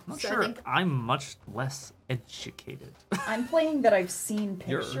so. I'm not So sure. I think I'm much less educated. I'm playing that I've seen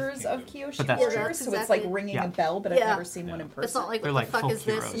You're pictures of Kyoshi But that's warriors, true. That's so it's like exactly- ringing Yeah. a bell, but I've Yeah. never seen one in person. it's not like, They're what like the fuck folk is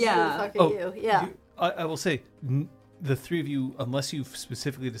this? heroes. and Yeah. Who the fuck are you? Yeah. I will say, the 3 of you, unless you've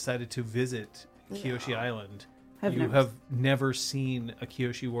specifically decided to visit Kyoshi Island, I've you never- have never seen a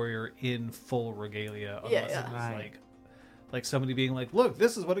Kyoshi warrior in full regalia, unless Yeah. it was Right. like somebody being like, "Look,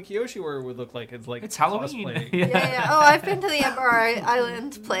 this is what a Kyoshi warrior would look like." It's like It's Halloween. cosplaying. Yeah. Oh, I've been to the Ember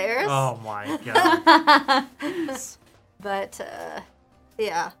Island Players. Oh my god. But,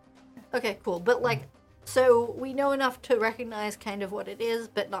 yeah. Okay, cool. But, like, so we know enough to recognize kind of what it is,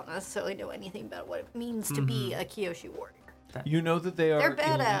 but not necessarily know anything about what it means to be a Kyoshi warrior. You know that they are They're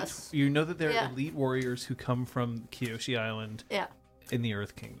badass. Elite, you know that they're Yeah. elite warriors who come from Kyoshi Island Yeah. in the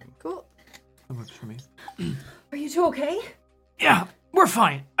Earth Kingdom. Cool. That works for me. Are you two okay? Yeah, we're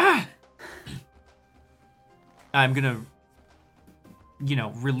fine. I'm gonna,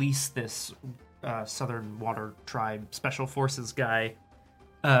 release this Southern Water Tribe Special Forces guy,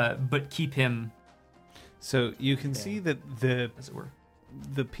 but keep him, So you can see that the as it were.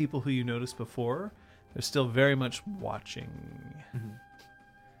 people who you noticed before, they're still very much watching.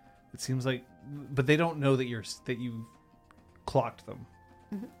 It seems like, but they don't know that you've clocked them.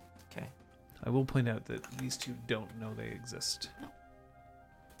 Okay. I will point out that these two don't know they exist.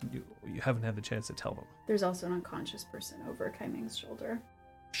 You haven't had the chance to tell them. There's also an unconscious person over Kaiming's shoulder,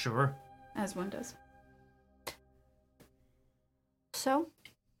 Sure. as one does. So,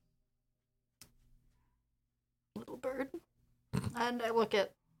 little bird. And I look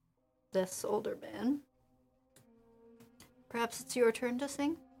at this older man. Perhaps it's your turn to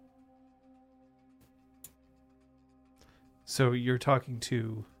sing? So you're talking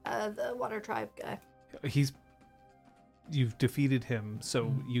to The Water Tribe guy. you've defeated him,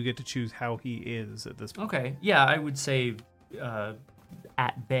 so you get to choose how he is at this point. Okay. Yeah, I would say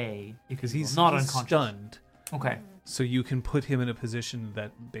at bay Because he's not he's unconscious. stunned. Okay. So you can put him in a position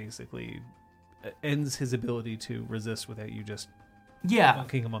that basically ends his ability to resist without you just Yeah,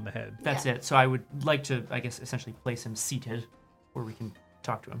 bonking him on the head. that's Yeah. it. So I would like to, I guess, essentially place him seated, where we can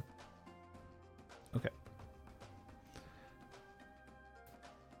talk to him. Okay.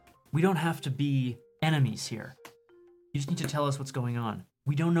 We don't have to be enemies here. You just need to tell us what's going on.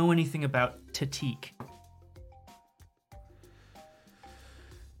 We don't know anything about Tatik.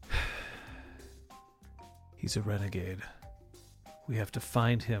 He's a renegade. We have to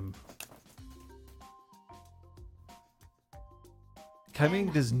find him.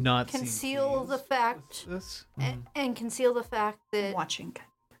 Kaiming does not seem Conceal pleased the fact, with this. and conceal the fact that Watching.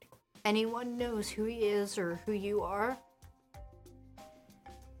 anyone knows who he is or who you are.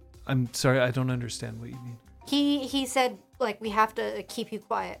 I'm sorry, I don't understand what you mean. He said, like, we have to keep you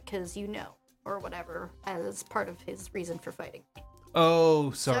quiet because you know, or whatever, as part of his reason for fighting.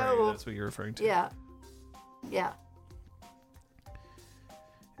 Oh, sorry, So- that's what you're referring to. Yeah. Yeah.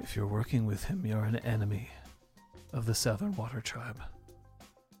 If you're working with him, you're an enemy of the Southern Water Tribe.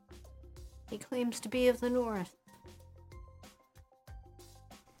 He claims to be of the North.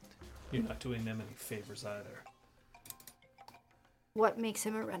 You're not doing them any favors either. What makes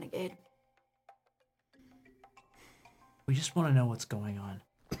him a renegade? We just want to know what's going on.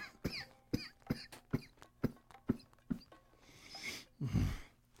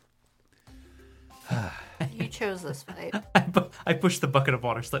 You chose this fight. I push the bucket of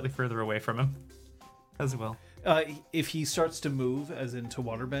water slightly further away from him, as well. If he starts to move, as into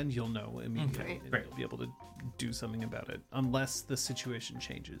waterbend, you'll know immediately. Okay, and great. you'll be able to do something about it, unless the situation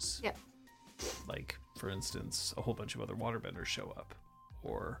changes. Yep. Like, for instance, a whole bunch of other waterbenders show up,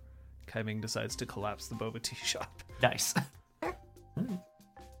 or Kaiming decides to collapse the boba tea shop. Nice.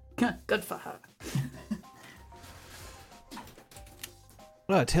 Good for her.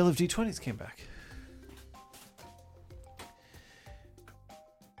 Tale of D20s came back.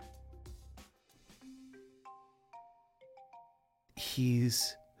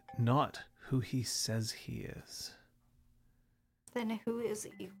 He's not who he says he is. Then who is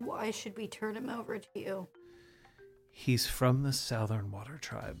he? Why should we turn him over to you? He's from the Southern Water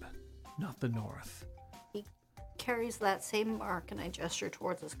Tribe, not the North. He carries that same mark, and I gesture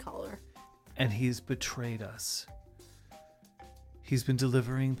towards his collar. And he's betrayed us. He's been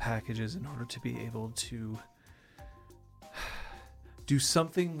delivering packages in order to be able to do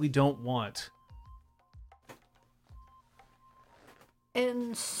something we don't want.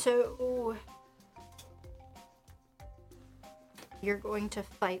 And so you're going to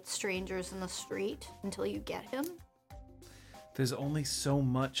fight strangers in the street until you get him? There's only so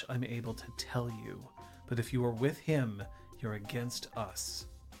much I'm able to tell you, but if you are with him, you're against us.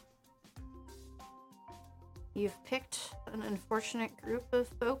 You've picked an unfortunate group of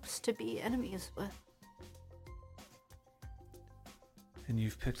folks to be enemies with. And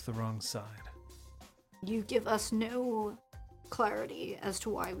you've picked the wrong side. You give us no clarity as to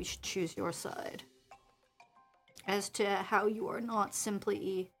why we should choose your side. As to how you are not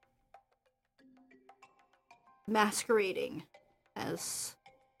simply masquerading as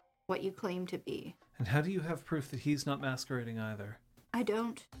what you claim to be. And how do you have proof that he's not masquerading either? I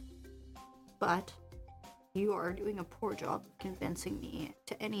don't. But you are doing a poor job of convincing me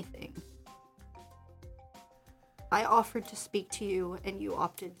to anything. I offered to speak to you, and you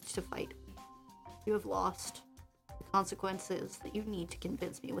opted to fight me. You have lost. The consequence is that you need to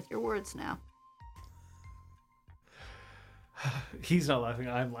convince me with your words now. He's not laughing,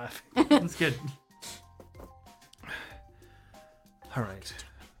 I'm laughing. That's good. All right.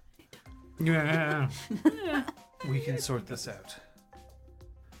 Yeah. We can sort this out.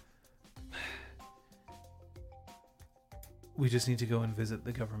 We just need to go and visit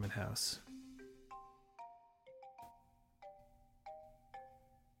the government house.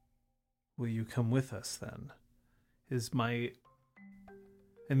 Will you come with us then? And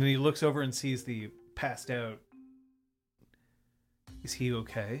then he looks over and sees the passed out. Is he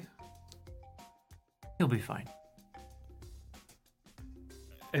okay? He'll be fine.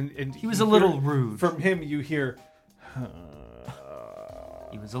 And He was you a little hear- rude. From him, you hear.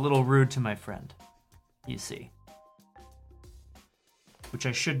 He was a little rude to my friend, you see. Which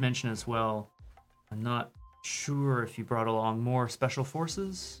I should mention as well. I'm not sure if you brought along more special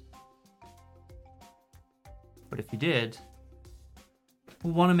forces. But if you did,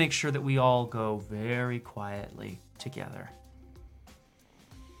 we'll want to make sure that we all go very quietly together.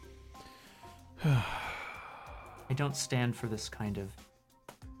 I don't stand for this kind of...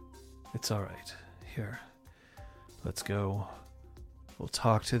 It's all right. Here, let's go. We'll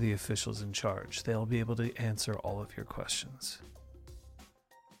talk to the officials in charge. They'll be able to answer all of your questions.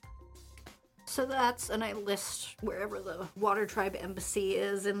 So and I list wherever the Water Tribe embassy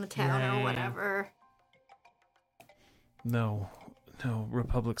is in the town Yeah. or whatever. No,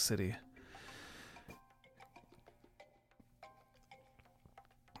 Republic City.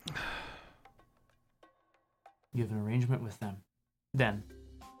 You have an arrangement with them. Then,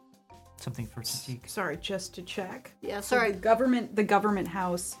 something for Tatik. Sorry, just to check. Yeah, So sorry. the government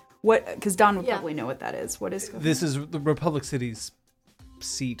house. What? Because Don would Yeah. probably know what that is. What is? This is the Republic City's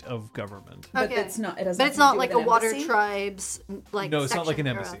seat of government. But Okay. it's not. It doesn't. But have it's to not do like with a an Water embassy? Tribe's No, it's not like an section or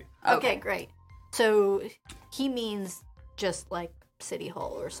embassy. Okay, great. So he means just like City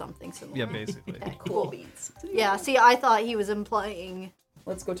Hall or something similar. Yeah, basically. Okay, Cool beans. Yeah, see, I thought he was implying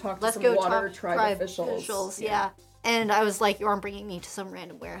Let's go talk to let's some go water talk tribe officials. Yeah. And I was like, you aren't bringing me to some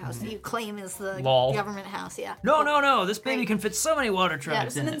random warehouse that you claim is the Lol. government house. Yeah. No, this baby Great. can fit so many water tribes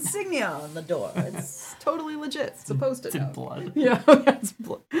It's an in it. insignia on the door. It's totally legit. It's supposed to It's in know. blood. Yeah, it's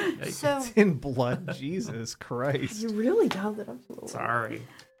blood. So, In blood, Jesus Christ. You really dialed it up to a little. Sorry.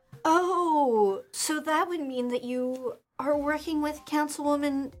 so that would mean that you are working with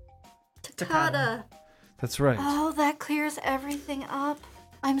Councilwoman Takada. That's right. Oh, that clears everything up.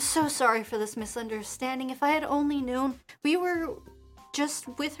 I'm so sorry for this misunderstanding. If I had only known, we were just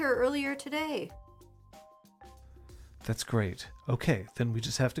with her earlier today. That's great. Okay, then we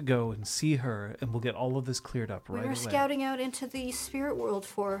just have to go and see her, and we'll get all of this cleared up right We were away. scouting out into the spirit world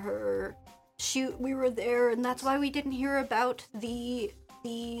for her. We were there, and that's why we didn't hear about the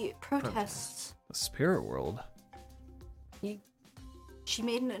protests. The spirit world. She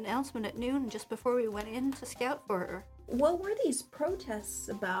made an announcement at noon just before we went in to scout for her. What were these protests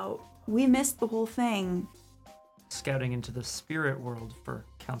about? We missed the whole thing. Scouting into the spirit world for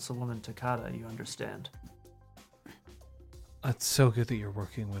Councilwoman Takada, you understand. It's so good that you're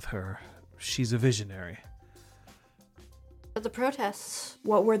working with her. She's a visionary. But the protests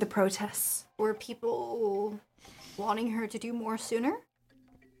What were the protests? were people wanting her to do more sooner.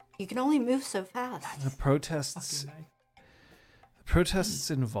 You can only move so fast. The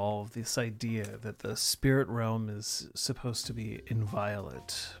protests involve this idea that the spirit realm is supposed to be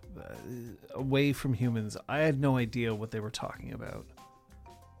inviolate, away from humans. I had no idea what they were talking about.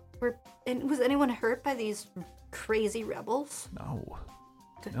 And was anyone hurt by these crazy rebels? No.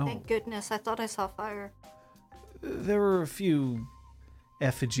 No. Thank goodness. I thought I saw fire. There were a few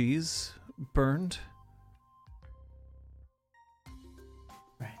effigies burned.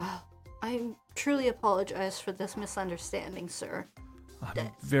 I truly apologize for this misunderstanding, sir. I'm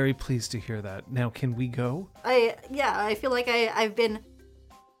very pleased to hear that. Now, can we go? I feel like I've been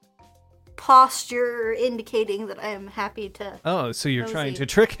posture indicating that I am happy to. Oh, so you're trying Cozy. to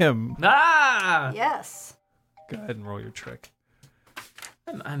trick him. Ah! Yes. Go ahead and roll your trick.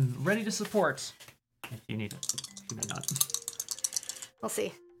 I'm ready to support. If you need it. You may not. We'll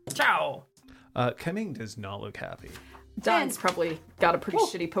see. Ciao! Cumming does not look happy. Don's probably got a pretty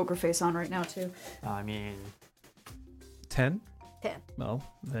shitty poker face on right now too. I mean, 10? 10. Well,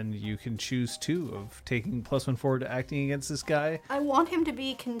 then you can choose 2 of taking +1 forward to acting against this guy. I want him to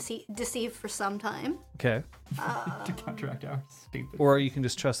be deceived for some time. Okay. to counteract our stupid. Or you can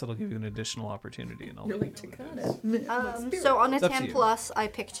just trust that'll give you an additional opportunity. And I'll You're like Takata. So on a It's up to 10 you. plus, I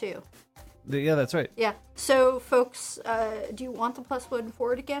pick 2. Yeah, that's right. Yeah. So, folks, do you want the +1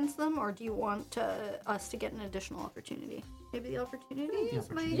 forward against them, or do you want us to get an additional opportunity? Maybe the opportunity is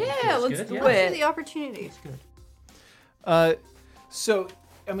my... Yeah, let's good, do yeah. Let's do it. the opportunity. Good. So,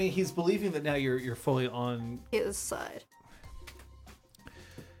 I mean, he's believing that now you're fully on. His side.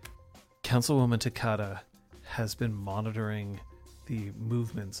 Councilwoman Takata has been monitoring the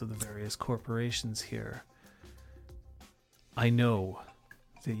movements of the various corporations here. I know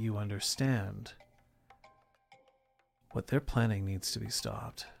that you understand what they're planning needs to be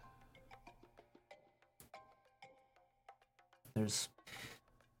stopped. There's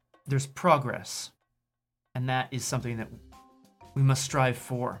progress, and that is something that we must strive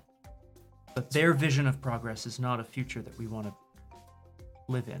for. But their vision of progress is not a future that we want to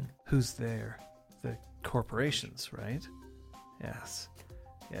live in. Who's there? The corporations, right? Yes.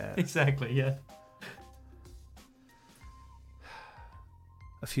 Yeah. Exactly, yeah.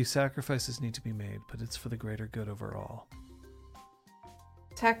 A few sacrifices need to be made, but it's for the greater good overall.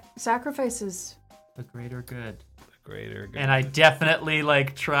 Sacrifices. The greater good. The greater good. And I definitely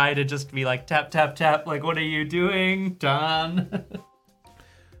try to just be tap, tap, tap, what are you doing, Don?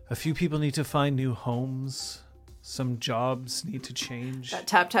 A few people need to find new homes. Some jobs need to change. That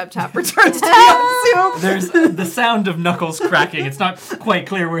tap, tap, tap returns to Young-soo. There's the sound of knuckles cracking. It's not quite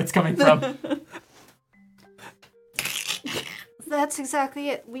clear where it's coming from. That's exactly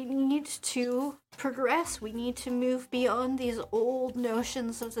it. We need to progress. We need to move beyond these old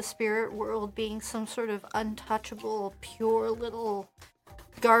notions of the spirit world being some sort of untouchable, pure little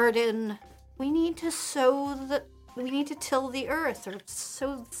garden. We need to we need to till the earth or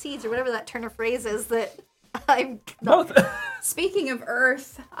sow seeds or whatever that turn of phrase is that I'm not. Both. Speaking of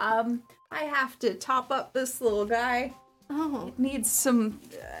Earth, I have to top up this little guy. Oh, It needs some.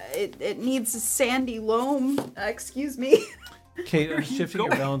 It needs a sandy loam. Excuse me. Kate, I'm shifting your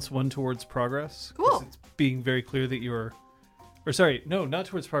balance 1 towards progress. 'cause Cool. It's being very clear that you're. Or sorry, no, not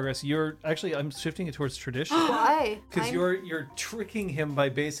towards progress. You're actually. I'm shifting it towards tradition. why? Because I'm- you're tricking him by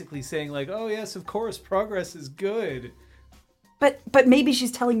basically saying oh yes, of course, progress is good. But maybe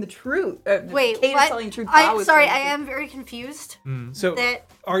she's telling the truth. Wait, Kate what? is telling the truth. I'm Bao is sorry, I telling the am very confused. So That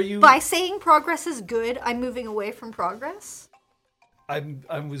are you? by saying progress is good, I'm moving away from progress.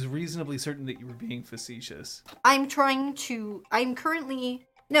 I was reasonably certain that you were being facetious. I'm currently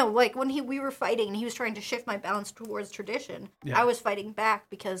no, when we were fighting and he was trying to shift my balance towards tradition, Yeah. I was fighting back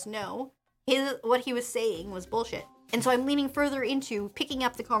because what he was saying was bullshit. And so I'm leaning further into picking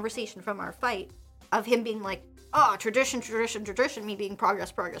up the conversation from our fight of him being like, "Oh, tradition, tradition, tradition," me being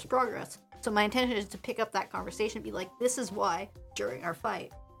progress, progress, progress. So my intention is to pick up that conversation and be like, "This is why during our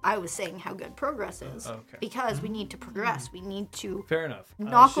fight I was saying how good progress is Okay. because we need to progress. We need to Fair enough.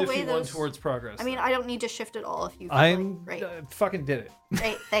 knock Shifting away one those towards progress. I mean, I don't need to shift it all if you feel I'm like, right. fucking did it.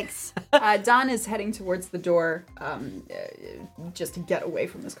 Great, thanks. Don is heading towards the door, just to get away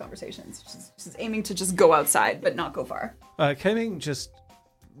from this conversation. So she's aiming to just go outside, but not go far. Keming just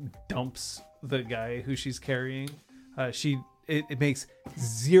dumps the guy who she's carrying. It makes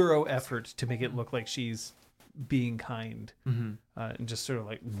zero effort to make it look like she's being kind, and just sort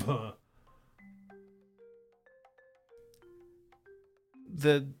of "Buh."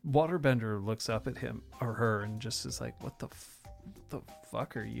 The waterbender looks up at him or her and just is like, "What the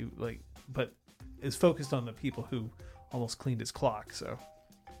fuck are you like?" But is focused on the people who almost cleaned his clock. So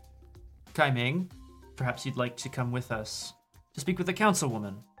Kai Ming, perhaps you'd like to come with us to speak with the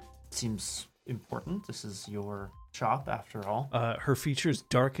councilwoman. Seems important. This is your shop, after all. her features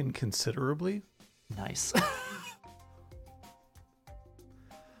darken considerably. Nice.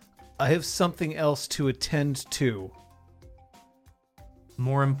 I have something else to attend to.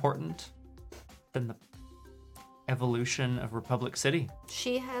 More important than the evolution of Republic City.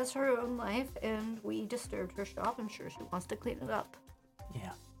 She has her own life, and we disturbed her shop. I'm sure she wants to clean it up.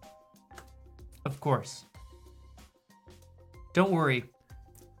 Yeah. Of course. Don't worry.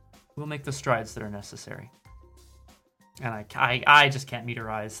 We'll make the strides that are necessary. And I just can't meet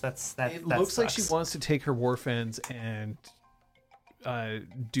her eyes. It looks like she wants to take her war fans and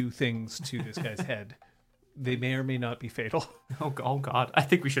do things to this guy's head. They may or may not be fatal. Oh God! I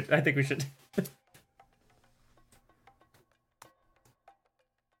think we should.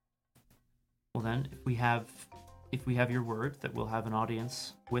 Well then, if we have your word that we'll have an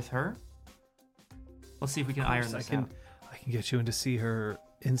audience with her, let's see if we can iron this out. I can get you in to see her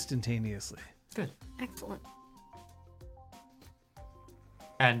instantaneously. Good. Excellent.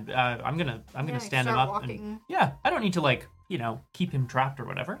 And I'm gonna stand him start up. walking. And, yeah, I don't need to like keep him trapped or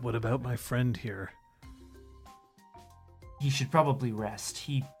whatever. What about my friend here? He should probably rest.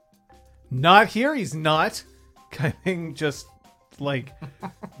 He Not here, he's not. Kaiming just like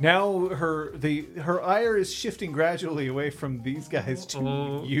now her ire is shifting gradually away from these guys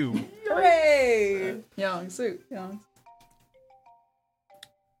to you. Hooray! Young-soo.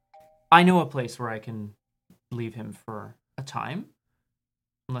 I know a place where I can leave him for a time.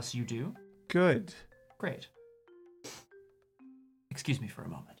 Unless you do. Good. Great. Excuse me for a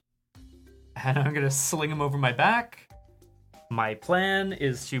moment. And I'm going to sling him over my back. My plan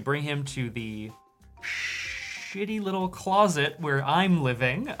is to bring him to the shitty little closet where I'm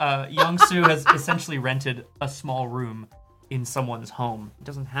living. Young-soo has essentially rented a small room in someone's home. He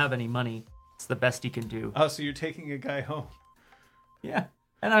doesn't have any money. It's the best he can do. Oh, so you're taking a guy home. Yeah.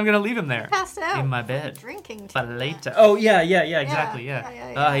 And I'm going to leave him there. Passed out. In my from bed. Drinking. But later. Oh, yeah, exactly, Yeah.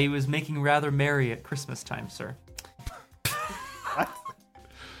 yeah. He was making rather merry at Christmas time, sir.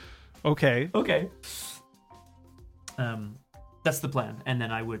 Okay. Okay. That's the plan. And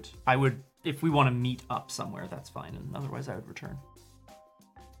then I would, if we want to meet up somewhere, that's fine. And otherwise, I would return.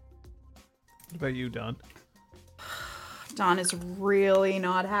 What about you, Don? Don is really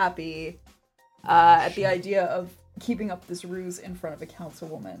not happy at the idea of keeping up this ruse in front of a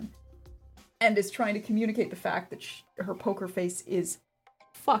councilwoman, and is trying to communicate the fact that her poker face is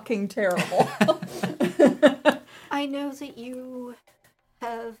fucking terrible. I know that you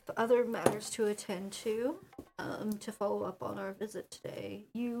have other matters to attend to follow up on our visit today.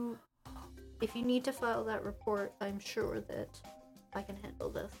 If you need to file that report, I'm sure that I can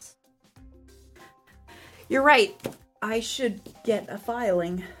handle this. You're right. I should get a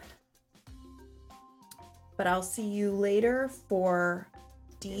filing. But I'll see you later for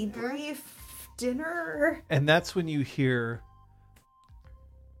debrief dinner. And that's when you hear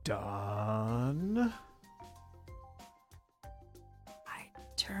Don. I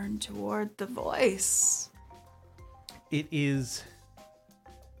turn toward the voice. It is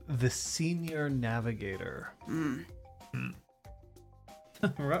the senior navigator.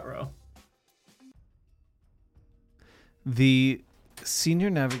 Ruh-roh. The senior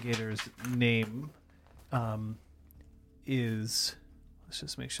navigator's name is... Let's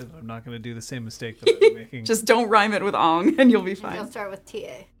just make sure that I'm not going to do the same mistake that I'm making. Just don't rhyme it with ong and you'll be And I'll fine. start with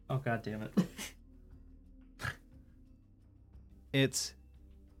TA. Oh, God damn it. It's...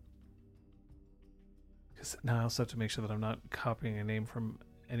 Because now I also have to make sure that I'm not copying a name from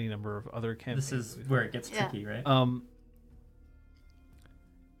any number of other campaigns. This is where it gets Yeah. tricky, right?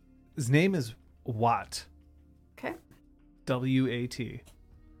 His name is Watt. Okay. W-A-T.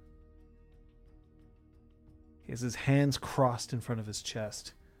 He has his hands crossed in front of his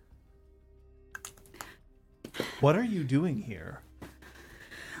chest. What are you doing here?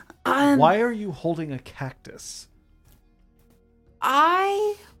 Why are you holding a cactus?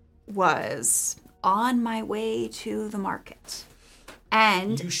 I was on my way to the market,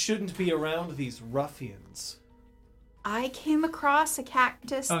 and You shouldn't be around these ruffians. I came across a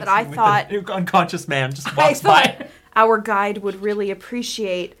cactus Oh, that I with thought the unconscious man just I walks thought by. our guide would really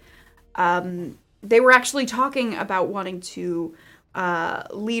appreciate. They were actually talking about wanting to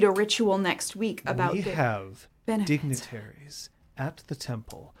lead a ritual next week about We the have benefits. dignitaries at the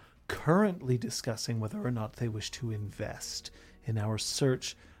temple currently discussing whether or not they wish to invest in our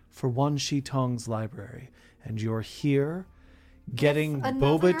search for Wan Shi Tong's library. And you're here getting Another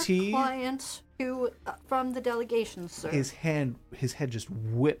boba tea. client who from the delegation, sir. His head just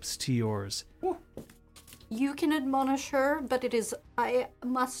whips to yours. You can admonish her, but I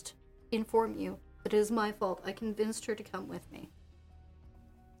must inform you that it is my fault. I convinced her to come with me.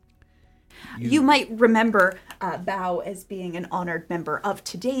 You might remember Bao as being an honored member of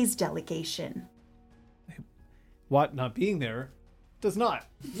today's delegation. Watt not being there does not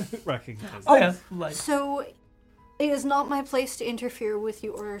recognize. Oh, yeah. Like, So, it is not my place to interfere with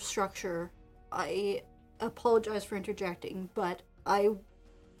your structure. I apologize for interjecting, but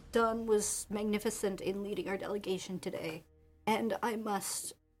Dunn was magnificent in leading our delegation today, and I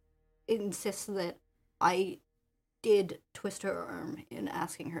must insist that I did twist her arm in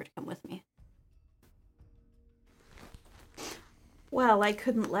asking her to come with me. Well, I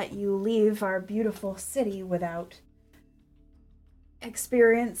couldn't let you leave our beautiful city without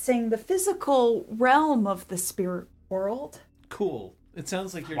experiencing the physical realm of the spirit world. Cool. It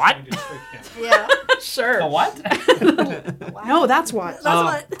sounds like you're What? trying to trick him. Yeah, Sure. a what? No, that's what.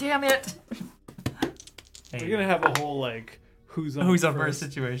 that's what. Damn it. We're gonna have a whole like who's on Who's up first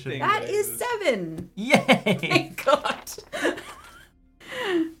first situation. thing. That is 7. Yay! God. So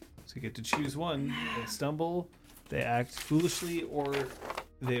you get to choose one. They stumble, they act foolishly, or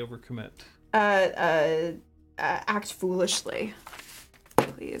they overcommit? Act foolishly,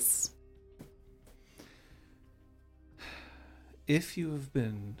 please. If you have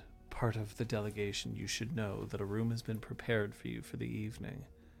been part of the delegation, you should know that a room has been prepared for you for the evening.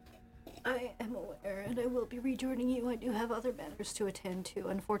 I am aware, and I will be rejoining you. I do have other matters to attend to.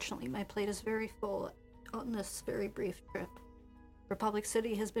 Unfortunately, my plate is very full on this very brief trip. Republic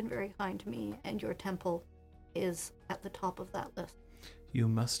City has been very kind to me, and your temple is at the top of that list. You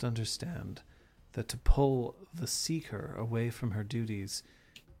must understand that to pull the Seeker away from her duties,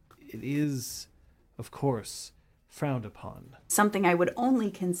 it is, of course, frowned upon. Something I would only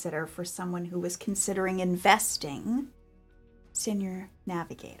consider for someone who was considering investing Senior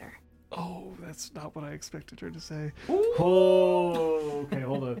Navigator. Oh, that's not what I expected her to say. Oh, okay,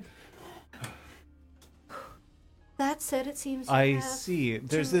 hold on. That said, it seems you I have see.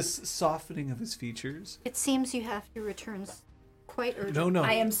 There's to- this softening of his features. It seems you have to return quite urgent. No.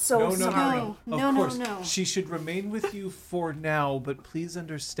 I am so sorry. No, Of no, course, no. she should remain with you for now, but please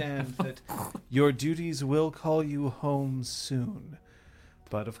understand that your duties will call you home soon.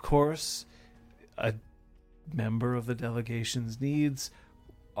 But of course, a member of the delegation's needs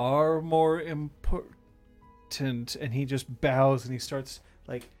are more important. And he just bows and he starts,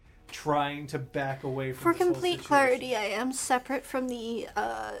 like, trying to back away from For this whole complete situation. clarity, I am separate from the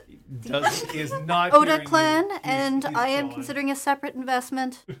Is not Oda hearing you. clan, He's- and he's I am gone. considering a separate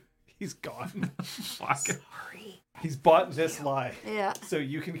investment. He's gone. Fuck. Sorry. He's bought this lie. Yeah. So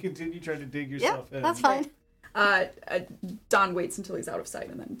you can continue trying to dig Yeah, yourself in. that's fine. Don waits until he's out of sight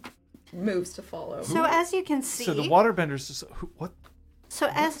and then moves to follow. So as you can see, So the waterbenders just what's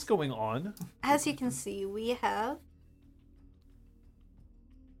as going on? you can see, we have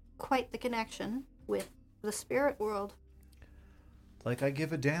quite the connection with the spirit world. Like I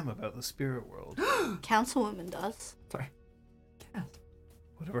give a damn about the spirit world. Councilwoman does. Sorry. Yeah.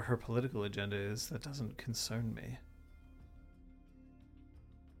 Whatever her political agenda is, that doesn't concern me.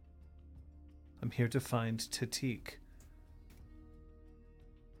 I'm here to find Tatik.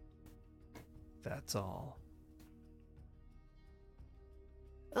 That's all.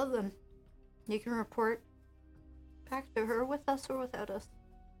 Well then, you can report back to her with us or without us.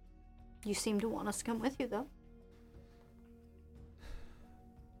 You seem to want us to come with you, though.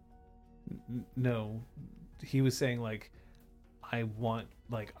 No, he was saying like,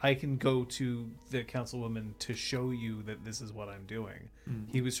 I can go to the councilwoman to show you that this is what I'm doing.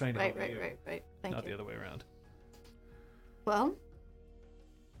 He was trying to Right, help you, right. Thank not you. the other way around. Well,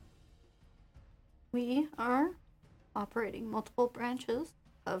 we are operating multiple branches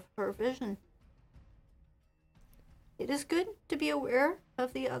of her vision. It is good to be aware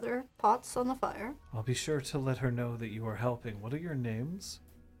of the other pots on the fire. I'll be sure to let her know that you are helping. What are your names?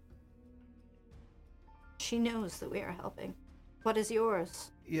 She knows that we are helping. What is yours?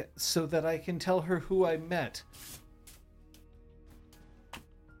 Yeah, so that I can tell her who I met.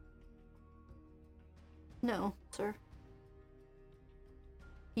 No, sir.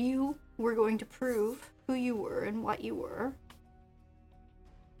 You were going to prove who you were and what you were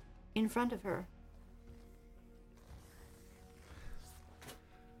in front of her.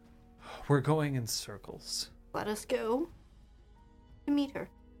 We're going in circles. Let us go to meet her.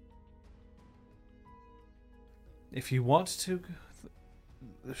 If you want to,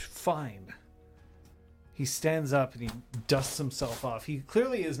 fine. He stands up and he dusts himself off. He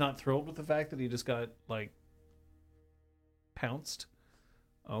clearly is not thrilled with the fact that he just got, like, pounced,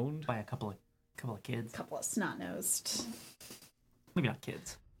 owned. By a couple of kids. Couple of snot-nosed. Maybe not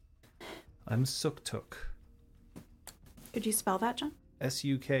kids. I'm Suktuk. Could you spell that, John?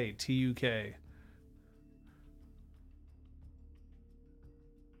 Suktuk.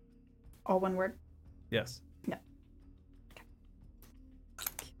 All one word? Yes. No.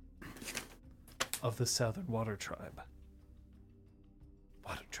 Of the Southern Water Tribe.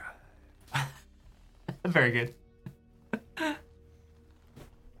 Water Tribe. Very good.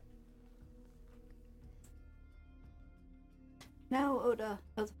 Now, Oda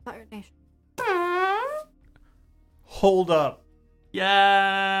of the Fire Nation. Hold up.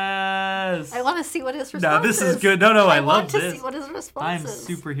 Yes. I want to see what his response No, this is good. No, I love want to this. see what his response I'm is.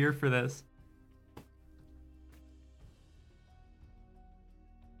 super here for this.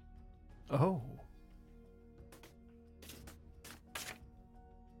 Oh.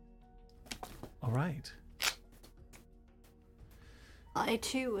 All right. I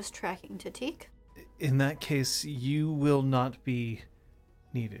too was tracking Tatik. In that case, you will not be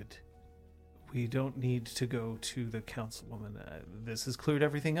needed. We don't need to go to the councilwoman. This has cleared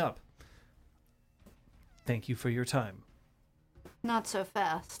everything up. Thank you for your time. Not so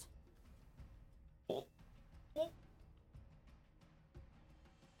fast.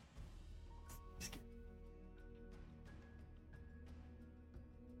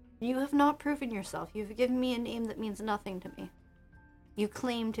 You have not proven yourself. You've given me a name that means nothing to me. You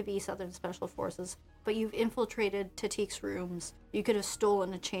claim to be Southern Special Forces, but you've infiltrated Tatik's rooms. You could have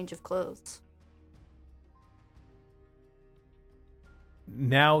stolen a change of clothes.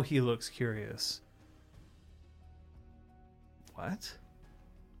 Now he looks curious. What?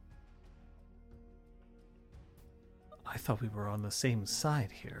 I thought we were on the same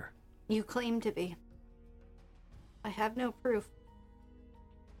side here. You claim to be. I have no proof.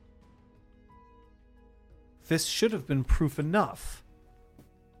 This should have been proof enough.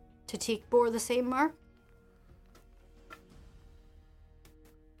 Tatik bore the same mark?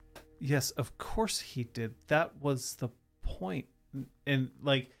 Yes, of course he did. That was the point. And,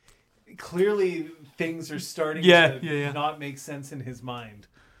 like, clearly things are starting to not make sense in his mind.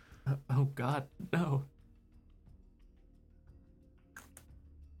 Oh God, no.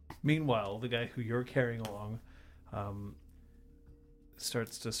 Meanwhile, the guy who you're carrying along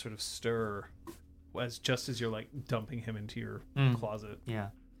starts to sort of stir just as you're, like, dumping him into your closet. Yeah.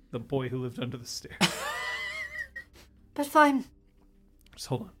 The boy who lived under the stairs. But fine. Just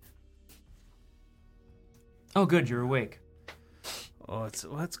hold on. Oh, good, you're awake. Oh,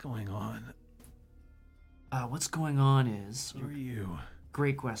 what's going on? What's going on is... Who are you?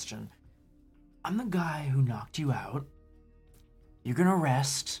 Great question. I'm the guy who knocked you out. You're gonna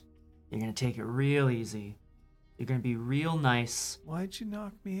rest. You're gonna take it real easy. You're gonna be real nice. Why'd you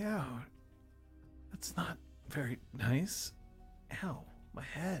knock me out? That's not very nice. Ow, my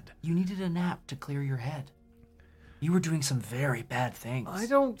head. You needed a nap to clear your head. You were doing some very bad things. I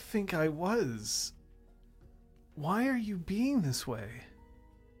don't think I was. Why are you being this way?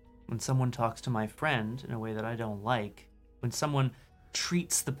 When someone talks to my friend in a way that I don't like, when someone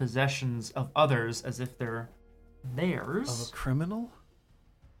treats the possessions of others as if they're theirs... Of a criminal?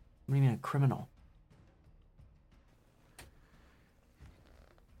 What do you mean a criminal?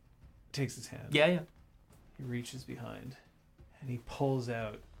 Takes his hand. Yeah. He reaches behind and he pulls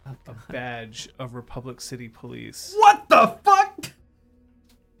out a badge of Republic City Police. What the fuck?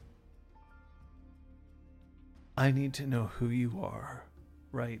 I need to know who you are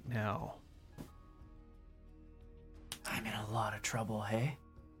right now. I'm in a lot of trouble, hey?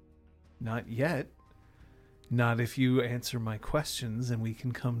 Not yet. Not if you answer my questions and we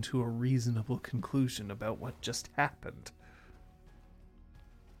can come to a reasonable conclusion about what just happened.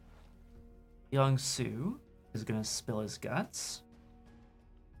 Young Su is gonna spill his guts.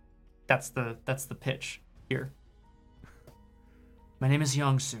 That's the pitch here. My name is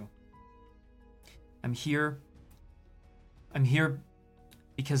Young Su. I'm here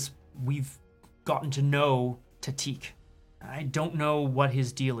because we've gotten to know Tatik. I don't know what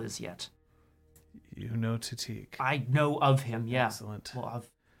his deal is yet. You know Tatik. I know of him, yeah. Excellent. Well, of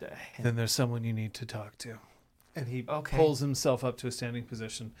him. Then there's someone you need to talk to. And he Okay. pulls himself up to a standing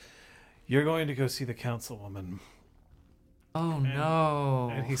position. You're going to go see the councilwoman. Oh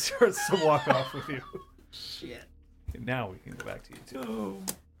no. And he starts to walk off with you. Shit. Now we can go back to you two.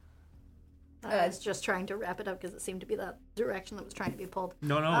 I was just trying to wrap it up because it seemed to be that direction that was trying to be pulled.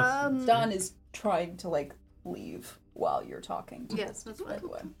 No. Don is trying to like leave while you're talking. Yes, that's By fine. the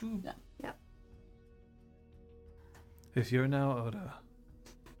way. Yeah. Yeah. If you're now Oda,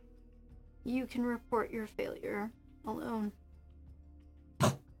 You can report your failure alone.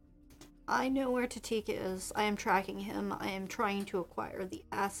 I know where Tatik is. I am tracking him. I am trying to acquire the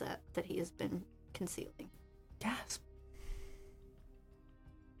asset that he has been concealing. Gasp.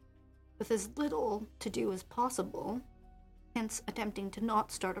 With as little to do as possible, hence attempting to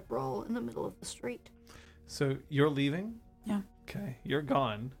not start a brawl in the middle of the street. so you're leaving? Yeah. Okay, you're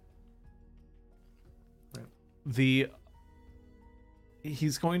gone. Right.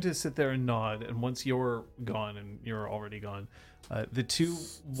 He's going to sit there and nod, and once you're gone, and you're already gone, the two...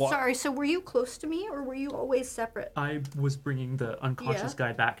 Sorry, so were you close to me, or were you always separate? I was bringing the unconscious Yeah.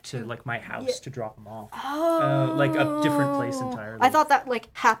 guy back to like my house Yeah. to drop him off. Oh, like a different place entirely. I thought that like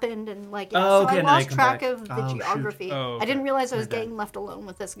happened and like yeah, Oh, so okay, I now you lost come track back. of the Oh, shoot. geography. Oh, I didn't okay. realize I was My bad. getting left alone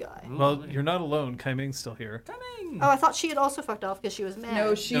with this guy. Well, you're not alone. Kai Ming's still here. coming. Oh, I thought she had also fucked off because she was mad.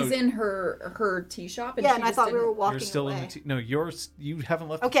 No, she's No. in her tea shop. And yeah, she and I just thought we didn't- were walking You're still away. in the... No, you haven't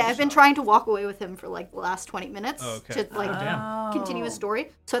left Okay, the I've been shop. trying to walk away with him for like the last 20 minutes Oh, okay. to like damn. continue his story.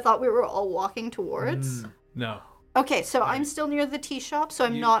 So I thought we were all walking towards. No. Okay, so I'm still near the tea shop, so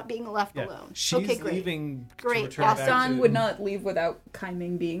I'm not being left Yeah. alone. She's okay, great. leaving to Great, return awesome. back Don to... would not leave without Kai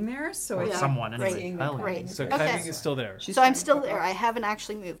Ming being there, so Or I think someone anyway. seeing Hell that yeah. Kai Great. Ming is So there. Kai Okay. Ming is still there, She's So I'm trying to still fuck there. off. I haven't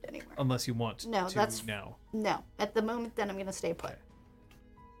actually moved anywhere. unless you want No, to that's- now. No, at the moment, then I'm gonna stay put.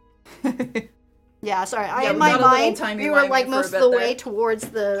 Okay. Yeah, sorry. Yeah, In we my got a little mind, timey we were wimey like for a most of bit the there. way towards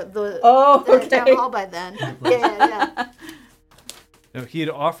the Oh, the okay. town hall by then. Yeah. No, he had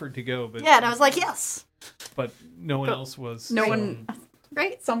offered to go, but Yeah, and I was like, yes. but no one else was. No so- one.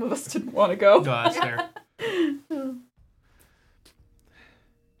 Great. Some of us didn't want to go. No, that's fair.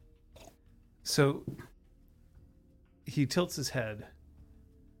 So he tilts his head,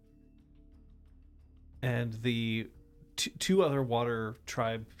 and the two other water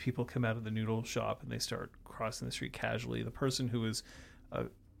tribe people come out of the noodle shop, and they start crossing the street casually. The person who is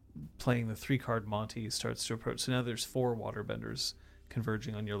playing the 3-card Monty starts to approach. So now there's 4 waterbenders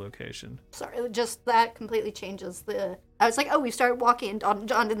converging on your location. Sorry, just that completely changes the... I was like, oh, we started walking.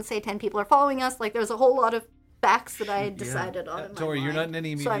 John didn't say 10 people are following us. Like, there's a whole lot of facts that I had decided on in my Don't worry, you're not in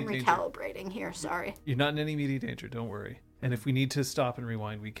any mind. So I'm immediate danger. recalibrating here, sorry. You're not in any immediate danger, don't worry. And if we need to stop and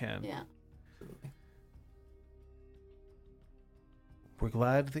rewind, we can. Yeah. We're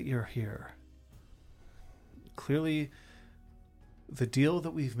glad that you're here. Clearly, the deal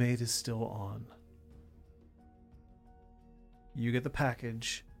that we've made is still on. You get the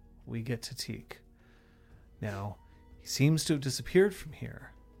package, we get Tatik. Now, he seems to have disappeared from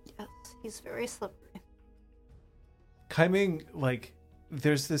here. Yes, he's very slippery. Kaiming, like,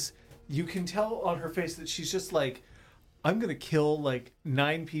 there's this... You can tell on her face that she's just like, I'm going to kill, like,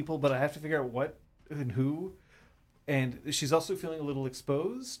 9 people, but I have to figure out what and who. And she's also feeling a little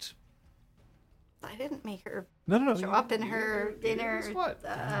exposed. I didn't make her No. show up in her dinner. What?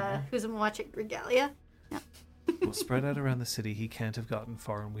 Who's in watching Regalia? Well, spread out around the city, he can't have gotten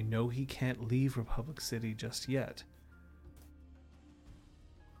far, and we know he can't leave Republic City just yet.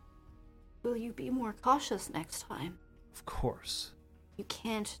 Will you be more cautious next time? Of course. You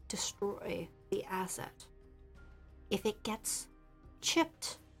can't destroy the asset. If it gets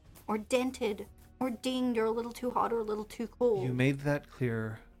chipped or dented or dinged or a little too hot or a little too cold. You made that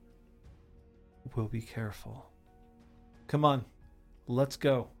clear. We'll be careful. Come on, let's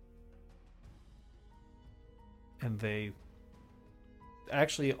go. And they...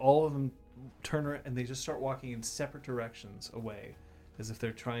 Actually, all of them turn around and they just start walking in separate directions away, as if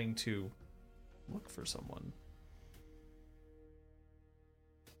they're trying to look for someone.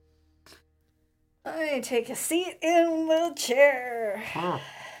 I take a seat in the chair.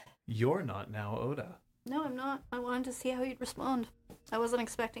 You're not now Oda. No, I'm not. I wanted to see how you'd respond. I wasn't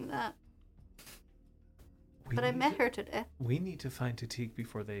expecting that. But I met her today, We need to find Tatik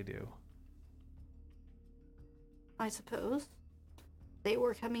before they do. I suppose. They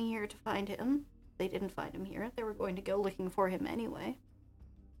were coming here to find him. They didn't find him here. They were going to go looking for him anyway.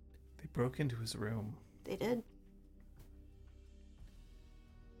 They broke into his room. They did.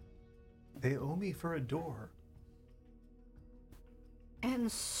 They owe me for a door.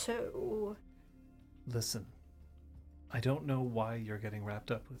 And so... Listen, I don't know why you're getting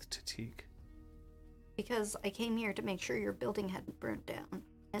wrapped up with Tatik. Because I came here to make sure your building hadn't burnt down.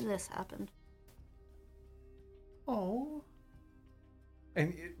 And this happened. Oh.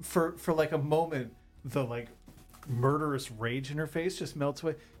 And for like a moment, the like murderous rage in her face just melts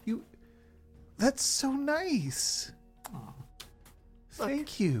away. That's so nice. Aw.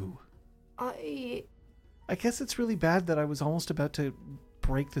 Thank you. I guess it's really bad that I was almost about to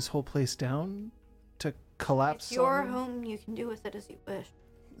break this whole place down to collapse. It's your on me. home. You can do with it as you wish.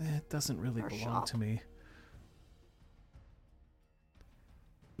 It doesn't really Or belong shop. to me.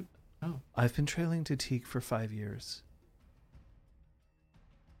 Oh. I've been trailing Tatik for 5 years.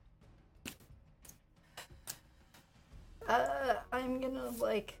 I'm gonna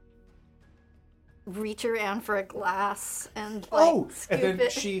like reach around for a glass and like scoop and then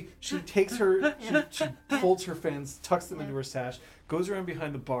it. she takes her she folds her fans, tucks them into her sash, goes around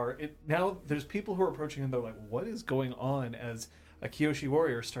behind the bar. Now there's people who are approaching and they're like, what is going on? As a Kyoshi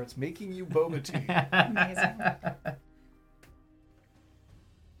warrior starts making you boba tea. Amazing.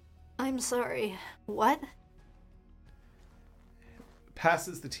 I'm sorry. What?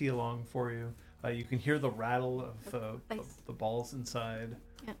 Passes the tea along for you. You can hear the rattle of Nice. the balls inside.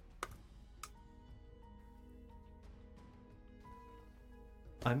 Yeah.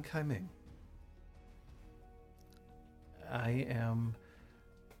 I'm Kaiming. I am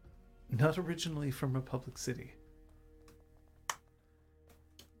not originally from Republic City.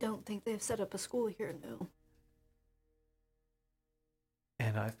 Don't think they've set up a school here, no.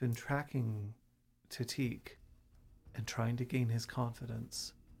 And I've been tracking Tatik and trying to gain his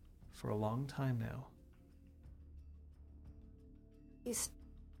confidence for a long time now. He's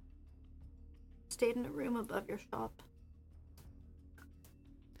stayed in a room above your shop.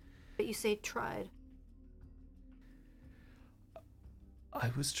 But you say tried.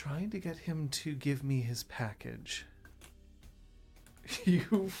 I was trying to get him to give me his package.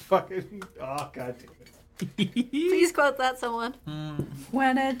 You fucking... Oh, God damn it. Please quote that, someone.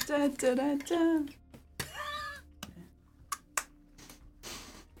 When it da, da, da, da.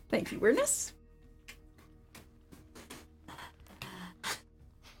 Thank you, Weirdness.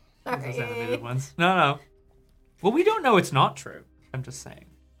 Those Sorry. animated ones. No. Well, we don't know it's not true. I'm just saying.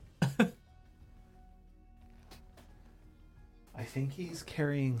 I think he's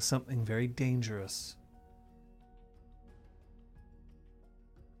carrying something very dangerous.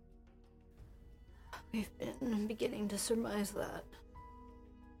 We've been beginning to surmise that.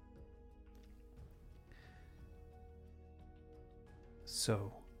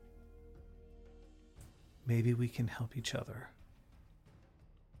 So, maybe we can help each other.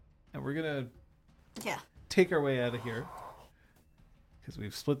 And we're gonna Yeah. take our way out of here because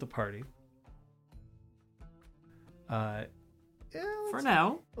we've split the party. Yeah, For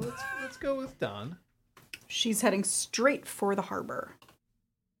now. let's go with Don. She's heading straight for the harbor.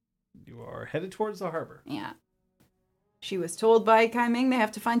 You are headed towards the harbor. Yeah. She was told by Kai Ming they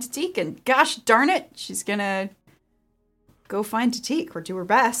have to find Tatik, and gosh darn it, she's gonna go find Tatik or do her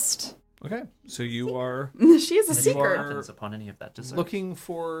best. Okay, so you are She is a You seeker. are- Happens upon any of that dessert. looking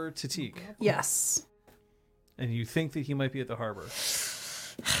for Tatik, Yes. and you think that he might be at the harbor.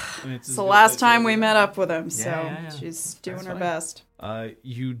 And It's the last time we met up with him, so Yeah. she's doing That's her fine. best.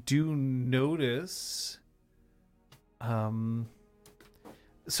 You do notice.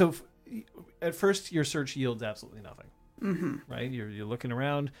 So at first, your search yields absolutely nothing. Mm-hmm. Right? You're looking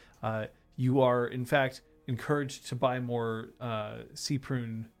around. You are, in fact, encouraged to buy more sea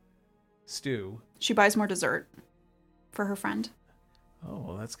prune stew. She buys more dessert for her friend. Oh,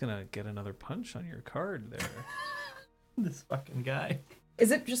 well, that's gonna get another punch on your card there. This fucking guy. Is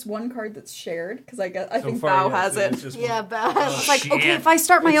it just one card that's shared? Because I So think far, Bao yes, has it's it. just Yeah, one. bad. It's like, Shit. okay, if I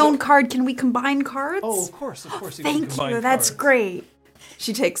start my own card, can we combine cards? Oh, of course. You can Thank combine you. That's cards. great.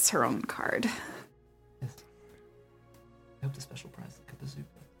 She takes her own card. I hope the special prize is a bazooka.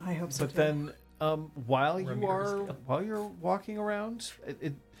 I hope so. But then, while Ramirez you're walking around,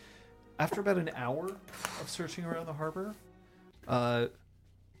 after about an hour of searching around the harbor, the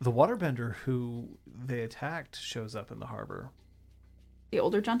waterbender who they attacked shows up in the harbor. The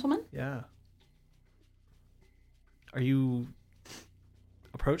older gentleman? Yeah. Are you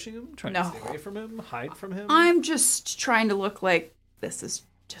approaching him? Trying No. to stay away from him? Hide from him? I'm just trying to look like this is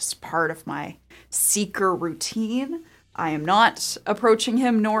just part of my seeker routine. I am not approaching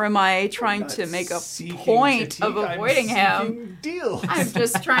him, nor am I trying to make a Seeking point Tatik, of avoiding him. seeking deals. I'm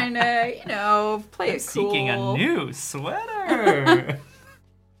just trying to, play it cool. Seeking a new sweater.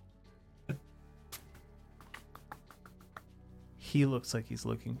 He looks like he's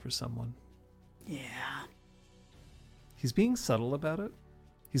looking for someone. Yeah. He's being subtle about it.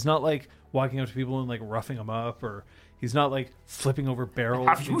 He's not like walking up to people and like roughing them up, or he's not like flipping over barrels.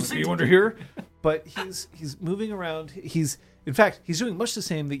 Have you being like, seen "Are you under here?" But he's moving around. He's doing much the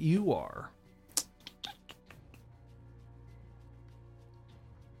same that you are.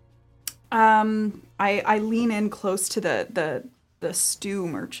 I lean in close to the stew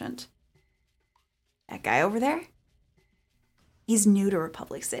merchant. That guy over there? He's new to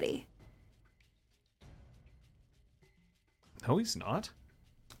Republic City. No, he's not.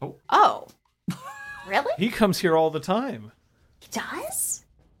 Oh. Really? He comes here all the time. He does?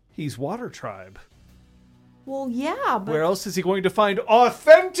 He's Water Tribe. Well, yeah, but Where else is he going to find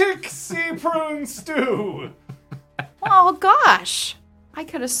authentic sea prune stew? oh gosh. I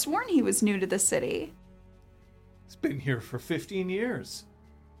could have sworn he was new to the city. He's been here for 15 years.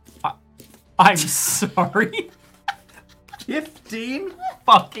 I'm sorry. 15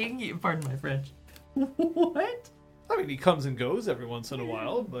 fucking. Pardon my French. What? I mean, he comes and goes every once in a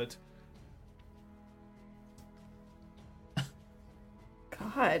while, but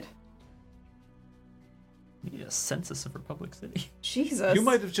God. Need a census of Republic City. Jesus. you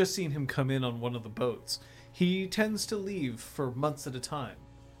might have just seen him come in on one of the boats. He tends to leave for months at a time.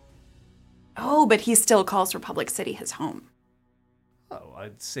 Oh, but he still calls Republic City his home. Oh,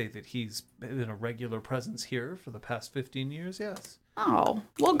 I'd say that he's been a regular presence here for the past 15 years, yes. Oh,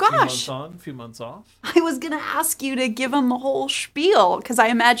 well, A few months gosh. on, a few months off. I was going to ask you to give him the whole spiel because I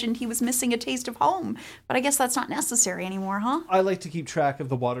imagined he was missing a taste of home. But I guess that's not necessary anymore, huh? I like to keep track of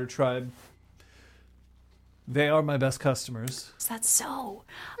the Water Tribe. They are my best customers. Is that so?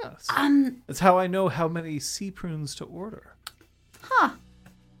 Yes. That's how I know how many sea prunes to order.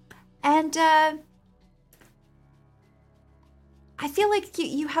 And I feel like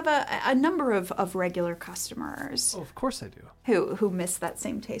you have a number of regular customers Oh, of course I do. who miss that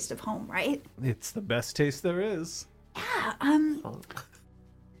same taste of home, right? It's the best taste there is.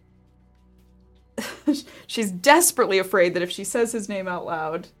 She's desperately afraid that if she says his name out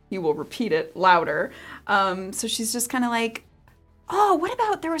loud, he will repeat it louder. So she's just kind of like, oh, what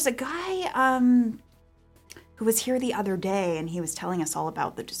about there was a guy who was here the other day, and he was telling us all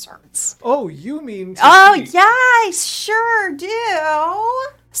about the desserts. Oh, you mean... Oh, Tatif. yeah, I sure do.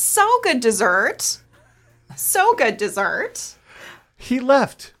 So good dessert. So good dessert. He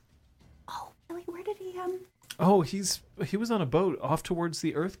left. Oh, really? Where did he, Oh, he was on a boat off towards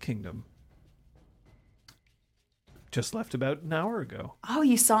the Earth Kingdom. Just left about an hour ago. Oh,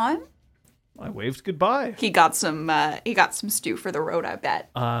 you saw him? I waved goodbye. He got some stew for the road, I bet.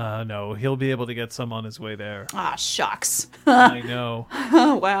 No, he'll be able to get some on his way there. Ah, shucks. I know.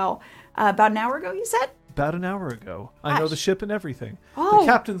 Oh, wow. About an hour ago, you said? About an hour ago. I know the ship and everything. Oh. The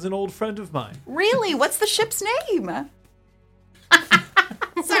captain's an old friend of mine. Really? What's the ship's name?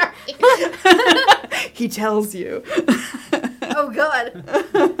 Sorry. He tells you. Oh god.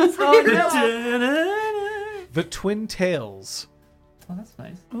 The Twin Tails. Oh, that's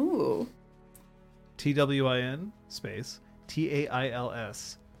nice. Ooh. TWIN space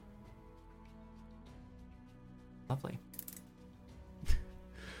TAILS. Lovely.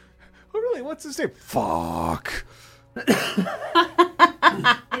 Oh, really? What's his name? Fuck. Is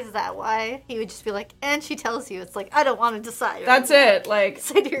that why? He would just be like, and she tells you. It's like, I don't want to decide. That's it. Like,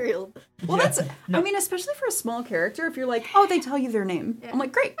 Sidereal. well, that's, I mean, especially for a small character, if you're like, oh, they tell you their name. I'm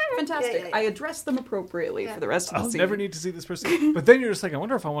like, great, fantastic. yeah. I address them appropriately for the rest of the I'll scene. never need to see this person. But then you're just like, I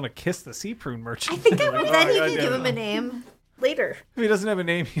wonder if I want to kiss the sea prune merchant. I think I Like, would. oh, Then you God can damn give it. him a name later. If he doesn't have a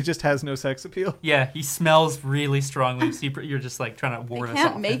name, he just has no sex appeal. Yeah, he smells really strongly. You're just like trying to warn us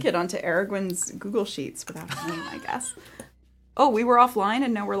off. Can't make it onto Aragorn's Google Sheets without a name, I guess. Oh, we were offline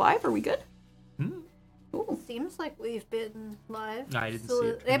and now we're live. Are we good? Ooh. Seems like we've been live. No, I didn't So see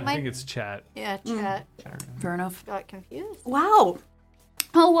it. It I might. think it's chat. Yeah, chat Fair enough. got confused. Wow.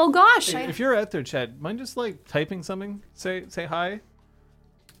 Oh, well, gosh. If you're at their chat, mind just like typing something? Say hi.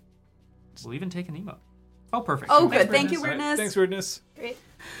 We'll even take an emote. Oh, perfect. Oh, Thanks, good. Thank you, Brendan. Weirdness. Thanks, weirdness. Great.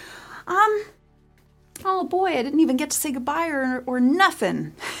 Oh, boy, I didn't even get to say goodbye or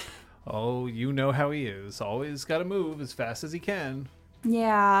nothing. Oh, you know how he is. Always got to move as fast as he can.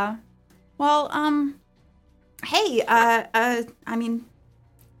 Yeah. Well, hey, I mean,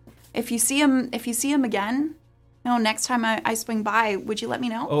 if you see him again, next time I swing by, would you let me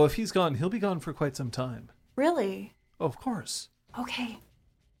know? Oh, if he's gone, he'll be gone for quite some time. Really? Oh, of course. Okay.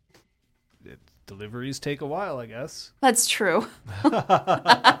 Deliveries take a while, I guess. That's true.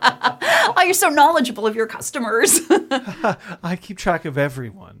 Oh, you're so knowledgeable of your customers. I keep track of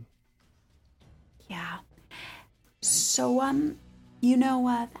everyone. Yeah. So, you know,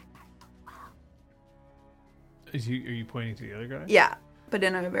 Are you pointing to the other guy? yeah, but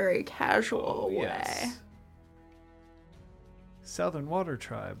in a very casual way. Yes. Southern Water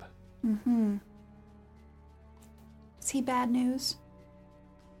Tribe. Is he bad news?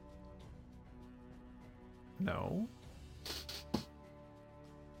 No.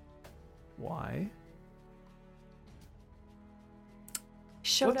 Why?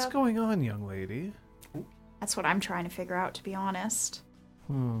 Showed What's up. going on, young lady? That's what I'm trying to figure out, to be honest.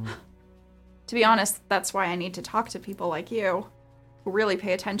 To be honest, that's why I need to talk to people like you, who really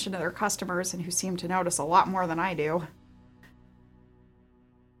pay attention to their customers and who seem to notice a lot more than I do.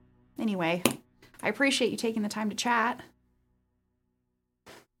 Anyway, I appreciate you taking the time to chat.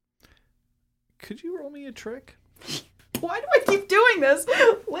 Could you roll me a trick? Why do I keep doing this?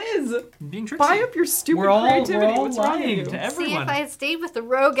 Liz, I'm being tricksy. buy up your stupid We're all creativity. What's wrong with lying you? to See, everyone. if I had stayed with the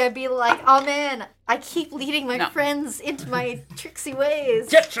rogue, I'd be like, oh man, I keep leading my No. friends into my tricksy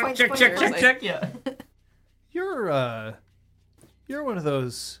ways. Check, Points, check, points, check, check, points. check. Yeah. You're one of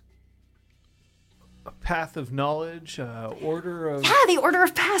those path of knowledge, order of Yeah, the Order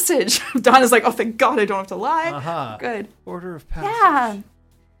of Passage. Donna's like, oh, thank God I don't have to lie. Aha. Good. Order of passage. Yeah.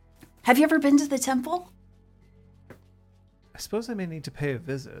 Have you ever been to the temple? I suppose I may need to pay a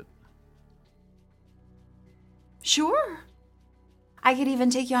visit. Sure. I could even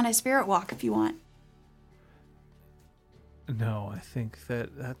take you on a spirit walk if you want. No, I think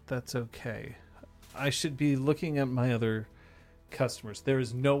that's okay. I should be looking at my other customers. There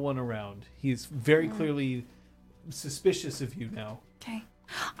is no one around. He's very clearly suspicious of you now. Okay.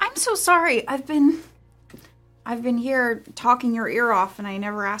 I'm so sorry. I've been here talking your ear off and I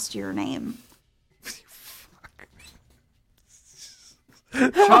never asked you your name.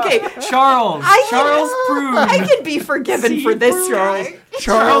 Okay. Charles. I can- Charles Prune. I can be forgiven for this, Charles.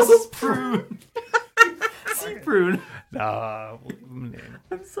 Charles Prune. Sea Prune. Name.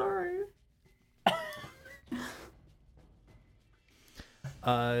 I'm sorry.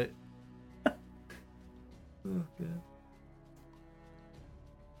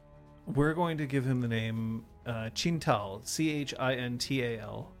 We're going to give him the name Chintal,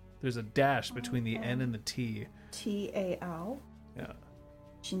 Chintal. There's a dash between the N and the T. Tal. Yeah.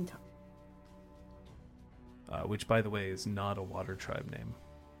 Shinta. which, by the way, is not a water tribe name.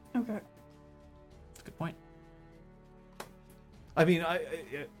 Okay. That's a good point. I mean,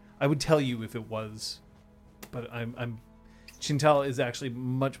 I would tell you if it was, but Chintal is actually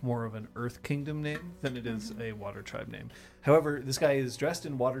much more of an Earth Kingdom name than it is a Water Tribe name. However, this guy is dressed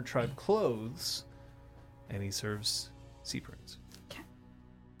in Water Tribe clothes, and he serves sea prunes. Okay.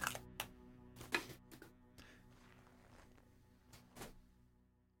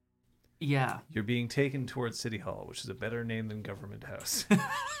 Yeah. You're being taken towards City Hall, which is a better name than Government House.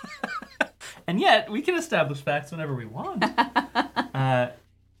 And yet, we can establish facts whenever we want.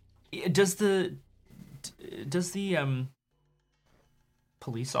 Does the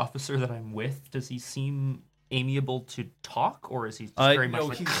police officer that I'm with, does he seem amiable to talk, or is he just very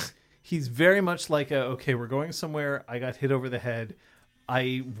much like... He's very much like okay, we're going somewhere. I got hit over the head.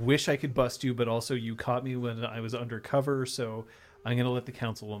 I wish I could bust you, but also you caught me when I was undercover, so I'm going to let the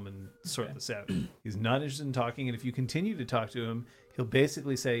councilwoman sort this out. He's not interested in talking, and if you continue to talk to him, he'll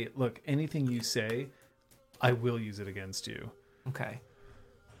basically say, look, anything you say, I will use it against you. Okay.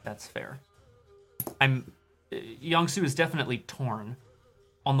 That's fair. Young-Soo is definitely torn.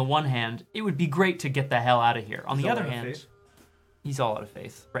 On the one hand, it would be great to get the hell out of here. On the other hand, he's all out of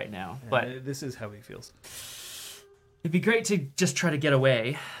faith right now. But this is how he feels. it'd be great to just try to get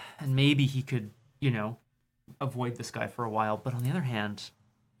away, and maybe he could, avoid this guy for a while. But on the other hand,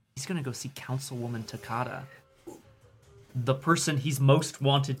 he's going to go see Councilwoman Takata, the person he's most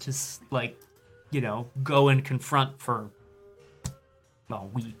wanted to, go and confront for,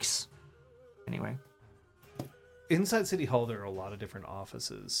 weeks. Anyway. Inside City Hall, there are a lot of different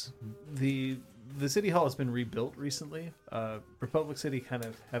offices. The City Hall has been rebuilt recently. Republic City kind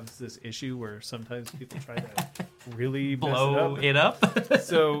of has this issue where sometimes people try to really blow it up.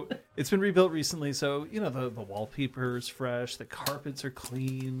 So it's been rebuilt recently. So, the wallpaper's fresh. The carpets are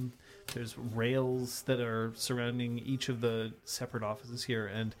clean. There's rails that are surrounding each of the separate offices here.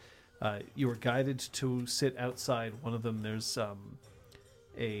 And you were guided to sit outside one of them. There's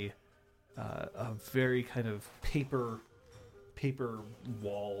a very kind of paper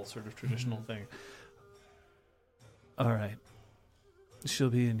wall sort of traditional thing. All right.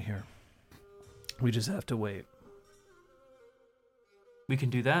 She'll be in here. We just have to wait. We can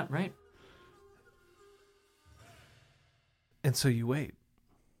do that, right? And so you wait.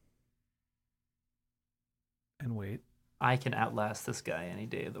 And wait. I can outlast this guy any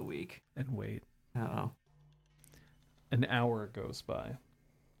day of the week. And wait. Uh-oh. An hour goes by.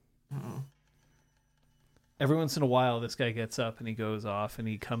 Uh-oh. Every once in a while, this guy gets up and he goes off and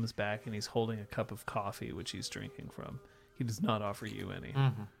he comes back and he's holding a cup of coffee, which he's drinking from. He does not offer you any.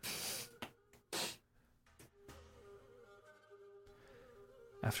 Mm-hmm.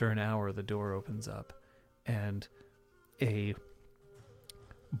 After an hour, the door opens up and a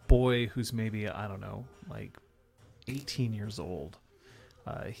boy who's maybe, 18 years old.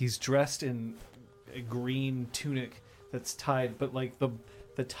 He's dressed in a green tunic that's tied, but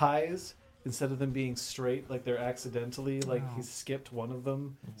the ties, instead of them being straight, they're accidentally, he skipped one of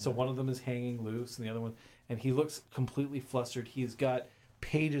them. So one of them is hanging loose and the other one, and he looks completely flustered. He's got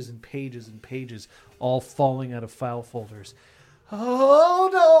pages and pages and pages all falling out of file folders. Oh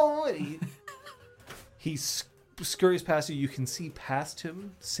no! And he scurries past you. You can see past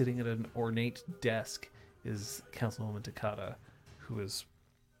him, sitting at an ornate desk, is Councilwoman Takata, who is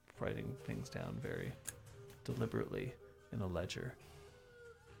writing things down very deliberately in a ledger.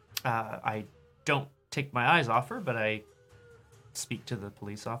 I don't take my eyes off her, but I speak to the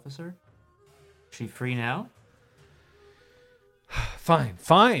police officer. She free now?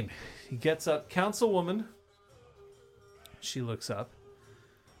 Fine. He gets up. Councilwoman. She looks up.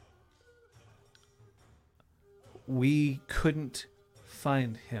 We couldn't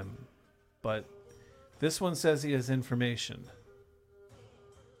find him, but this one says he has information.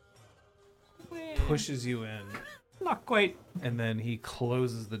 Pushes you in. Not quite. And then he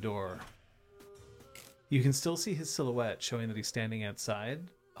closes the door. You can still see his silhouette showing that he's standing outside.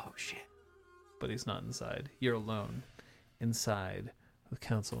 Oh, shit. But he's not inside. You're alone. Inside with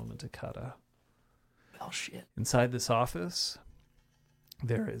Councilwoman Takata. Well, shit. Inside this office,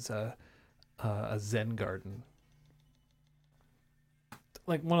 there is a Zen garden.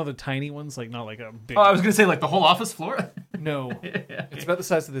 Like one of the tiny ones, not like a big... Oh, I was going to say the whole office floor? No. It's about the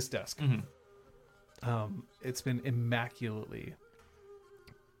size of this desk. Mm-hmm. It's been immaculately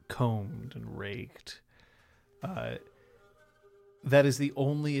combed and raked. That is the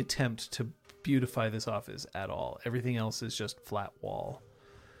only attempt to beautify this office at all. Everything else is just flat wall.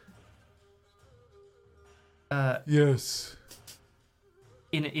 Yes.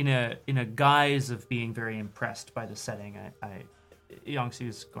 In a guise of being very impressed by the setting,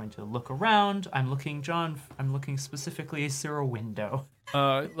 Yongsu's going to look around. I'm looking specifically, is there a window?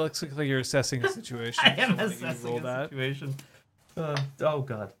 Looks like you're assessing a situation. I am so why don't you assessing roll a that. situation. Oh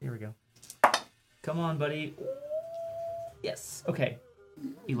god, here we go. Come on, buddy. Yes. Okay.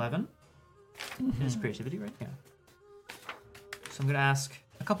 11 is creativity, right? Yeah. So I'm going to ask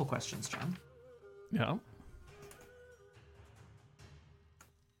a couple questions, John. Yeah.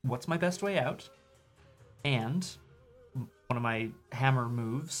 What's my best way out? And one of my hammer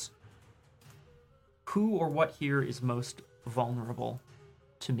moves. Who or what here is most vulnerable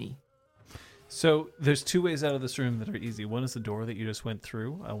to me? So there's two ways out of this room that are easy. One is the door that you just went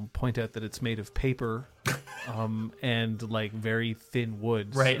through. I'll point out that it's made of paper and like very thin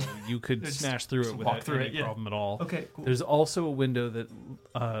wood. Right. So you could Just- smash through just it walk without through any it, yeah. problem at all. Okay, cool. There's also a window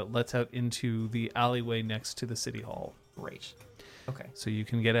that lets out into the alleyway next to the city hall. Great. Okay. So you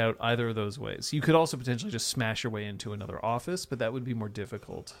can get out either of those ways. You could also potentially just smash your way into another office, but that would be more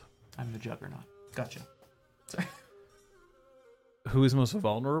difficult. I'm the juggernaut. Gotcha. Sorry. Who is most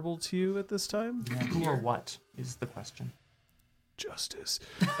vulnerable to you at this time? Yeah, who or what is the question? Justice.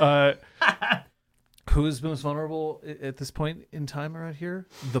 Who is most vulnerable at this point in time around here?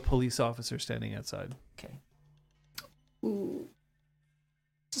 The police officer standing outside. Okay. Ooh,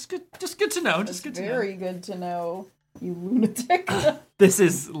 Just good to know. that's Just good to know. very good to know, you lunatic. This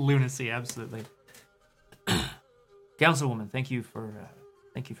is lunacy, absolutely. Councilwoman, thank you for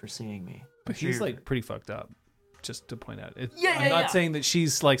seeing me. But Sure he's you're- like pretty fucked up. Just to point out, Yeah, I'm yeah, not yeah. saying that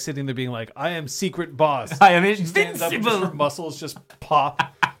she's like sitting there being like, "I am secret boss." I am She stands up and just invincible. her muscles just pop.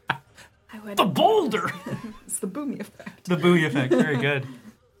 I would. The boulder. It's the boomy effect. The buoy effect. Very good.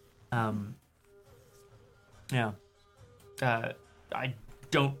 Yeah. I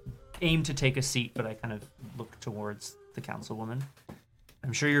don't aim to take a seat, but I kind of look towards the councilwoman.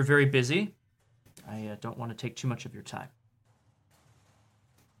 I'm sure you're very busy. I don't want to take too much of your time.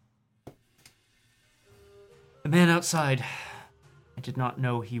 The man outside, I did not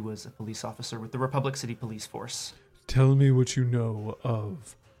know he was a police officer with the Republic City Police Force. Tell me what you know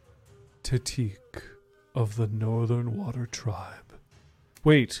of Tatik of the Northern Water Tribe.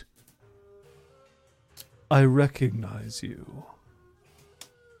 Wait. I recognize you.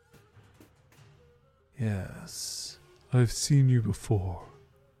 Yes, I've seen you before.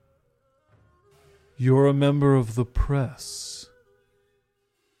 You're a member of the press.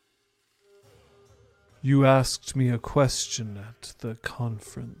 You asked me a question at the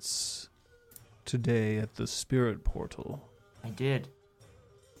conference today at the Spirit Portal. I did.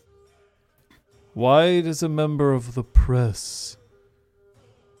 Why does a member of the press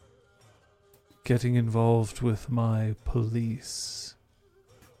getting involved with my police?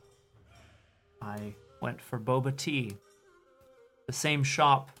 I went for boba tea. The same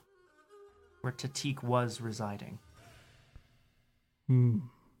shop where Tatik was residing.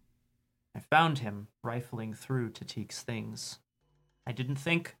 I found him rifling through Tatik's things. I didn't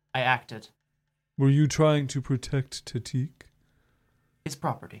think, I acted. Were you trying to protect Tatik? His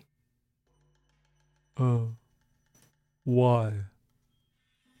property. Why?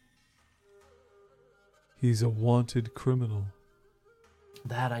 He's a wanted criminal.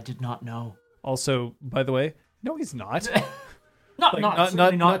 That I did not know. Also, by the way, no, he's not. Not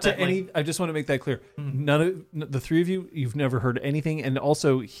not to that, any. I just want to make that clear. None of the three of you, you've never heard anything, and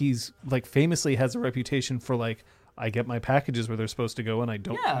also he's like famously has a reputation for like, I get my packages where they're supposed to go, and I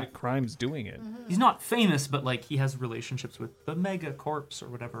don't Yeah. commit crimes doing it. He's not famous, but like he has relationships with the Mega Corps or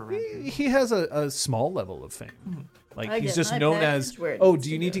whatever around here. He has a small level of fame. Like I he's get just my known package as, where it oh, needs do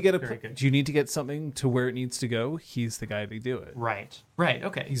to you need go." to get Very good. do you need to get something to where it needs to go? He's the guy to do it. Right,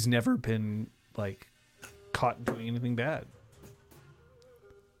 okay. He's never been like caught doing anything bad.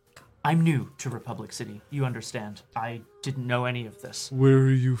 I'm new to Republic City, you understand. I didn't know any of this. Where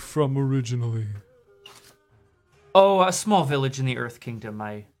are you from originally? Oh, a small village in the Earth Kingdom.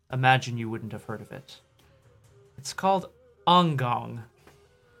 I imagine you wouldn't have heard of it. It's called Ongong.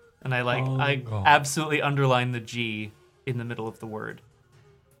 And I Ongong. absolutely underline the G in the middle of the word.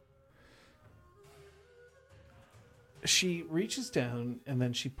 She reaches down and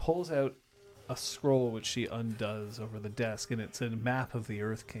then she pulls out a scroll which she undoes over the desk, and it's a map of the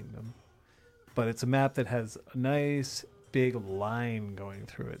Earth Kingdom. But it's a map that has a nice big line going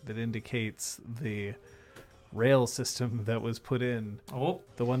through it that indicates the rail system that was put in. Oh,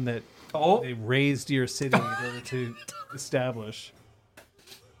 The one that oh. they raised your city in order to establish.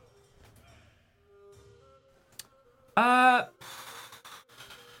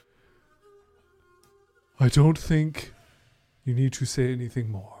 I don't think you need to say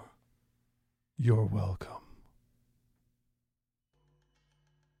anything more. You're welcome.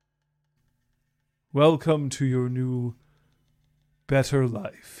 Welcome to your new better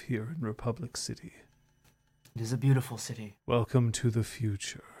life here in Republic City. It is a beautiful city. Welcome to the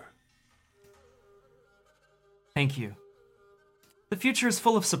future. Thank you. The future is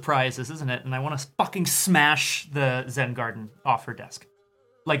full of surprises, isn't it? And I want to fucking smash the Zen garden off her desk.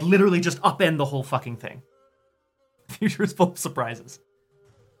 Like, literally just upend the whole fucking thing. The future is full of surprises.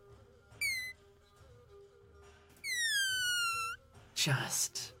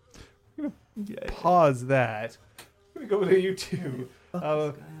 Just... Pause that. I'm going to go to you two.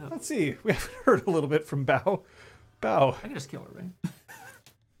 Let's see. We haven't heard a little bit from Bao. Bao. I can just kill her, right?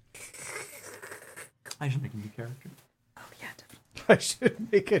 I should make a new character. Oh, yeah, definitely. I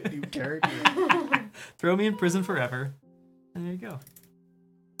should make a new character. Throw me in prison forever. And there you go.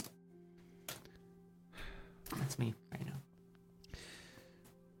 That's me right now.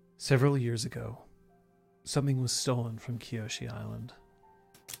 Several years ago, something was stolen from Kyoshi Island.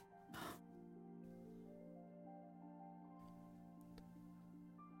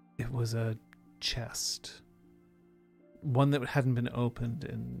 It was a chest. One that hadn't been opened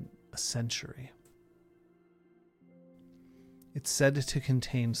in a century. It's said to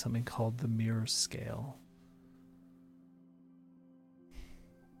contain something called the Mirror Scale.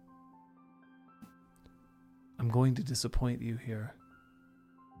 I'm going to disappoint you here.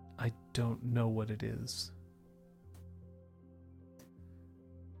 I don't know what it is.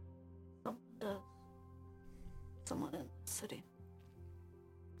 Someone does. Someone in the city.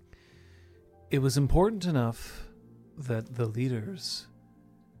 It was important enough that the leaders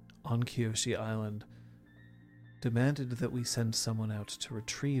on Kyoshi Island demanded that we send someone out to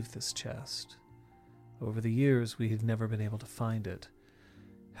retrieve this chest. Over the years, we had never been able to find it.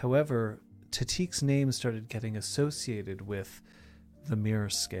 However, Tatik's name started getting associated with the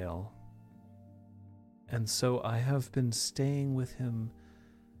Mirror Scale. And so I have been staying with him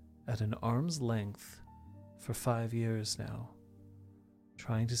at an arm's length for 5 years now,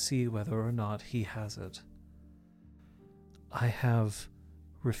 trying to see whether or not he has it. I have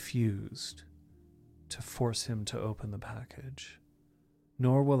refused to force him to open the package,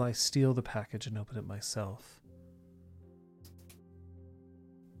 nor will I steal the package and open it myself.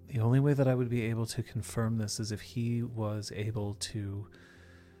 The only way that I would be able to confirm this is if he was able to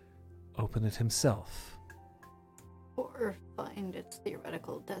open it himself. Or find its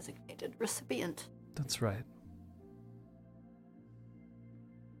theoretical designated recipient. That's right.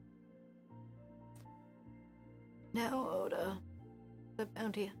 Now, Oda, the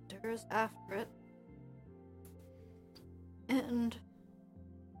bounty hunter, is after it. And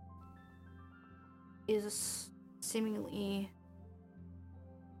is seemingly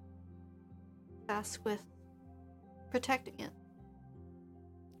tasked with protecting it.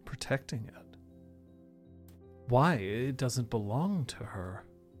 Protecting it? Why? It doesn't belong to her.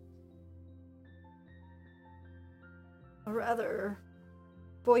 A rather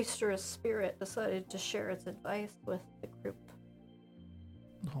boisterous spirit decided to share its advice with the group.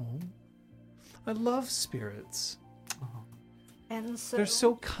 Oh, I love spirits. And so They're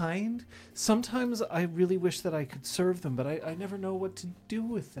so kind. Sometimes I really wish that I could serve them, but I never know what to do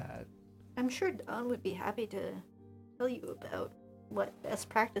with that. I'm sure Don would be happy to tell you about what best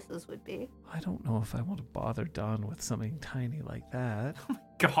practices would be. I don't know if I want to bother Don with something tiny like that.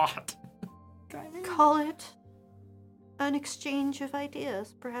 God. Call it an exchange of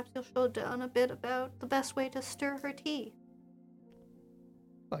ideas. Perhaps you'll show Don a bit about the best way to stir her tea.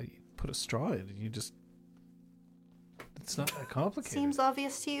 Well, you put a straw in and you just... It's not that complicated. Seems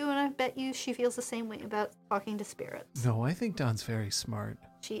obvious to you, and I bet you she feels the same way about talking to spirits. No, I think Don's very smart.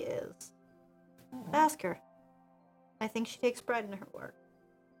 She is. Ask her. I think she takes pride in her work.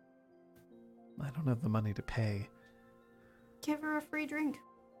 I don't have the money to pay. Give her a free drink.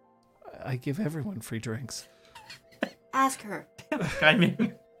 I give everyone free drinks. Ask her. I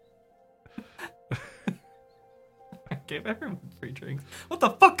mean... I gave everyone free drinks. What the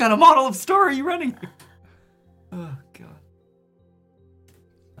fuck kind of model of store are you running? Oh, God.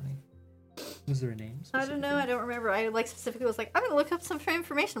 Funny. Was there a name? I don't know. I don't remember. I specifically was like, I'm gonna look up some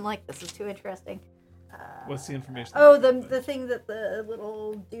information. I'm like, this is too interesting. What's the information? Oh, the thing that the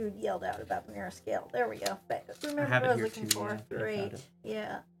little dude yelled out about the mirror scale. There we go. Remember have what I it was here looking too, for. yeah, I found Great. it.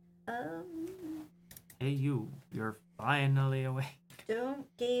 Yeah. Hey, you're finally awake. Don't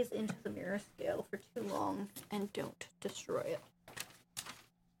gaze into the mirror scale for too long, and don't destroy it.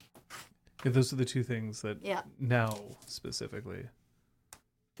 Yeah, those are the two things that Yeah. now specifically.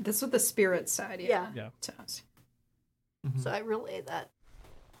 This was the spirit side, yeah. Yeah. To us. So I relay that.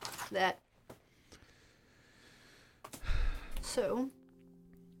 So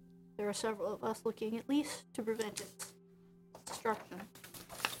there are several of us looking at least to prevent its destruction.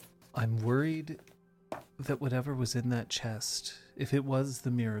 I'm worried that whatever was in that chest, if it was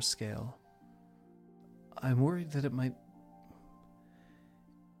the mirror scale, I'm worried that it might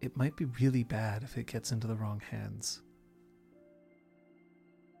be really bad if it gets into the wrong hands.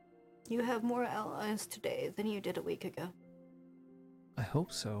 You have more allies today than you did a week ago. I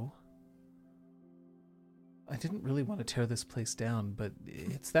hope so. I didn't really want to tear this place down, but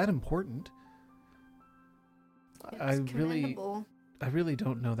it's that important. It's commendable. I really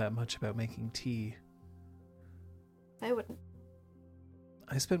don't know that much about making tea. I wouldn't.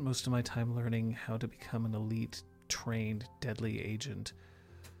 I spent most of my time learning how to become an elite, trained, deadly agent.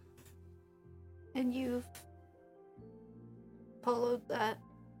 And you've followed that.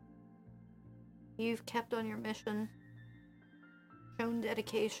 You've kept on your mission. Shown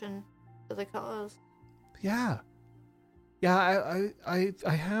dedication to the cause. Yeah. Yeah,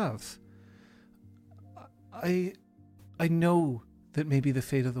 I have. I know that maybe the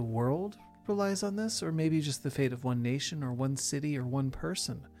fate of the world relies on this, or maybe just the fate of one nation or one city or one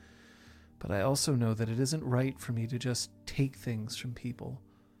person. But I also know that it isn't right for me to just take things from people,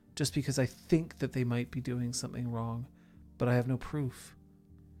 just because I think that they might be doing something wrong, but I have no proof.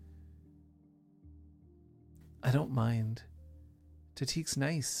 I don't mind. Tatik's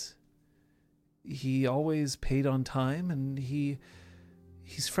nice. He always paid on time, and he's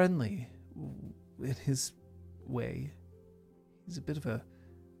friendly in his way. He's a bit of a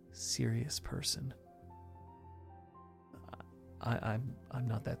serious person. I'm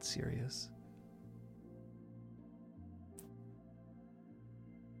not that serious.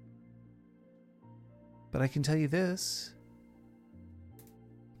 But I can tell you this.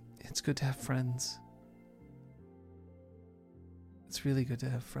 It's good to have friends. It's really good to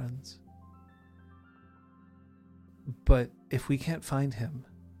have friends. But if we can't find him,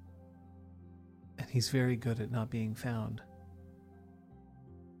 and he's very good at not being found,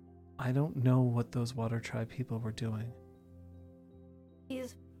 I don't know what those Water Tribe people were doing.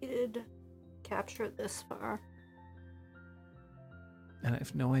 He's did capture this far. And I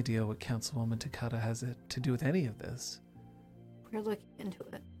have no idea what Councilwoman Takata has to do with any of this. We're looking into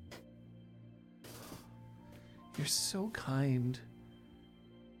it. You're so kind.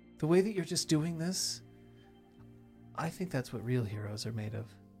 The way that you're just doing this, I think that's what real heroes are made of.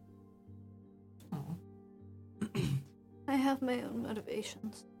 I have my own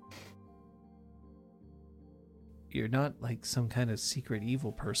motivations. You're not like some kind of secret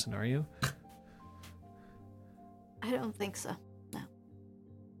evil person, are you? I don't think so. No.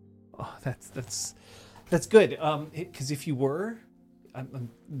 Oh, that's good. Because if you were, I'm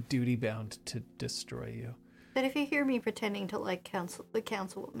duty bound to destroy you. But if you hear me pretending to like the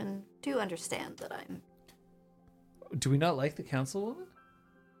councilwoman, do understand that I'm... Do we not like the councilwoman?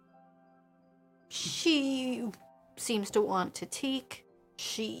 She seems to want to teak.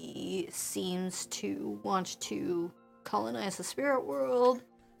 She seems to want to colonize the spirit world.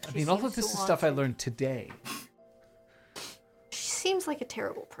 I mean, all of this is stuff I learned today. She seems like a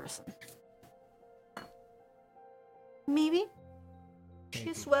terrible person. Maybe.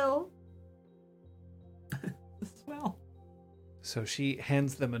 She's well. Well. So she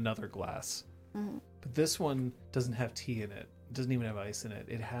hands them another glass. Mm-hmm. But this one doesn't have tea in it. It doesn't even have ice in it.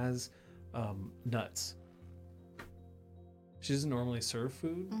 It has nuts. She doesn't normally serve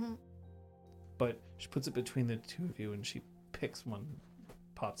food, but she puts it between the two of you and she picks one,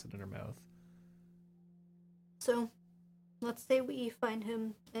 pops it in her mouth. So, let's say we find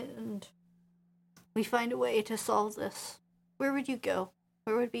him and we find a way to solve this. Where would you go?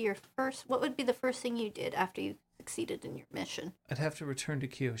 What would be the first thing you did after you succeeded in your mission? I'd have to return to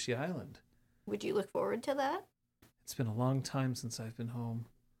Kyoshi Island. Would you look forward to that? It's been a long time since I've been home.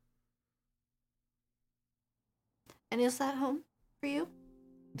 And is that home for you?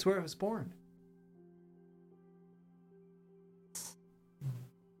 It's where I was born.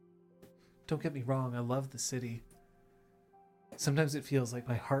 Don't get me wrong, I love the city. Sometimes it feels like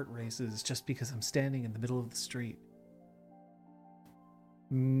my heart races just because I'm standing in the middle of the street.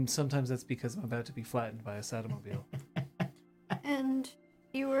 Sometimes that's because I'm about to be flattened by a Satomobile. And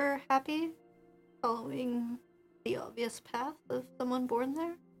you were happy following the obvious path of someone born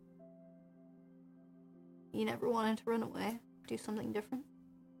there? You never wanted to run away, do something different?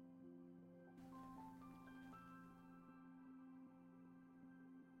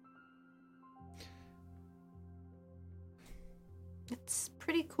 It's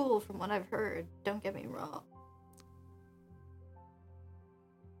pretty cool from what I've heard, don't get me wrong.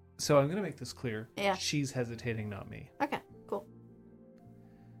 So I'm going to make this clear. Yeah. She's hesitating, not me. Okay, cool.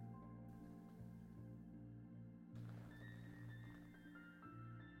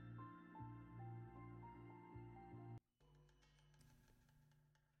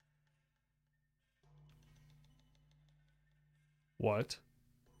 What?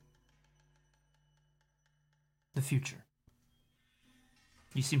 The future.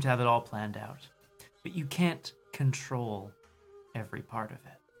 You seem to have it all planned out, but you can't control every part of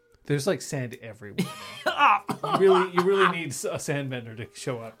it. There's like sand everywhere. You really need a sandbender to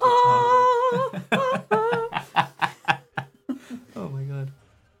show up. Oh my god.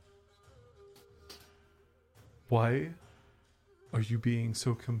 Why are you being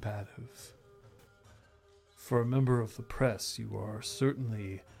so combative? For a member of the press, you are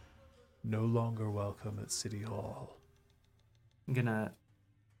certainly no longer welcome at City Hall. I'm gonna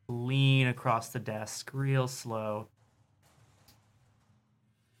lean across the desk real slow.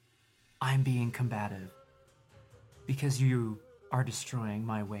 I'm being combative because you are destroying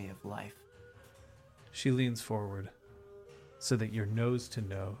my way of life. She leans forward so that you're nose to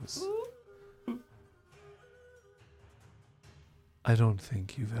nose. I don't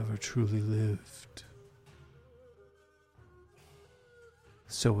think you've ever truly lived.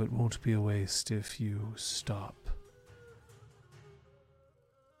 So it won't be a waste if you stop.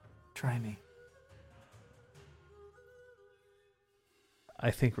 Try me.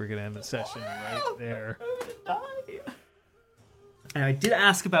 I think we're going to end the session right there. And I did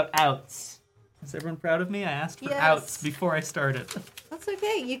ask about outs. Is everyone proud of me? I asked for Yes. outs before I started. That's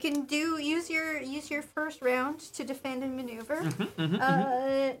okay. You can use your first round to defend and maneuver,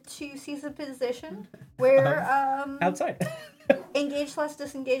 to seize a position where Outside.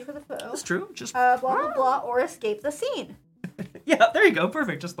 engage/disengage with a foe. That's true. Just Blah blah blah, or escape the scene. yeah, there you go.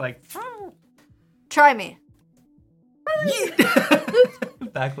 Perfect. Just like Try me.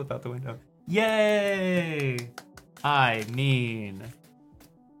 backflip out the window. Yay! I mean,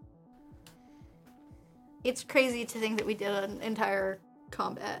 It's crazy to think that we did an entire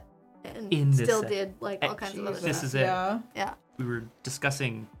combat and In this still set. did like all kinds of other this stuff. is it. Yeah. Yeah. We were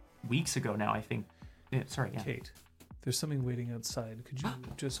discussing weeks ago now, I think. Yeah, sorry, yeah. Kate, there's something waiting outside. Could you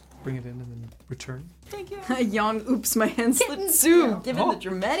just bring it in and then return? Thank you. Young, oops, my hand slipped. Sue, given the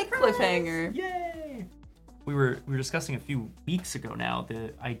dramatic cliffhanger. Yay! We were discussing a few weeks ago now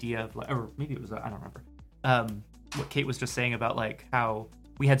the idea of, or maybe it was, I don't remember, what Kate was just saying about like how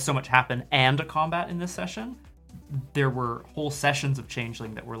we had so much happen and a combat in this session. There were whole sessions of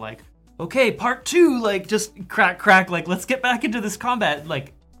Changeling that were like, okay, part 2, like just crack, like let's get back into this combat.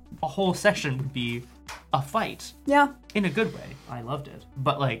 Like a whole session would be a fight Yeah. in a good way. I loved it,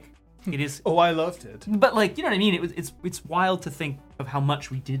 but like it is. Oh, I loved it. But like, you know what I mean? It's wild to think of how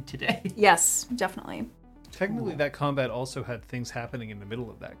much we did today. Yes, definitely. Technically, that combat also had things happening in the middle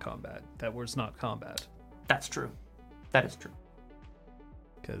of that combat that was not combat. That's true. That is true.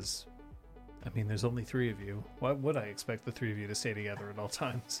 Because, I mean, there's only 3 of you. Why would I expect the 3 of you to stay together at all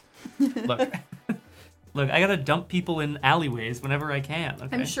times? Look, I gotta dump people in alleyways whenever I can.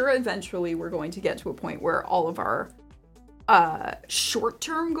 Okay? I'm sure eventually we're going to get to a point where all of our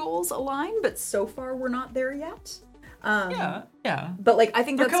short-term goals align, but so far we're not there yet. Yeah. But like, I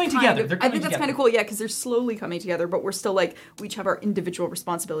think They're that's coming kind together. of, They're I coming think that's kind together. of cool, yeah, because they're slowly coming together. But we're still like, we each have our individual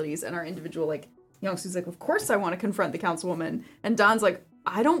responsibilities and our individual like. Youngsu's like, of course I want to confront the councilwoman, and Don's like,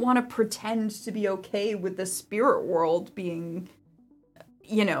 I don't want to pretend to be okay with the spirit world being,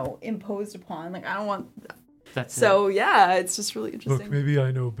 imposed upon. Like, I don't want. That's So yeah, it's just really interesting. maybe I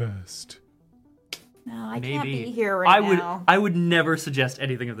know best. No, I it. can't Maybe be here right now. I would never suggest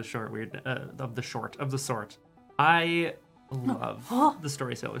anything of the sort. I love the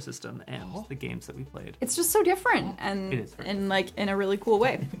storyteller system and the games that we played. It's just so different, and It is very and like in a really cool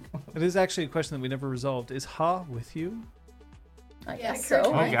way. It is actually a question that we never resolved. Is Ha with you? I Yeah, guess Kurt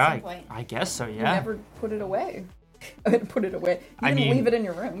so. might. at some point. I guess so. You Yeah. never put it away. Put it away. You I didn't mean- leave it in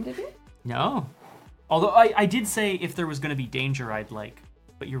your room, did you? No. Although I did say if there was going to be danger, I'd like.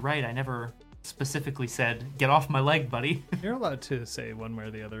 But you're right. I never specifically said, "Get off my leg, buddy." You're allowed to say one way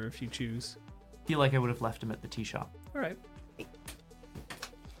or the other if you choose. Feel like I would have left him at the tea shop. All right.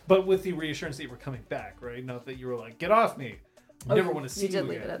 But with the reassurance that you were coming back, right? Not that you were like, "Get off me! I never want to see You did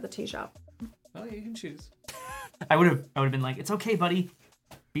leave again." it at the tea shop. Oh, you can choose. I would have been like, "It's okay, buddy.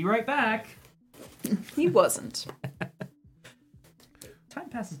 Be right back." He wasn't. Time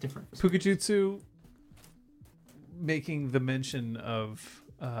passes different. for Pukajutsu making the mention of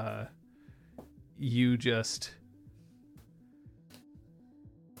you just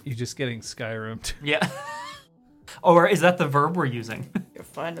getting Skyrim'd. Yeah. Or is that the verb we're using? You're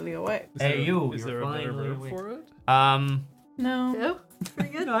finally away. Is Hey, there- you, Is you're there a better finally verb awake. for it? No. No? Pretty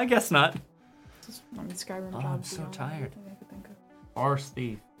good. No, I guess not. Just, I mean, Skyrim Oh, jobs. I'm is so the only tired. thing I could think of. Arse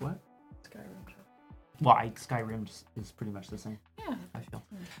thief. What? Skyrim job. Well, Skyrim is pretty much the same. Yeah. I feel.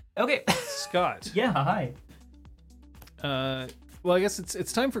 Okay. Scott. Yeah. Hi. Well, I guess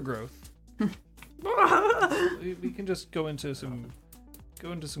it's time for growth. we can just go into some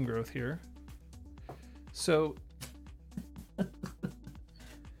growth here. So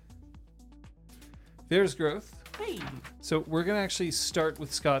there's growth. Hey. So we're gonna actually start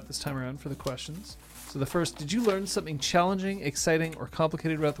with Scott this time around for the questions. So the first, did you learn something challenging, exciting, or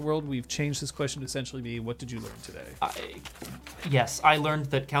complicated about the world? We've changed this question to essentially be, what did you learn today? Yes, I learned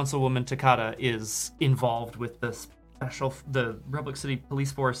that Councilwoman Takata is involved with the Republic City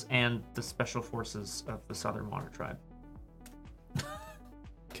Police Force and the Special Forces of the Southern Water Tribe.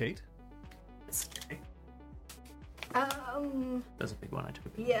 Kate? That's a big one. I took a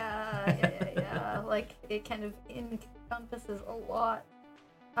big Yeah. Like, it kind of encompasses a lot.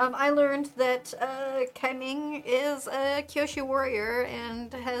 I learned that Kaiming is a Kyoshi warrior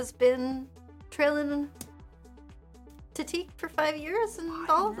and has been trailing Tatik for 5 years and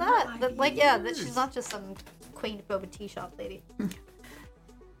all of that. That she's not just some quaint boba tea shop lady.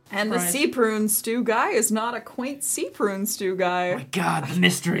 And the sea prune stew guy is not a quaint sea prune stew guy. Oh my God, the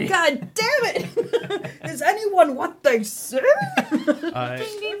mystery. God damn it! Is anyone what they say?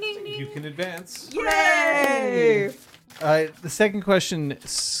 You can advance. Yay! The second question,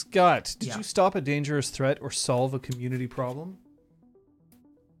 Scott, did Yeah. you stop a dangerous threat or solve a community problem?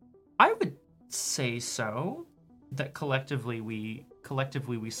 I would say so. That collectively we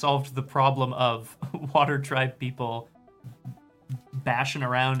solved the problem of Water Tribe people bashing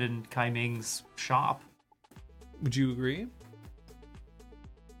around in Kaiming's shop. Would you agree?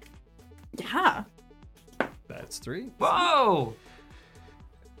 Yeah. That's 3. Whoa!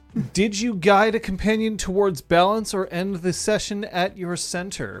 Did you guide a companion towards balance or end the session at your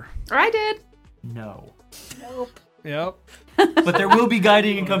center? I did. No. Nope. Yep. But there will be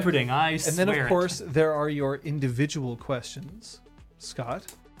guiding and comforting. I swear. And then, of it. course, there are your individual questions. Scott?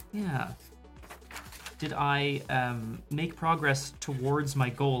 Yeah. Did I make progress towards my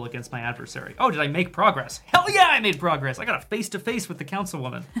goal against my adversary? Oh, did I make progress? Hell yeah, I made progress. I got a face-to-face with the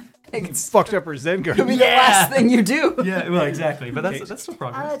councilwoman. Fucked up her Zengar. The last thing you do. Yeah, well, exactly. But that's still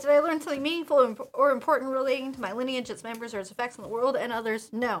progress. Did I learn something meaningful or important relating to my lineage, its members, or its effects on the world and others?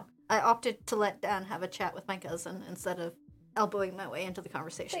 No. I opted to let Dan have a chat with my cousin instead of elbowing my way into the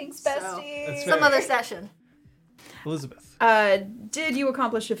conversation. Thanks, So, bestie. That's some fair. other session. Elizabeth. Did you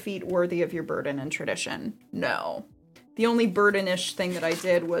accomplish a feat worthy of your burden and tradition? No. The only burdenish thing that I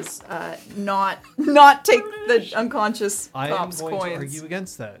did was not take the unconscious I am cop's going to coins. argue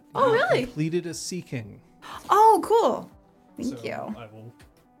against that. Oh, You really? Completed a seeking. Oh, cool. Thank So you. I will.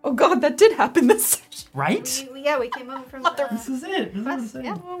 Oh God, that did happen this session. Right? We came over from This is it.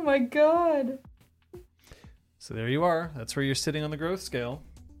 yeah. Oh my God. So there you are. That's where you're sitting on the growth scale.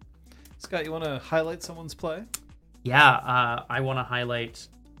 Scott, you want to highlight someone's play? Yeah, I want to highlight.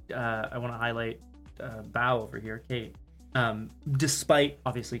 Bao over here, Kate. Despite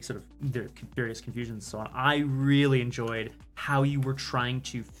obviously sort of the various confusions and so on, I really enjoyed how you were trying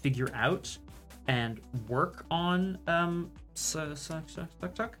to figure out and work on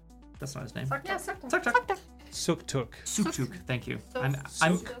Suk-Tuk? That's not his name. Yeah, Suk-Tuk. Suk-Tuk. Suk-Tuk. Suk-Tuk. Thank you. So-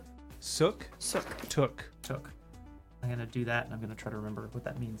 I'm Suk-Tuk. Tuk. I'm gonna do that, and I'm gonna try to remember what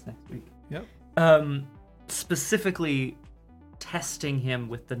that means next week. Yep. Specifically, testing him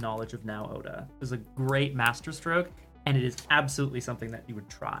with the knowledge of Now Oda is a great masterstroke, and it is absolutely something that you would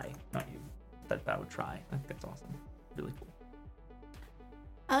try, not you, that Bao would try. I think that's awesome. Really cool.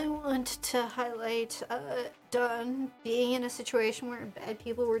 I want to highlight Dunn being in a situation where bad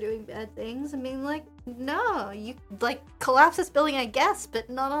people were doing bad things and being like, no, you like collapse this building, I guess, but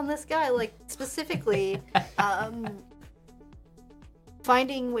not on this guy. Like specifically,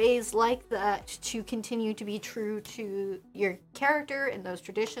 finding ways like that to continue to be true to your character and those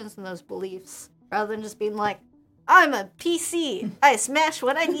traditions and those beliefs, rather than just being like, I'm a PC. I smash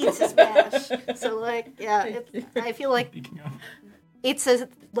what I need to smash. So like, yeah, I feel like it's a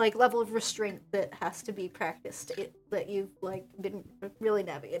like level of restraint that has to be practiced that you've like been really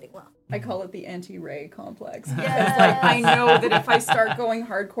navigating well. I call it the anti-Ray complex. Yes. Like I know that if I start going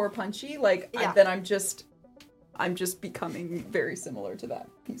hardcore punchy, Yeah. then I'm just becoming very similar to that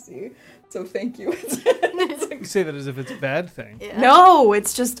PC. So thank you. You say that as if it's a bad thing. Yeah. No,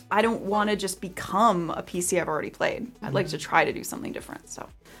 it's just I don't want to just become a PC I've already played. I'd like to try to do something different. So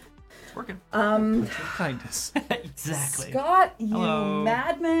It's working. Kindness. Exactly. Scott, you Hello.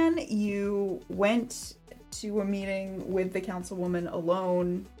 madman, you went to a meeting with the councilwoman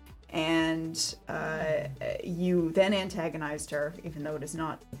alone, and you then antagonized her, even though it is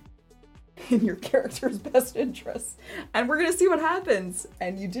not in your character's best interest. And we're gonna see what happens.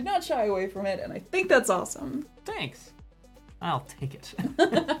 And you did not shy away from it, and I think that's awesome. Thanks. I'll take it.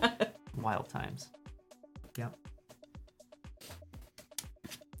 Wild times. Yep.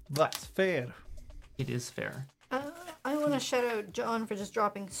 That's fair. It is fair. I want to shout out John for just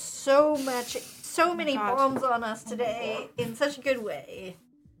dropping so many bombs on us today in such a good way.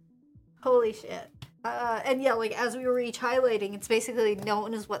 Holy shit. And yeah, like, as we were each highlighting, it's basically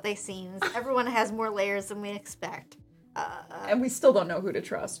known as what they seem. Everyone has more layers than we expect. And we still don't know who to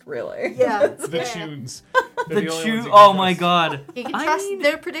trust, really. Yeah. The tunes. The oh my god. You can trust,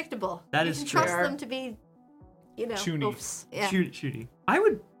 they're predictable. That you is can true. trust them to be, Chuny. oops. Yeah. Shooty. I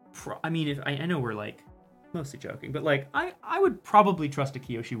would, if I know we're like mostly joking, but like I would probably trust a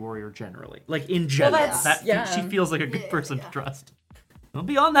Kyoshi warrior generally, like in general. She feels like a good person to trust. Well,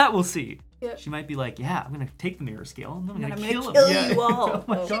 beyond that, we'll see. Yeah. She might be like, yeah, I'm gonna take the mirror scale and then I'm gonna kill him. Kill you all. Oh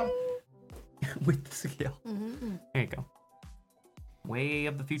my god. With the scale. Mm-hmm. There you go. Way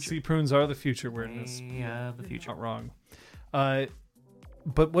of the future. Sea prunes are the future weirdness. Way of the future. Not wrong.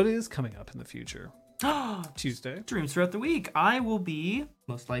 But what is coming up in the future? Tuesday. Streams throughout the week. I will be,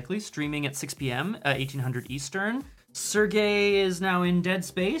 most likely, streaming at 6 p.m., 1800 Eastern. Sergey is now in Dead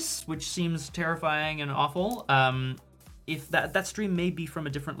Space, which seems terrifying and awful. If that stream may be from a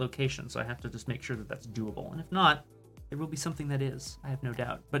different location, so I have to just make sure that that's doable. And if not, there will be something that is, I have no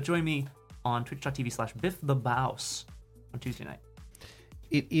doubt. But join me on twitch.tv/BiffTheBouse on Tuesday night.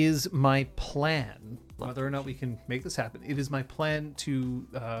 It is my plan, whether or not we can make this happen, it is my plan to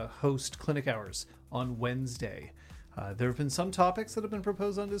host clinic hours on Wednesday. There have been some topics that have been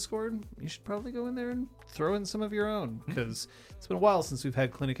proposed on Discord. You should probably go in there and throw in some of your own, because it's been a while since we've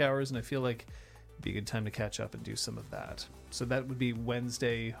had clinic hours, and I feel like it'd be a good time to catch up and do some of that. So that would be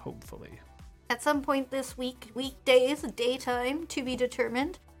Wednesday, hopefully. At some point this week, weekdays, daytime, to be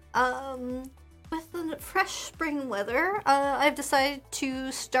determined. With the fresh spring weather, I've decided to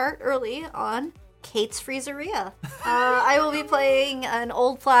start early on Kate's Freezeria. I will be playing an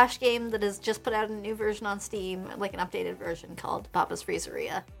old Flash game that has just put out a new version on Steam, like an updated version called Papa's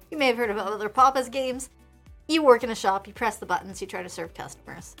Freezeria. You may have heard about other Papa's games. You work in a shop, you press the buttons, you try to serve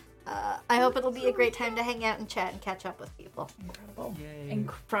customers. I hope it'll be a great time to hang out and chat and catch up with people. Incredible. Yay.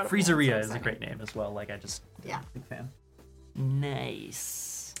 Incredible. Freezeria So is a exciting. great name as well. Like, Yeah. big fan.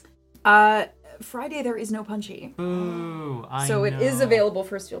 Nice. Friday there is no Punchy. Boo. So it is know. available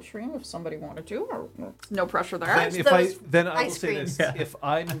for Steel Stream if somebody wanted to, or no pressure there. Then if I will ice say creams. this: if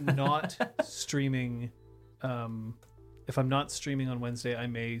I'm not streaming, if I'm not streaming on Wednesday, I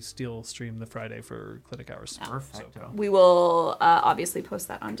may still stream the Friday for clinic hours. Perfecto. We will obviously post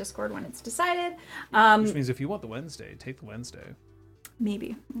that on Discord when it's decided. Which means if you want the Wednesday, take the Wednesday.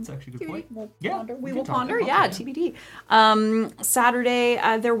 Maybe. That's actually a good point. We'll Yeah, ponder. We we will can talk ponder. about Yeah, that. TBD.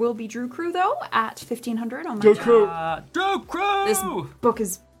 Saturday, there will be Drew Crew, though, at 1500 on my channel. Joe Crow! This book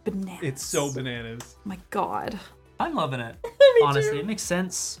is bananas. It's so bananas. Oh my god. I'm loving it. Honestly, it makes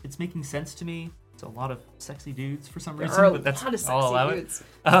sense. It's making sense to me. It's a lot of sexy dudes for some reason, There are a but that's lot of I'll allow sexy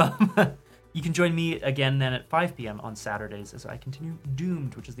it. dudes. You can join me again then at 5 p.m. on Saturdays as I continue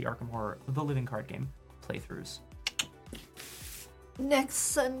Doomed, which is the Arkham Horror, the living card game playthroughs. Next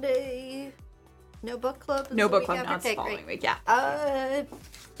Sunday, no book club. It's No the book week club, after. not the Okay, following great. week. Yeah.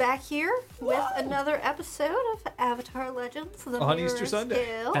 Back here with another episode of Avatar Legends: The On Mirror Easter Sunday.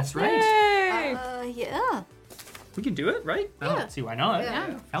 Scale. That's right. Yay! Yeah. We can do it, right? I Yeah. don't see why not.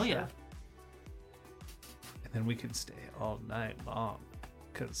 Yeah. Hell yeah. And then we can stay all night long,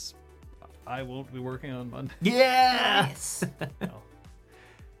 because I won't be working on Monday. Yeah! Nice. No.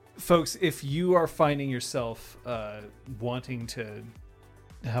 Folks, if you are finding yourself wanting to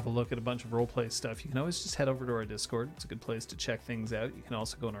have a look at a bunch of roleplay stuff, you can always just head over to our Discord. It's a good place to check things out. You can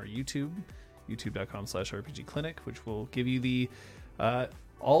also go on our YouTube, youtube.com/RPGclinic, which will give you the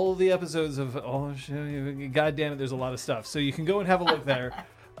all the episodes of God damn it, there's a lot of stuff. So you can go and have a look there.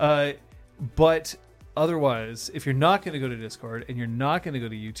 But otherwise, if you're not going to go to Discord and you're not going to go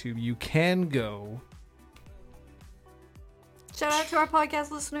to YouTube, you can go. Shout out to our podcast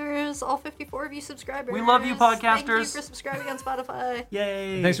listeners, all 54 of you subscribers. We love you, Thank you podcasters. for subscribing on Spotify.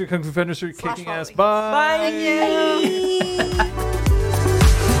 Yay! Thanks for Kung Fu Fenders for Slash kicking ass. following. Bye. Thank you.